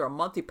weeks or a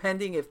month,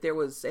 depending if there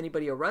was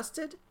anybody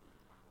arrested,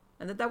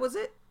 and that was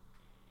it.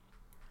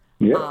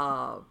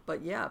 Yeah.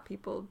 But yeah,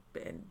 people,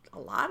 and a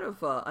lot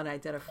of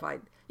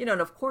unidentified, and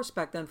of course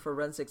back then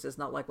forensics is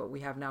not like what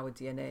we have now with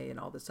DNA and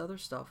all this other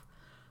stuff,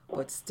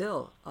 but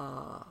still,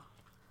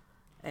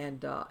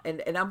 and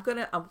I'm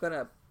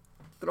gonna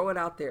throw it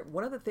out there.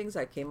 One of the things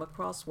I came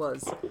across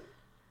was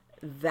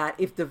that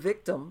if the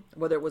victim,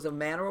 whether it was a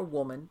man or a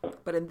woman,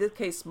 but in this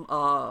case,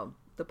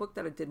 the book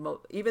that I did,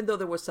 even though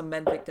there were some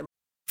men victims.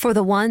 For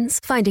the ones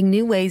finding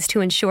new ways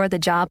to ensure the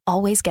job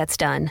always gets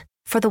done.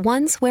 For the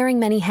ones wearing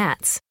many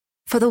hats.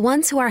 For the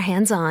ones who are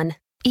hands-on,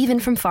 even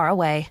from far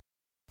away.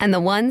 And the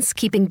ones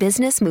keeping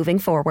business moving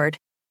forward.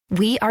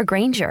 We are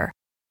Grainger,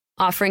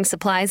 offering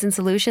supplies and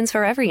solutions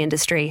for every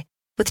industry,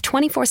 with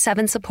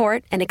 24/7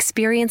 support and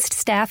experienced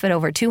staff at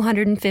over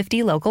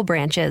 250 local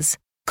branches.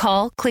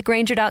 Call, click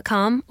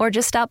Grainger.com, or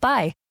just stop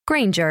by.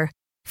 Grainger,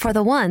 for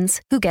the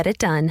ones who get it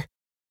done.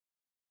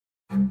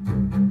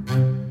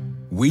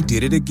 We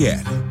did it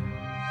again.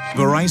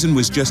 Verizon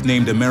was just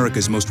named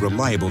America's most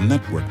reliable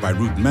network by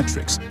Root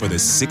Metrics for the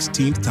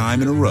 16th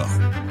time in a row,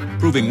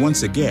 proving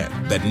once again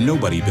that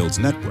nobody builds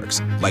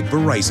networks like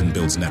Verizon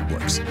builds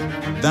networks.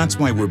 That's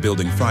why we're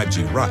building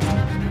 5G right.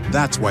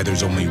 That's why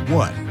there's only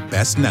one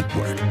best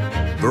network,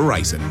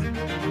 Verizon.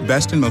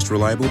 Best and most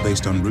reliable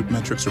based on Root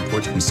Metrics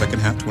reports from second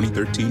half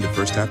 2013 to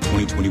first half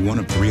 2021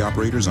 of 3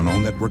 operators on all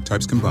network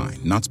types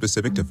combined, not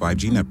specific to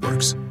 5G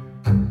networks.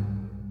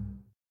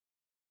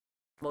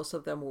 Most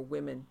of them were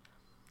women.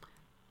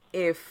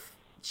 If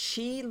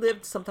she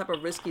lived some type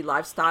of risky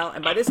lifestyle,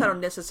 and by this I don't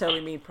necessarily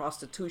mean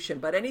prostitution,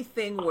 but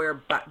anything where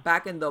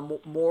back in the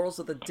morals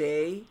of the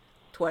day,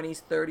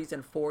 20s, 30s,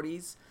 and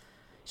 40s,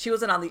 she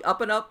wasn't on the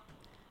up and up.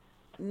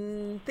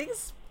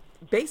 Things,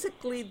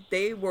 basically,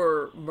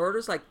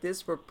 murders like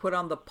this were put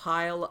on the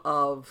pile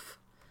of,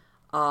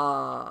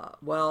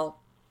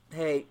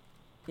 hey,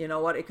 you know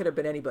what? It could have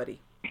been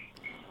anybody.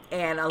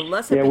 And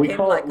unless it became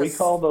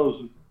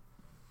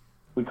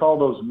we call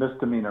those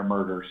misdemeanor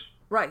murders.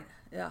 Right.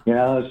 Yeah.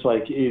 It's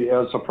like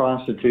it's a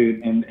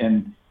prostitute,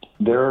 and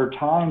there are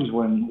times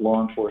when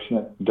law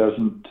enforcement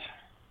doesn't,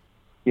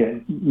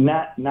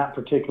 not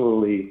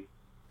particularly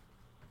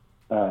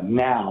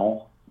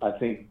now. I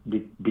think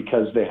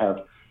because they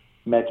have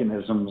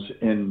mechanisms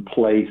in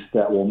place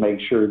that will make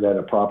sure that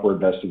a proper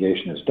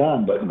investigation is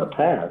done. But in the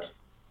past,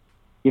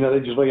 they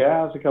just like,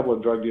 it's a couple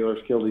of drug dealers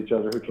killed each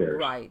other. Who cares?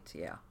 Right.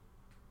 Yeah.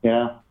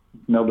 Yeah.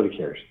 Nobody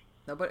cares.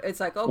 No, but it's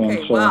like,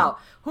 okay, wow,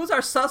 who's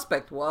our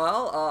suspect?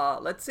 Well,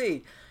 let's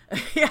see.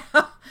 Yeah,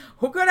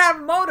 who could have a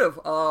motive?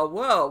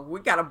 Well,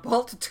 we got a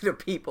multitude of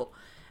people.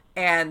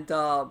 And,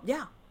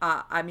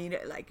 I mean,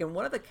 like in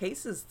one of the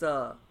cases,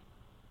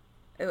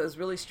 it was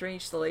really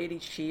strange. The lady,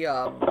 she,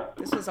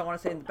 this was, I want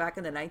to say, back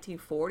in the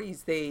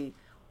 1940s,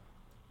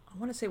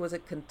 was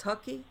it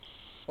Kentucky?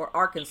 or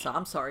Arkansas,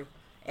 I'm sorry.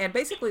 And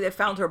basically, they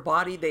found her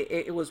body.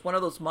 It was one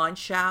of those mine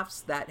shafts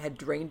that had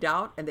drained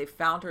out, and they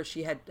found her.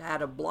 She had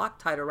a block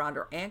tied around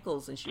her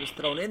ankles, and she was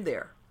thrown in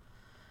there.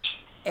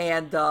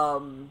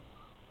 And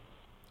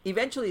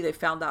eventually, they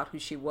found out who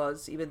she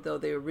was, even though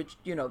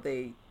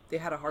they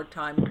had a hard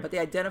time, but they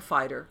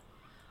identified her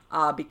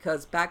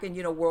because back in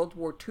World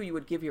War II, you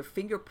would give your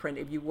fingerprint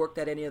if you worked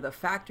at any of the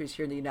factories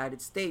here in the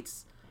United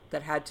States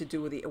that had to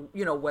do with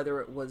the whether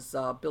it was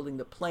building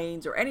the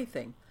planes or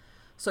anything.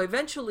 So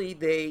eventually,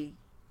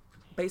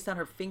 based on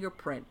her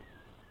fingerprint,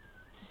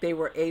 they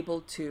were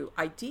able to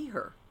ID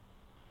her.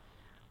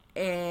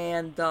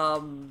 And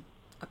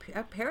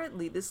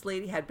apparently this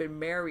lady had been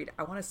married,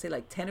 I want to say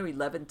like 10 or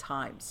 11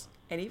 times.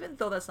 And even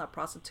though that's not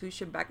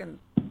prostitution, back in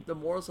the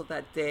morals of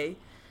that day,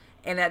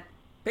 and that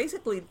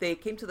basically they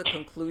came to the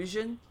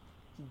conclusion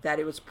that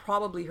it was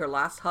probably her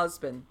last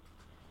husband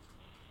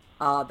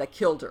that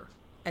killed her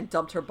and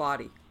dumped her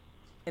body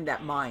in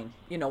that mine,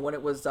 when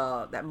it was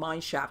that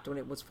mine shaft, when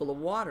it was full of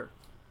water.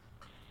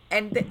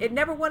 And it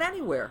never went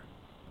anywhere.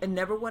 It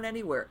never went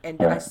anywhere.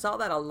 And I saw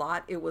that a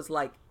lot. It was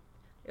like,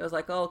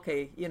 oh,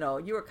 okay, you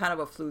were kind of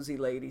a floozy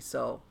lady,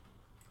 so,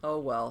 oh,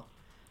 well.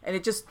 And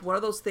it just, one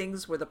of those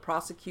things where the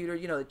prosecutor,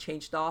 they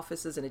changed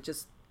offices and it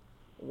just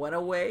went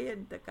away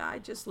and the guy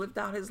just lived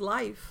out his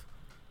life.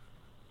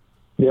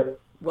 Yep.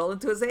 Well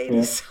into his 80s.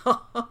 Yeah. So,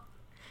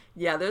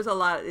 yeah, there's a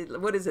lot.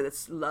 What is it?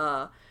 It's,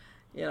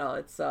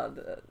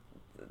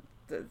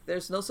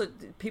 there's no such,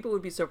 people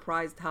would be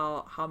surprised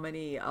how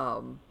many,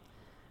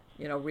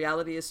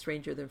 reality is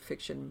stranger than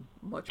fiction,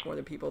 much more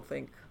than people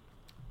think.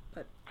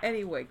 But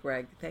anyway,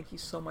 Greg, thank you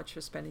so much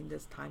for spending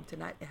this time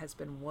tonight. It has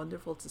been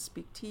wonderful to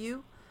speak to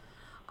you.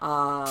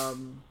 I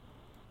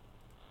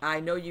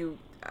know you,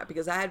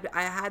 because I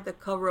had the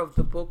cover of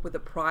the book with the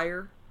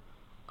prior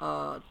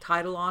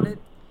title on it,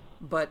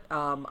 but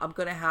I'm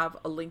going to have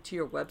a link to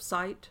your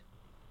website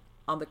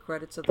on the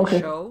credits of the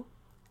show.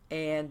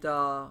 And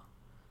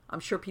I'm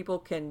sure people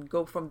can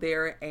go from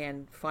there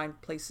and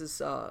find places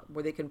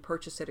where they can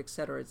purchase it,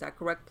 etc. Is that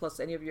correct?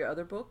 Plus any of your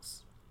other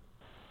books?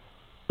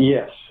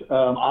 Yes.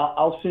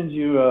 I'll send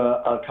you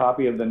a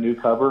copy of the new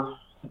cover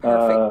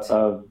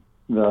of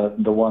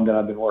the one that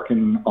I've been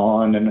working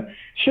on, and it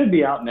should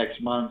be out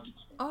next month.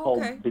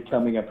 Called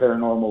Becoming a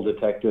Paranormal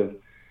Detective.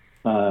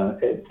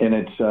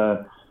 And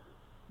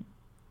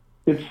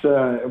it's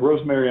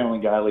Rosemary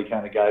Ellen Guiley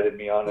kind of guided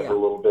me on it a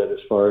little bit as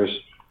far as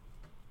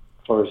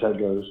that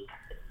goes.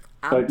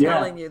 I'm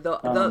telling you,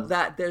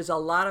 that there's a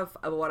lot of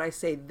what I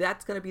say.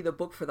 That's going to be the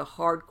book for the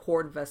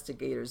hardcore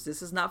investigators.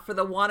 This is not for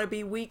the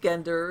wannabe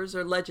weekenders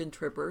or legend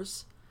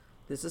trippers.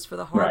 This is for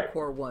the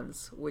hardcore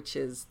ones, which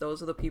is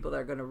those are the people that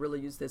are going to really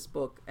use this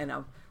book. And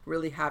I'm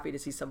really happy to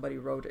see somebody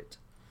wrote it.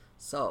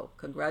 So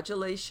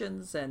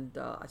congratulations and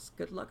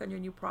good luck on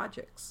your new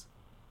projects.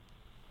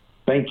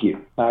 Thank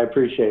you. I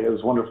appreciate it. It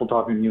was wonderful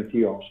talking with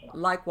you also.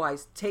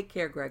 Likewise. Take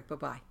care, Greg.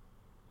 Bye-bye.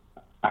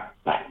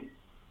 Bye.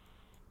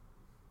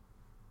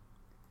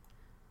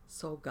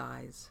 So,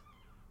 guys,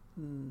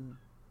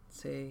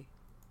 see,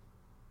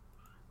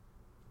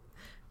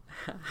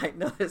 I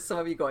know there's some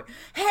of you going,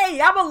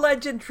 hey, I'm a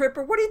legend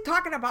tripper. What are you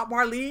talking about,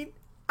 Marlene?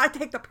 I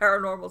take the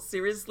paranormal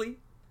seriously.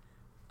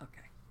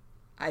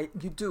 Okay,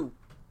 you do.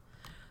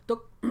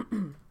 Look,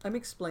 let me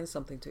explain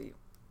something to you.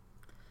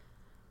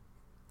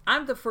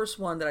 I'm the first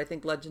one that I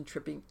think legend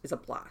tripping is a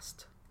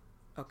blast.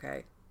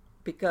 Okay?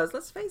 Because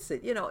let's face it,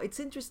 it's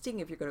interesting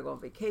if you're going to go on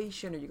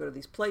vacation or you go to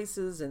these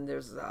places and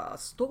there's a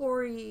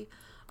story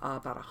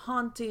about a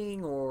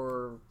haunting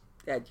or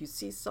you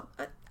see some.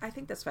 I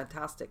think that's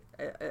fantastic.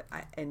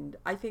 And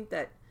I think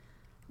that,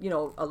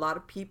 a lot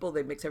of people,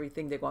 they mix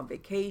everything. They go on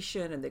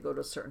vacation and they go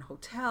to a certain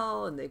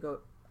hotel and they go.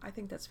 I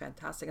think that's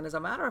fantastic. And as a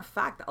matter of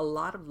fact, a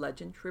lot of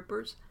legend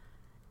trippers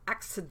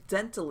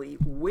accidentally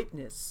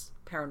witness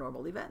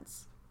paranormal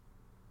events.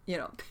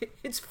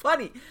 It's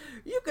funny.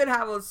 You could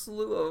have a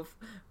slew of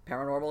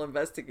paranormal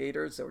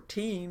investigators or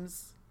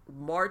teams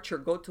march or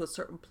go to a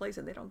certain place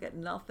and they don't get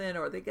nothing,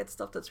 or they get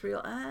stuff that's real.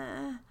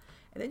 And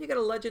then you get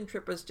a legend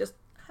trippers just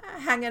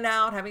hanging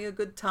out, having a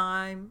good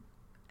time,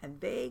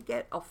 and they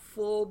get a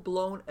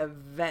full-blown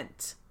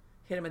event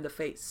hit them in the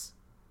face.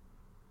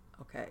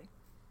 Okay?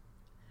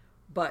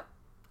 But,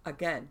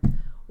 again,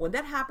 when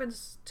that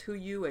happens to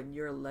you and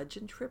you're a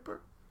legend tripper,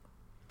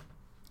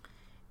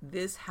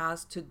 this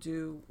has to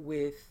do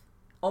with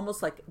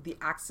almost like the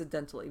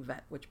accidental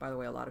event, which, by the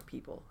way, a lot of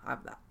people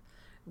have that.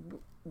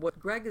 What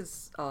Greg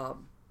is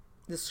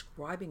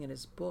describing in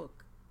his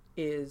book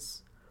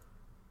is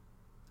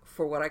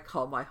for what I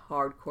call my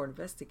hardcore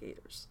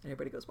investigators. And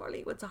everybody goes,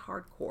 Marlene, what's a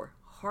hardcore?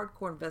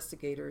 Hardcore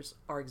investigators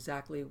are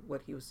exactly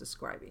what he was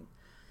describing.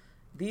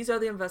 These are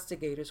the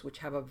investigators which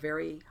have a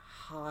very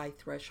high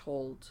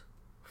threshold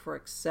for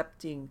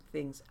accepting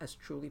things as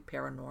truly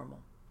paranormal.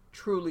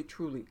 Truly,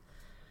 truly.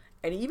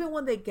 And even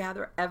when they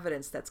gather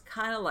evidence that's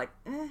kind of like,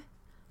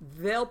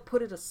 they'll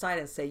put it aside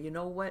and say, you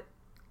know what?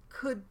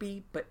 Could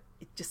be, but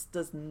it just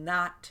does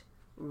not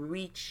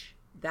reach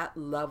that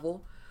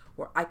level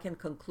where I can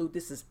conclude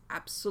this is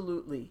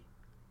absolutely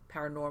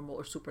paranormal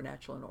or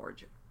supernatural in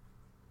origin.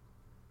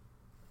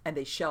 and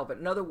they shelve it.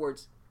 In other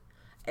words,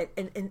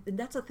 and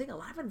that's the thing. A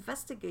lot of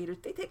investigators,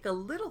 they take a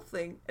little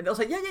thing and they'll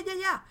say, yeah,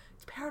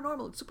 it's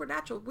paranormal, it's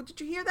supernatural. What,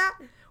 did you hear that?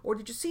 Or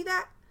did you see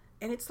that?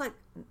 And it's like,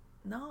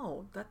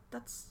 no,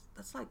 that's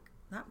like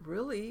not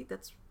really.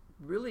 That's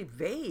really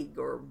vague,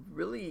 or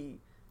really,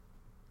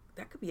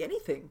 that could be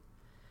anything.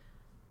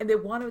 And they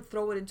want to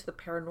throw it into the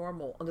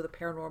paranormal, under the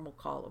paranormal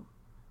column.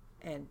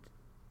 And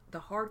the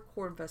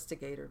hardcore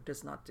investigator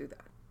does not do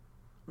that.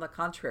 On the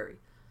contrary,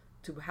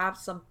 to have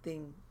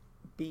something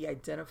be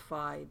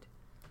identified,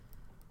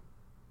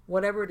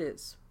 whatever it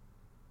is,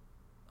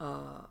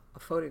 a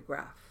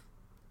photograph,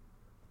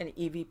 an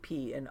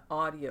EVP, an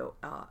audio,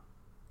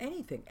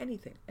 anything,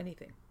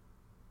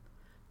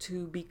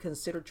 to be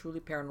considered truly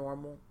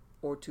paranormal,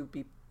 or to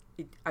be,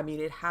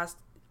 it has,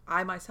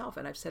 I myself,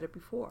 and I've said it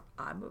before,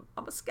 I'm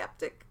a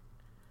skeptic.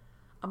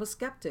 I'm a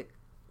skeptic.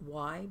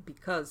 Why?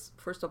 Because,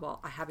 first of all,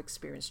 I have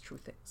experienced true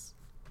things.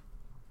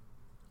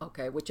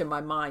 Okay, which in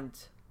my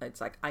mind,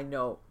 it's like, I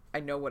know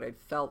what I've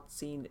felt,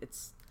 seen.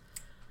 It's,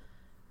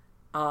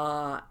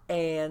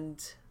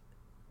 and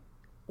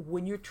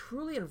when you're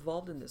truly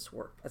involved in this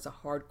work as a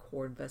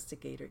hardcore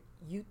investigator,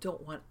 you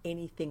don't want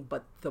anything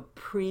but the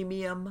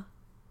premium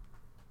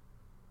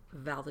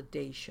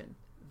validation,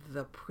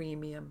 the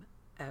premium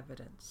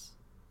evidence,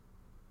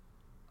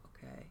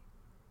 okay,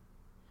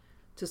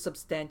 to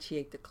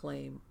substantiate the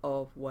claim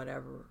of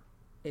whatever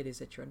it is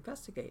that you're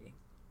investigating.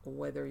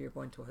 Whether you're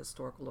going to a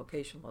historical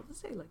location, let's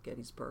say like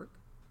Gettysburg,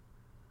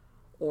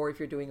 or if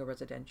you're doing a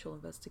residential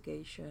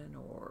investigation,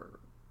 or,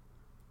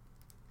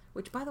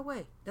 which, by the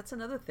way, that's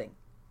another thing.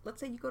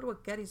 Let's say you go to a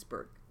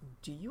Gettysburg.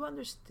 Do you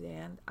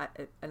understand?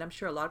 And I'm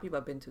sure a lot of people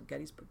have been to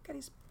Gettysburg.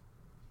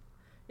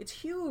 It's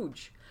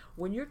huge.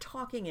 When you're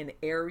talking an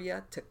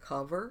area to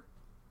cover,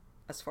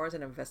 as far as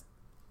an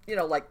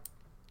like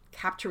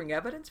capturing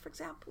evidence, for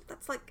example,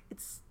 that's like,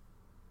 it's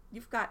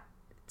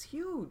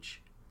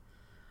huge.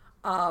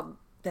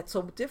 That's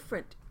so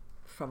different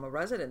from a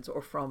residence,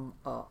 or from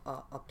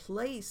a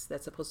place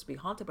that's supposed to be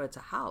haunted, but it's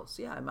a house.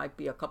 Yeah, it might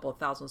be a couple of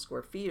 1,000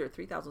 square feet or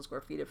 3,000 square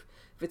feet if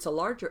it's a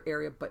larger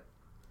area, but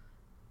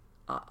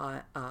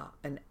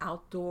an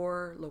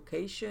outdoor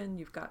location,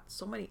 you've got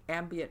so many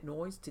ambient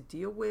noise to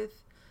deal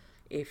with.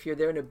 If you're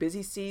there in a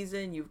busy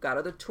season, you've got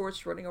other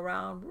tourists running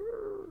around.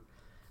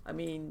 I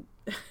mean,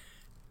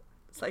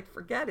 it's like,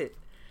 forget it.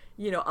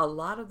 A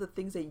lot of the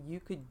things that you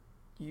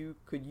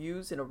could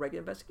use in a regular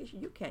investigation,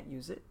 you can't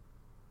use it.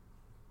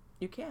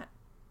 You can't.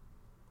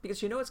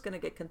 Because it's going to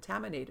get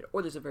contaminated,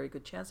 or there's a very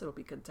good chance it'll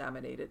be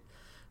contaminated.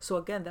 So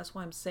again, that's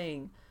why I'm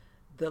saying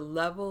the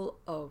level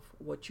of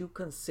what you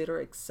consider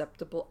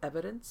acceptable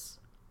evidence,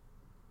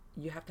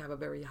 you have to have a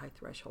very high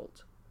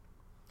threshold.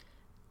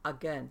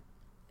 Again,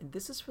 and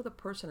this is for the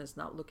person that's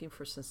not looking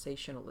for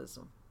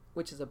sensationalism,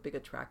 which is a big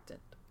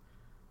attractant.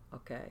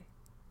 Okay?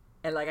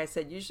 And like I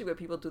said, usually when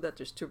people do that,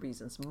 there's two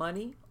reasons: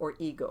 money or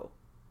ego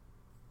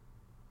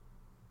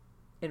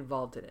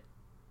involved in it.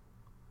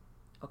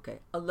 Okay,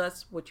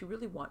 unless what you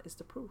really want is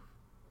the proof.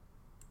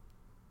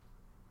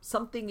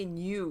 Something in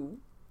you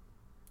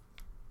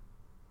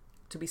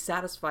to be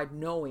satisfied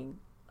knowing,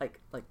 like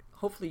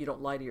hopefully you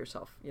don't lie to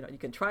yourself. You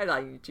can try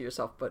lying to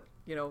yourself, but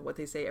what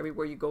they say,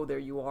 everywhere you go, there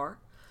you are.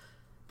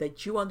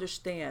 That you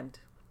understand,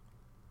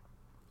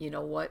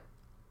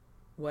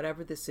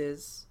 whatever this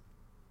is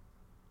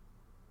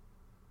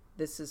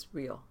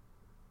real.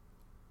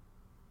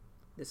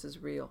 This is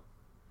real.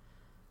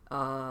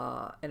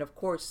 And of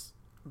course,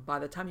 by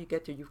the time you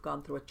get there, you've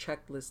gone through a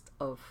checklist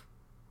of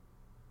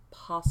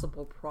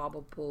possible,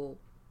 probable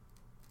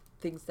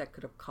things that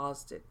could have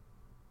caused it,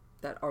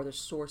 that are the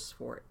source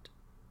for it.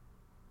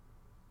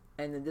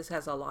 And then this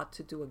has a lot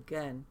to do,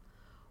 again,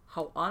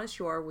 how honest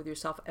you are with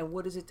yourself, and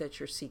what is it that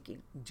you're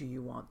seeking. Do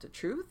you want the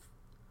truth,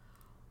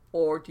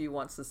 or do you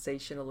want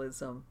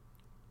sensationalism?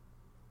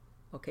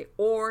 Okay,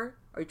 or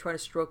are you trying to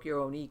stroke your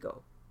own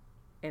ego?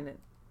 And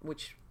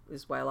which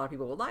is why a lot of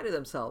people will lie to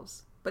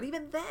themselves. But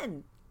even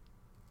then,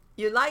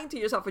 you're lying to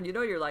yourself, and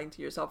you're lying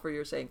to yourself, or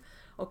you're saying,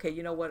 okay,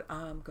 you know what,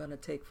 I'm going to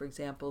take, for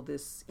example,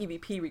 this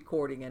EVP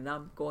recording, and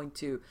I'm going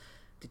to,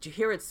 did you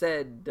hear it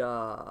said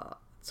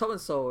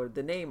so-and-so, or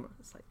the name?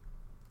 It's like,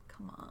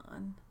 come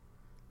on,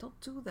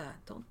 don't do that.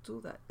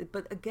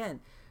 But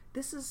again,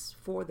 this is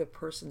for the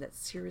person that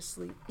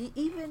seriously,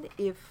 even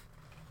if,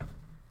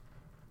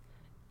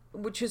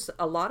 which is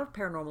a lot of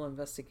paranormal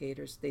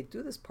investigators, they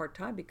do this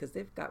part-time because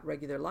they've got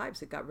regular lives,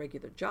 they've got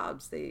regular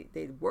jobs,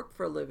 they work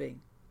for a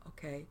living,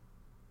 okay?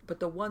 But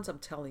the ones I'm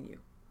telling you,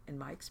 in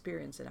my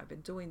experience, and I've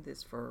been doing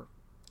this for,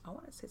 I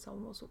want to say it's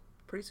almost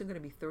pretty soon going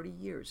to be 30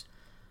 years.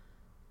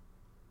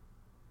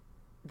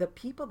 The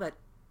people that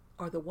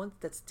are the ones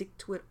that stick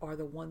to it are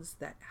the ones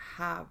that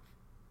have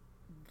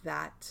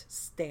that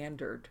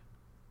standard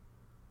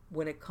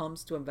when it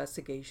comes to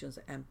investigations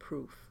and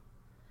proof.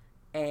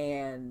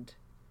 And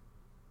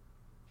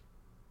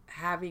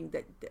having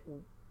that,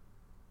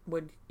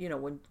 when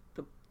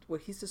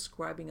what he's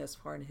describing as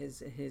far in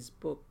his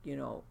book,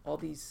 all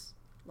these,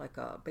 like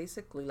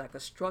basically like a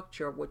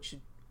structure of what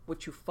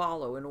you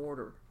follow in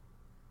order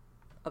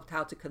of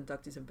how to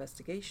conduct these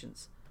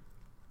investigations.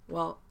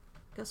 Well,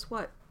 guess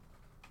what?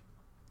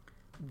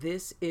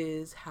 This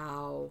is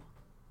how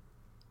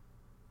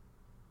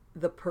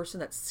the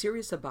person that's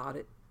serious about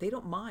it, they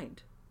don't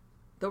mind.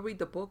 They'll read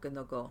the book and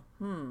they'll go,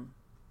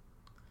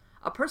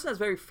 A person that's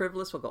very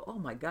frivolous will go, oh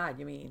my God,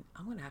 you mean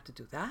I'm going to have to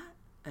do that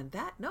and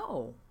that?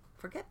 No,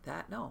 forget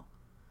that, no.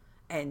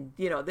 And,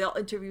 they'll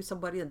interview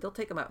somebody and they'll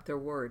take them at their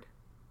word.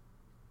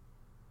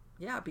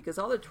 Yeah, because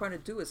all they're trying to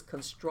do is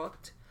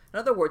construct. In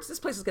other words, this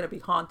place is going to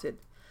be haunted.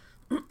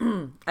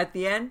 At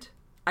the end,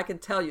 I can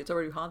tell you it's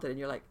already haunted. And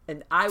you're like,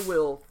 and I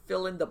will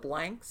fill in the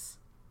blanks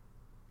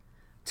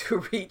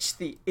to reach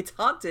it's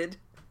haunted.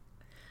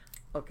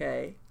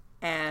 Okay.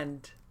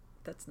 And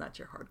that's not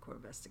your hardcore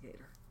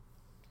investigator.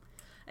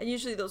 And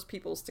usually those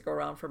people stick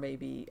around for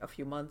maybe a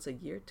few months, a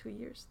year, 2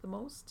 years, the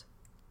most.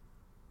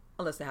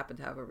 Unless they happen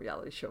to have a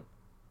reality show.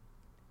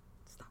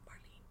 Stop,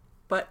 Marlene.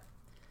 But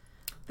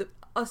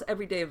us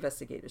everyday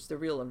investigators, the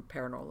real and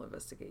paranormal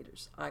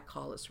investigators, I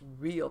call us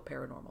real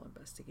paranormal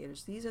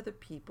investigators. These are the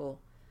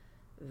people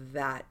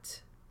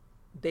that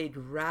they'd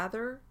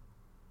rather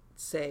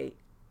say,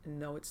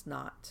 no, it's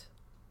not.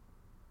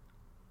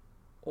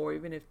 Or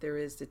even if there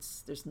is,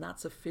 there's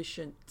not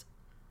sufficient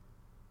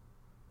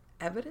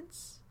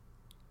evidence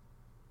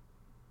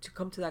to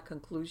come to that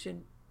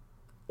conclusion,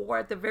 or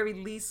at the very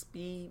least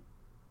be,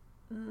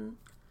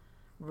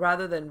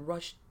 rather than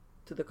rush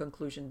to the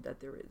conclusion that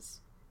there is.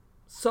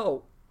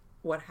 So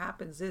what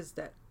happens is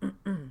that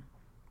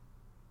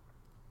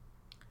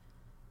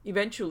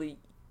eventually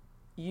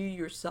you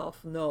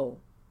yourself know.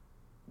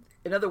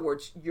 In other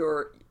words,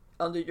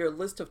 under your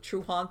list of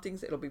true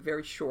hauntings, it'll be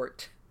very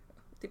short,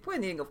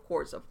 depending, of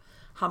course, of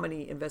how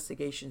many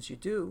investigations you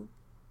do.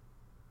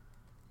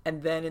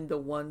 And then in the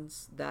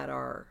ones that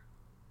are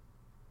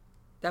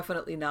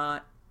definitely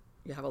not,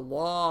 you have a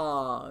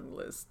long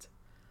list.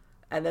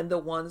 And then the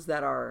ones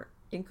that are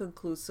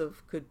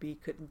inconclusive, could be,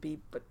 couldn't be,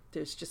 but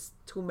there's just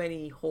too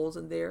many holes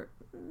in there.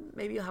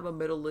 Maybe you'll have a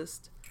middle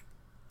list,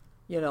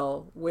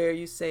 where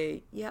you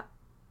say, yeah,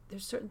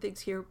 there's certain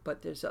things here,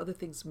 but there's other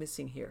things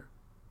missing here.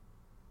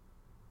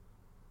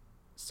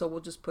 So we'll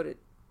just put it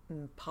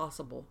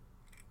impossible.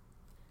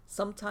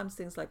 Sometimes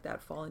things like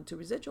that fall into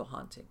residual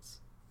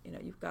hauntings.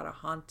 You've got a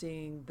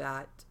haunting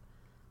that,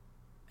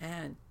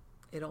 man,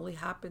 it only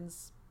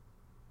happens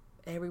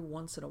every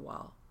once in a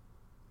while,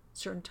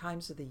 certain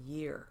times of the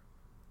year,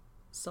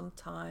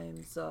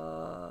 sometimes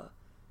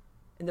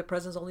in the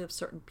presence only of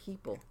certain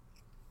people,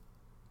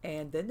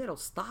 and then it'll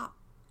stop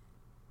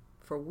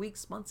for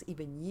weeks, months,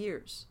 even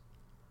years,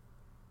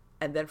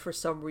 and then for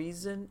some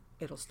reason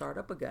it'll start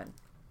up again,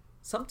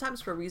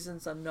 sometimes for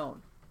reasons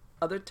unknown.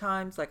 Other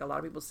times, like a lot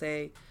of people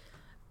say,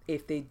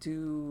 if they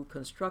do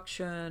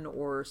construction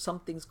or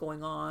something's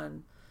going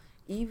on,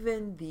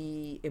 even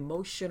the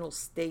emotional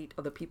state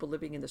of the people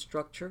living in the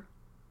structure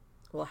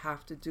will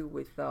have to do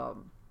with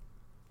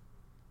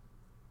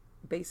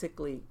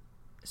basically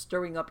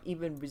stirring up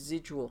even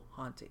residual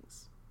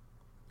hauntings.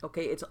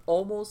 Okay, it's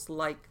almost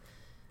like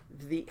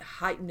the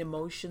heightened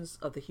emotions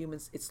of the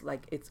humans. It's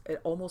like it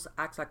almost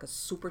acts like a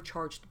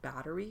supercharged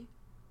battery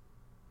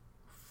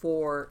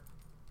for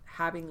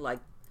having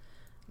like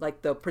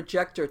the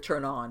projector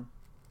turn on,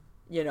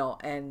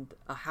 and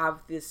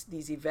have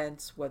these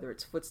events, whether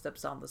it's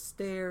footsteps on the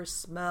stairs,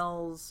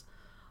 smells,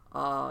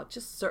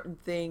 just certain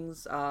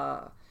things.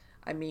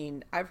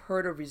 I've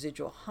heard of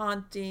residual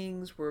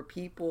hauntings where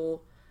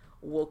people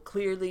will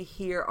clearly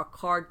hear a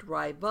car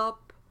drive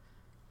up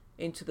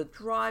into the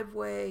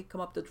driveway, come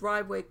up the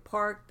driveway,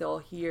 park. They'll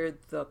hear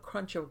the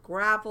crunch of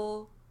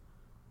gravel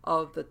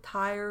of the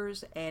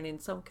tires, and in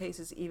some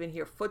cases even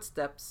hear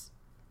footsteps.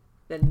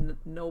 Then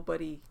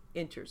nobody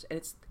enters,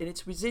 and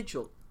it's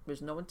residual.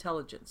 There's no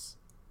intelligence.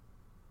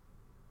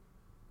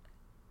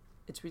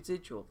 It's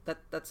residual.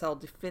 That's how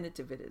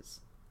definitive it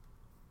is.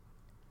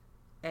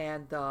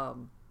 And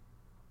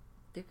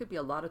there could be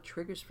a lot of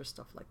triggers for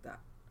stuff like that.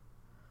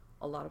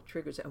 A lot of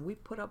triggers. And we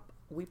put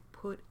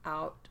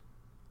out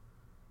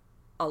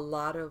a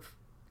lot of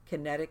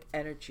kinetic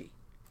energy.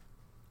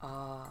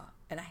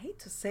 And I hate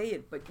to say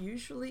it, but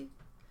usually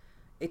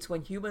it's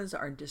when humans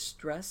are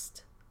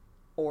distressed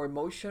or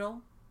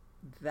emotional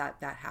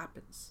that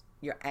happens.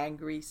 You're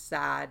angry,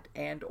 sad,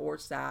 and or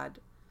sad.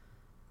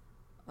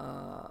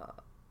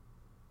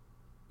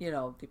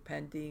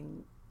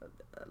 Depending.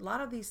 A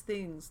lot of these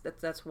things,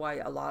 that's why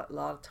a lot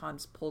of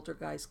times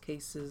poltergeist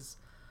cases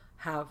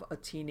have a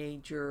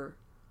teenager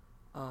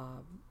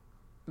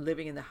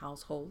living in the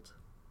household,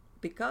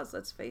 because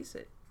let's face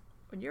it,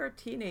 when you're a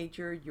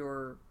teenager,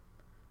 your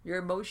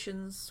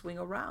emotions swing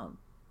around,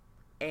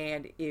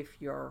 and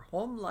if your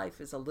home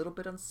life is a little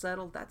bit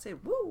unsettled, that's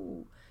it.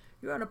 Woo,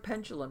 you're on a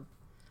pendulum.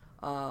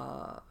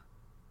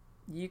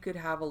 You could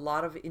have a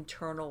lot of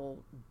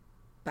internal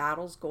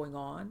battles going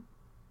on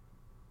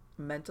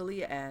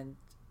mentally, and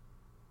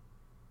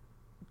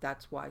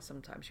that's why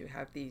sometimes you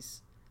have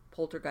these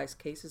poltergeist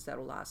cases that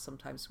will last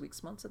sometimes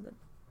weeks, months, and then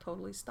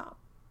totally stop.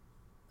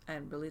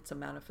 And really it's a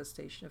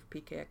manifestation of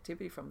PK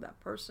activity from that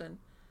person,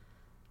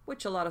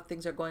 which a lot of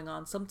things are going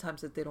on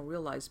sometimes that they don't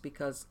realize,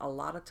 because a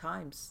lot of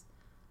times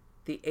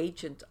the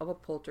agent of a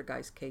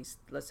poltergeist case,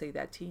 let's say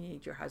that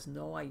teenager has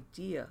no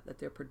idea that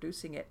they're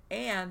producing it,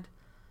 and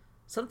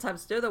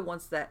sometimes they're the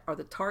ones that are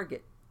the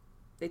target.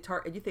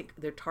 And you think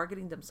they're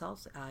targeting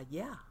themselves?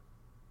 Yeah.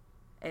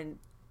 And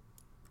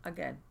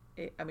again,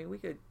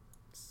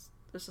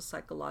 there's a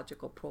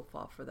psychological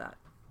profile for that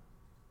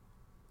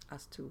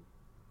as to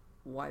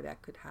why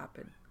that could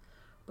happen.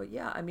 But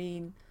yeah, I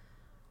mean,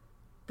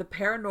 the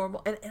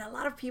paranormal, and a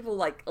lot of people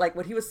like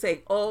what he was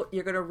saying, oh,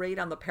 you're going to rate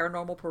on the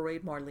paranormal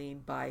parade,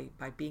 Marlene, by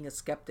being a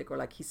skeptic, or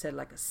like he said,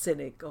 like a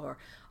cynic, or,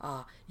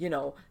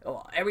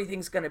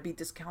 everything's going to be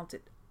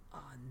discounted.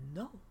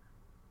 No.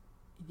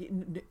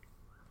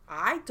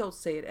 I don't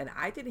say it, and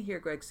I didn't hear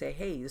Greg say,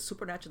 hey, the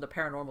supernatural, the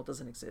paranormal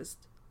doesn't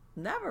exist.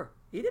 Never.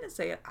 He didn't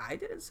say it. I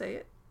didn't say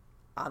it.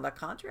 On the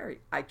contrary,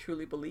 I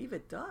truly believe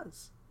it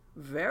does.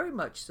 Very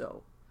much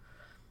so.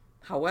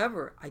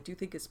 However, I do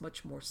think it's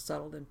much more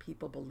subtle than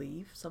people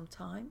believe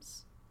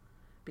sometimes,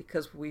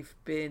 because we've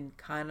been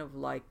kind of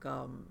like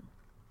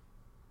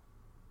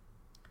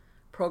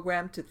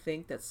programmed to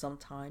think that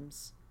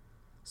sometimes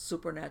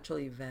supernatural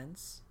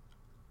events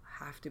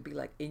have to be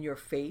like in your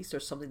face or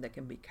something that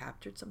can be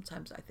captured.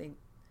 Sometimes I think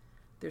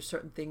there's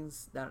certain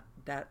things that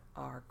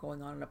are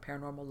going on a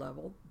paranormal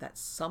level that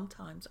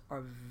sometimes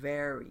are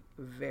very,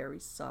 very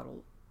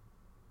subtle.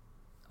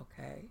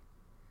 Okay?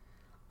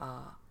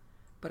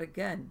 But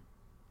again,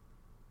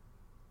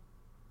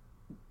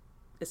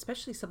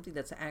 especially something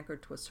that's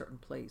anchored to a certain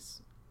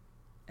place,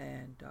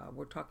 and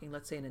we're talking,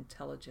 let's say, an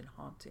intelligent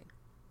haunting.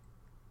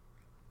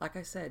 Like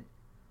I said,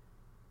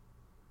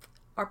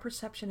 our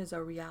perception is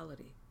our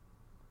reality.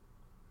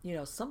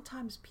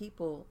 Sometimes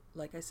people,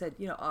 like I said,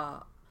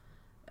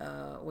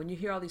 when you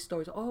hear all these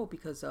stories,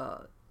 because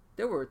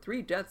there were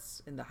 3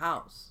 deaths in the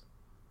house.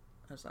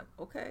 I was like,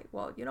 okay,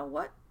 well, you know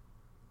what?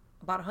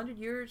 About 100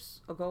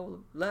 years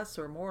ago, less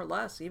or more or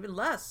less, even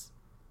less,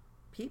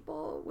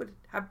 people would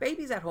have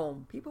babies at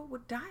home. People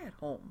would die at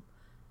home.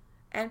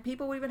 And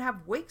people would even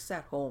have wakes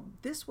at home.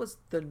 This was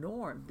the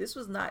norm. This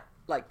was not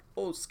like,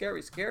 oh,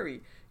 scary,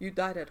 scary. You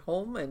died at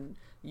home and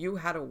you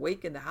had a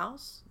wake in the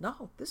house.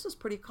 No, this was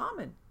pretty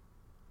common.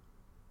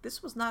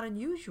 This was not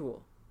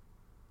unusual.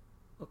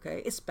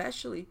 Okay,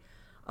 especially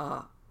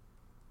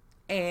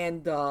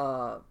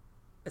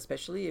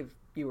especially if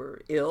you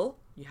were ill,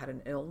 you had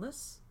an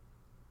illness.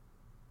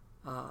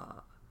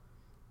 A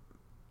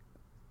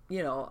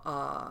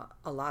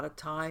lot of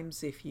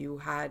times if you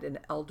had an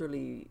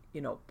elderly,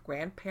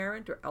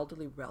 grandparent or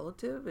elderly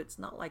relative, it's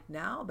not like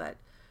now that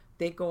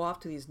they go off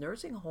to these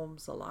nursing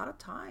homes. A lot of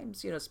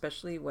times,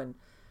 especially when,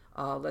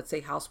 let's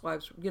say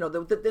housewives, in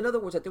other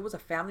words, that there was a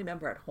family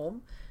member at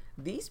home,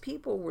 these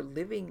people were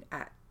living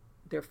at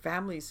their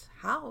family's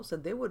house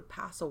and they would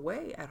pass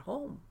away at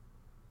home.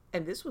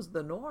 And this was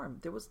the norm.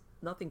 There was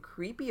nothing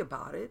creepy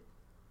about it.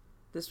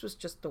 This was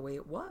just the way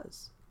it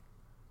was.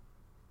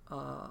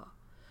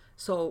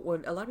 So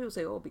when a lot of people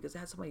say, oh, because it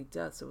had so many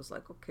deaths, it was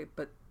like, okay,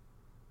 but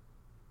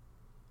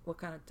what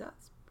kind of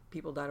deaths?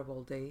 People died of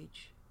old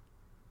age.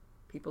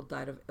 People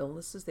died of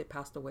illnesses. They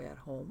passed away at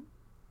home.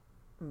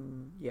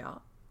 Yeah.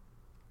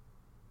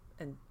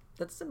 And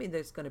that doesn't mean that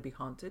it's going to be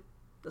haunted.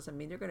 Doesn't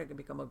mean they're going to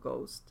become a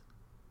ghost.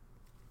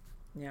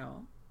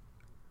 Not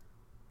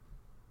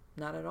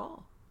at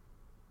all.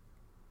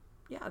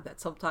 Yeah, that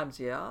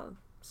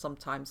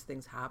sometimes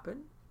things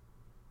happen.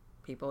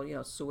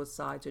 People,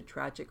 suicides or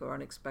tragic or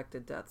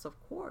unexpected deaths, of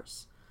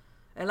course.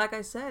 And like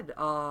I said,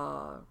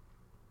 a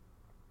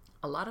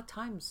lot of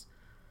times,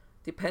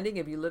 depending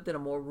if you lived in a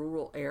more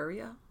rural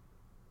area,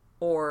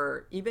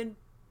 or even,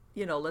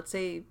 let's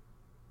say,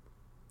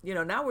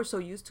 now we're so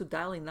used to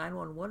dialing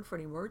 911 for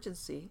an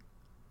emergency.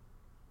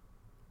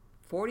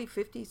 40,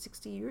 50,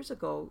 60 years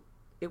ago,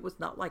 it was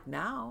not like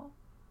now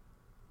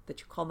that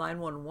you call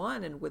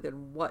 911 and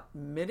within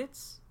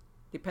minutes,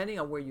 depending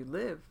on where you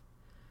live,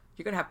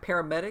 you're going to have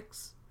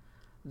paramedics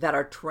that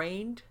are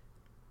trained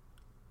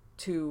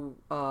to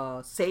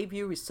save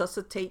you,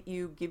 resuscitate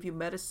you, give you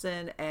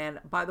medicine, and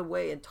by the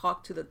way, and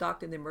talk to the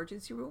doctor in the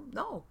emergency room.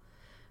 No.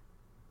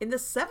 In the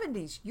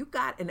 70s, you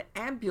got an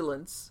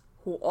ambulance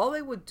who all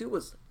they would do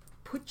was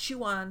put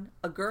you on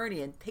a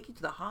gurney and take you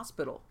to the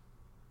hospital.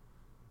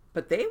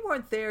 But they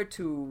weren't there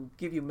to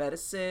give you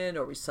medicine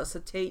or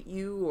resuscitate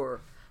you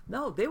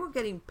no, they were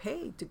getting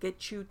paid to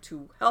get you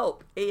to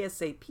help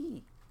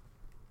ASAP.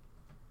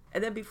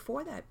 And then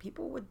before that,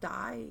 people would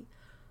die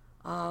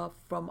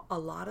from a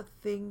lot of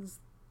things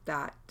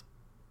that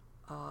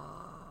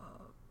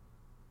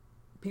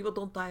people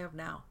don't die of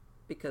now,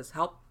 because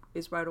help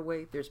is right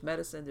away. There's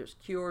medicine, there's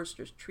cures,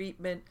 there's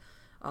treatment.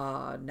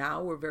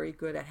 Now we're very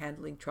good at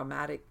handling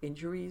traumatic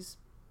injuries.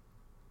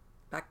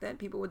 Back then,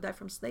 people would die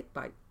from snake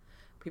bite.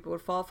 People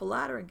would fall off a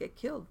ladder and get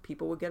killed.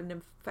 People would get an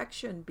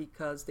infection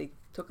because they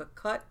took a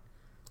cut.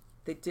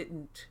 They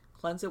didn't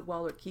cleanse it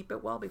well or keep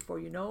it well. Before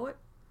you know it,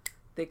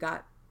 they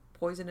got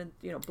poison and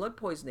blood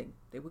poisoning.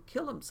 They would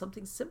kill them.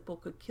 Something simple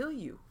could kill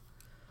you.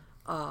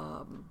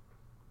 So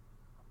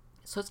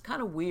it's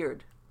kind of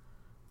weird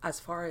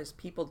as far as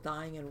people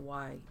dying and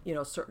why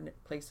certain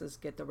places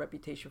get the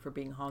reputation for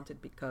being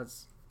haunted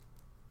because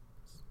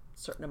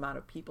certain amount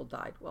of people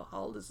died. Well,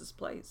 how old is this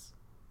place?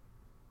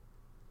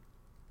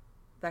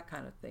 That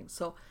kind of thing.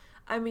 So,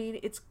 I mean,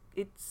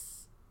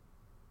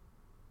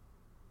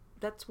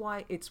 that's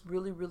why it's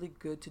really, really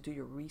good to do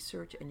your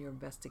research and your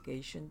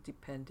investigation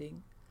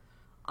depending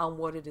on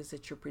what it is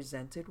that you're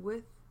presented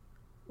with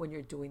when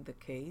you're doing the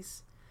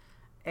case.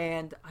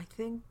 And I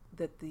think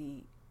that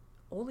the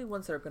only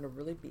ones that are going to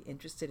really be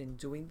interested in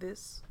doing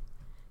this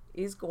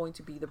is going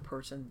to be the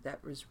person that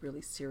is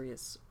really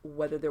serious,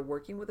 whether they're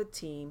working with a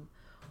team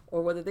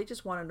or whether they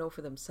just want to know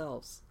for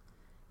themselves.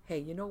 Hey,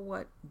 you know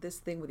what? This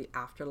thing with the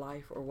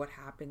afterlife or what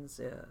happens,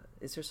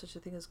 is there such a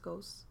thing as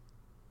ghosts?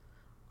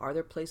 Are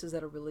there places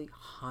that are really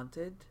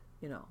haunted?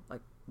 You know,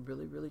 like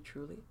really, really,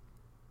 truly?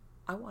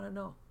 I want to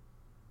know.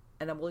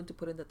 And I'm willing to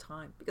put in the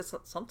time, because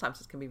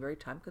sometimes it can be very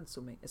time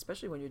consuming,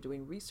 especially when you're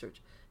doing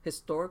research,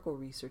 historical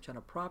research on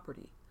a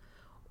property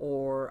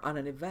or on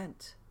an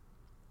event,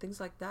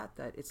 things like that,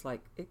 that it's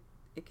like,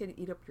 it can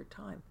eat up your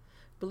time.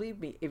 Believe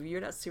me, if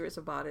you're not serious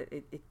about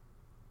it,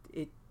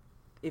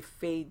 it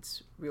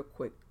fades real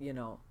quick, you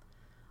know.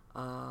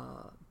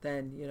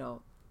 Then, you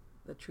know,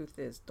 the truth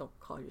is, don't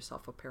call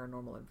yourself a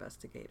paranormal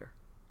investigator.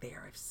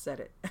 There, I've said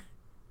it.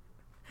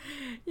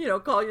 You know,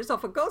 call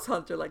yourself a ghost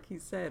hunter, like he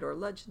said, or a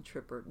legend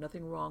tripper.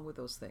 Nothing wrong with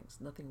those things.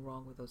 Nothing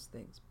wrong with those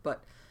things.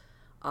 But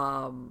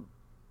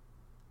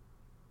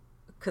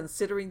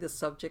considering the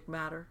subject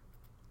matter,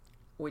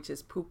 which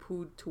is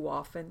poo-pooed too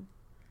often,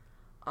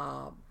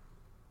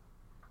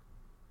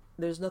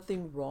 there's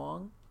nothing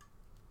wrong,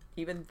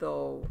 even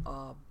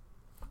though,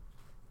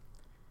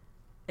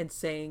 in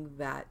saying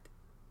that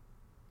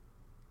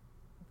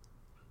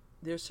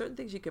there's certain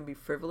things you can be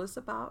frivolous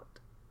about,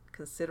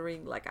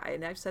 considering,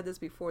 and I've said this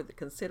before, that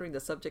considering the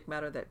subject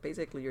matter that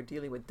basically you're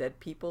dealing with dead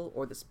people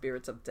or the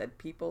spirits of dead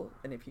people,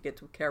 and if you get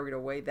too carried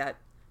away,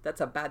 that's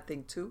a bad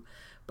thing too.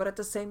 But at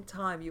the same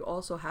time, you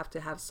also have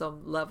to have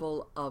some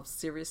level of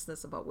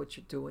seriousness about what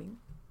you're doing.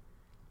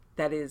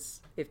 That is,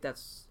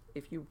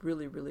 if you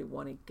really, really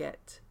want to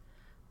get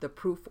the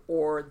proof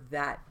or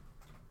that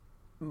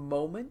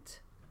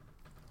moment,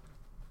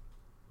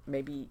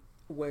 maybe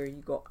where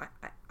you go,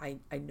 I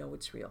know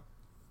it's real.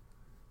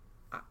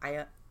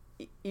 I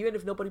even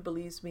if nobody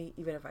believes me,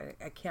 even if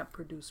I can't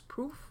produce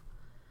proof,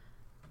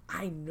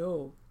 I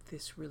know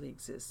this really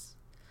exists.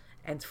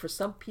 And for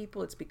some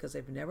people, it's because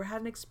they've never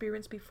had an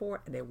experience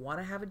before and they want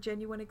to have a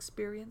genuine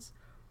experience.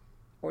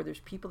 Or there's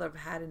people that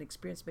have had an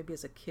experience maybe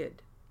as a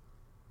kid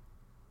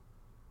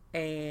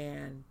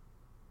and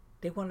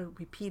they want to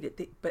repeat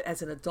it. But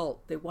as an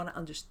adult, they want to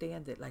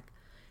understand it. Like,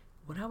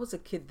 when I was a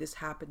kid, this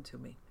happened to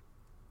me.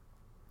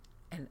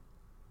 And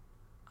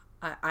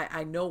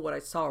I know what I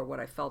saw or what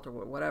I felt or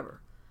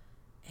whatever.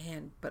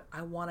 But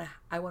I want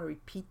to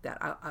repeat that.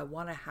 I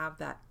want to have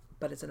that,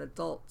 but as an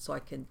adult, so I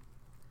can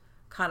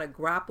kind of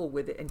grapple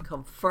with it and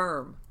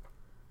confirm,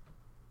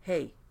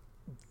 hey,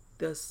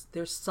 there's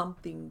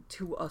something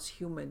to us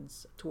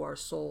humans, to our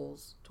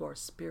souls, to our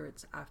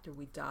spirits after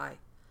we die.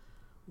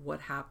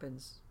 What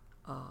happens?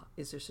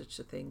 Is there such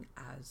a thing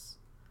as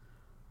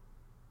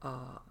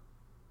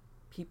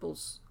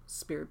people's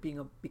spirit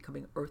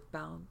becoming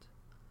earthbound,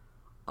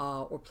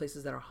 or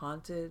places that are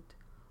haunted,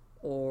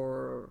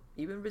 or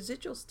even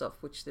residual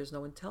stuff, which there's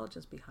no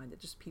intelligence behind it.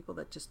 Just people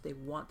that they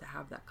want to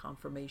have that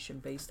confirmation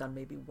based on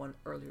maybe one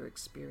earlier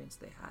experience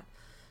they had.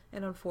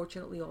 And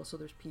unfortunately, also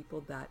there's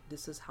people that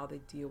this is how they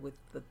deal with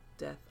the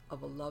death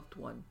of a loved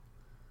one,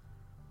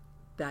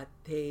 that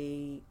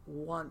they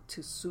want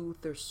to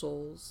soothe their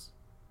souls,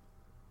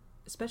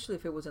 especially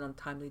if it was an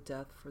untimely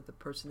death for the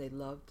person they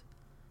loved,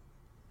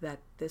 that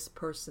this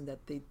person,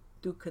 that they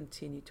do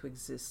continue to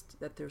exist,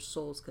 that their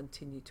souls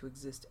continue to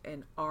exist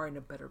and are in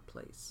a better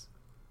place,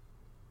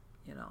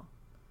 you know.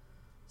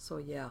 So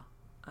yeah,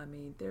 I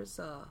mean, there's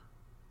a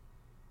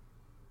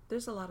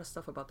lot of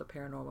stuff about the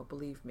paranormal,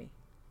 believe me.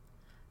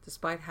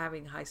 Despite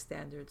having high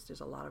standards,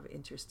 there's a lot of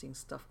interesting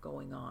stuff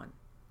going on.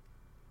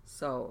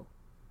 So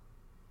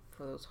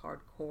for those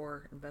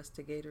hardcore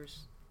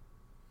investigators,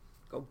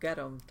 go get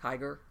them,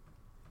 Tiger.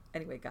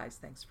 Anyway, guys,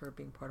 thanks for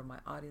being part of my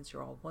audience.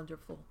 You're all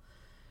wonderful.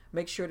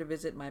 Make sure to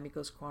visit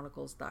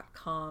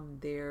MiamiGhostChronicles.com.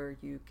 There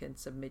you can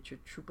submit your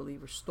True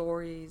Believer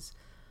stories.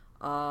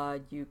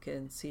 You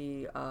can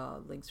see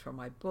links for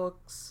my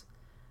books.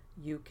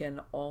 You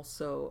can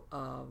also,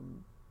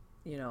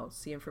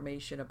 see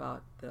information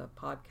about the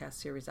podcast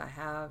series I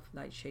have,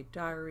 Nightshade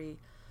Diary,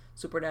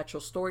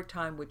 Supernatural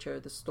Storytime, which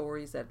are the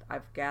stories that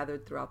I've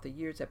gathered throughout the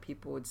years that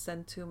people would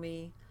send to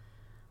me.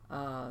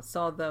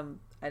 Some of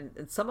them,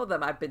 and some of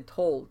them I've been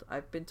told.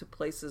 I've been to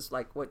places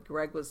like what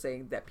Greg was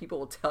saying, that people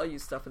will tell you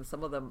stuff, and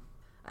some of them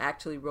I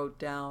actually wrote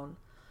down.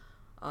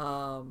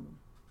 I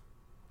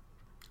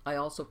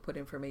also put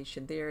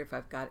information there if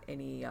I've got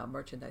any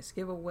merchandise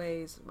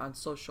giveaways on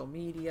social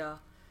media,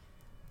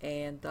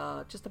 and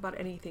just about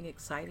anything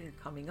exciting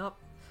coming up.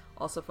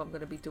 Also, if I'm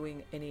going to be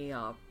doing any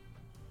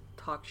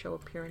talk show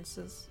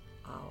appearances,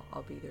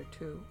 I'll be there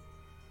too.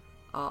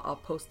 I'll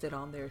post it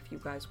on there if you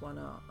guys want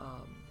to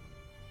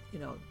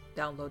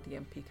download the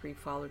MP3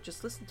 file or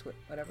just listen to it,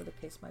 whatever the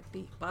case might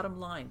be. Bottom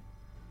line,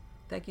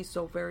 Thank you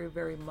so very,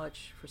 very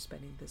much for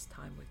spending this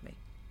time with me.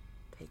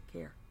 Take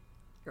care.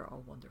 You're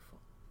all wonderful.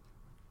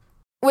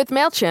 With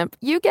MailChimp,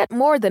 you get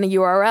more than a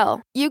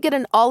URL. You get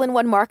an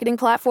all-in-one marketing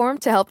platform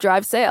to help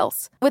drive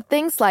sales with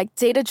things like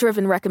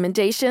data-driven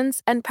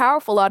recommendations and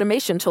powerful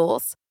automation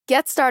tools.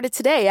 Get started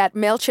today at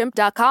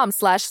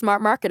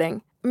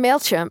MailChimp.com/smartmarketing.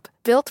 MailChimp,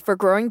 built for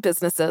growing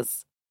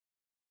businesses.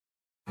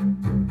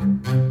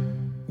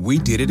 We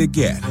did it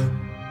again.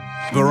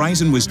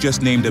 Verizon was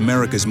just named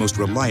America's most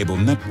reliable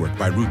network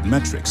by Root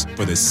Metrics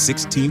for the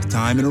 16th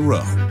time in a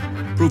row,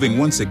 proving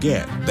once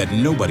again that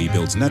nobody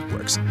builds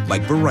networks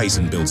like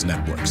Verizon builds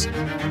networks.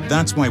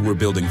 That's why we're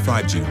building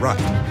 5G right.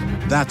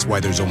 That's why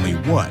there's only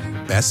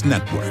one best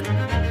network,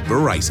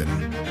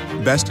 Verizon.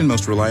 Best and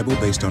most reliable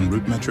based on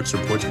Root Metrics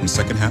reports from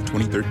second half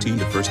 2013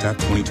 to first half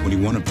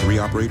 2021 of 3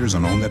 operators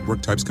on all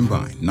network types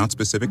combined, not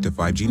specific to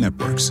 5G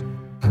networks.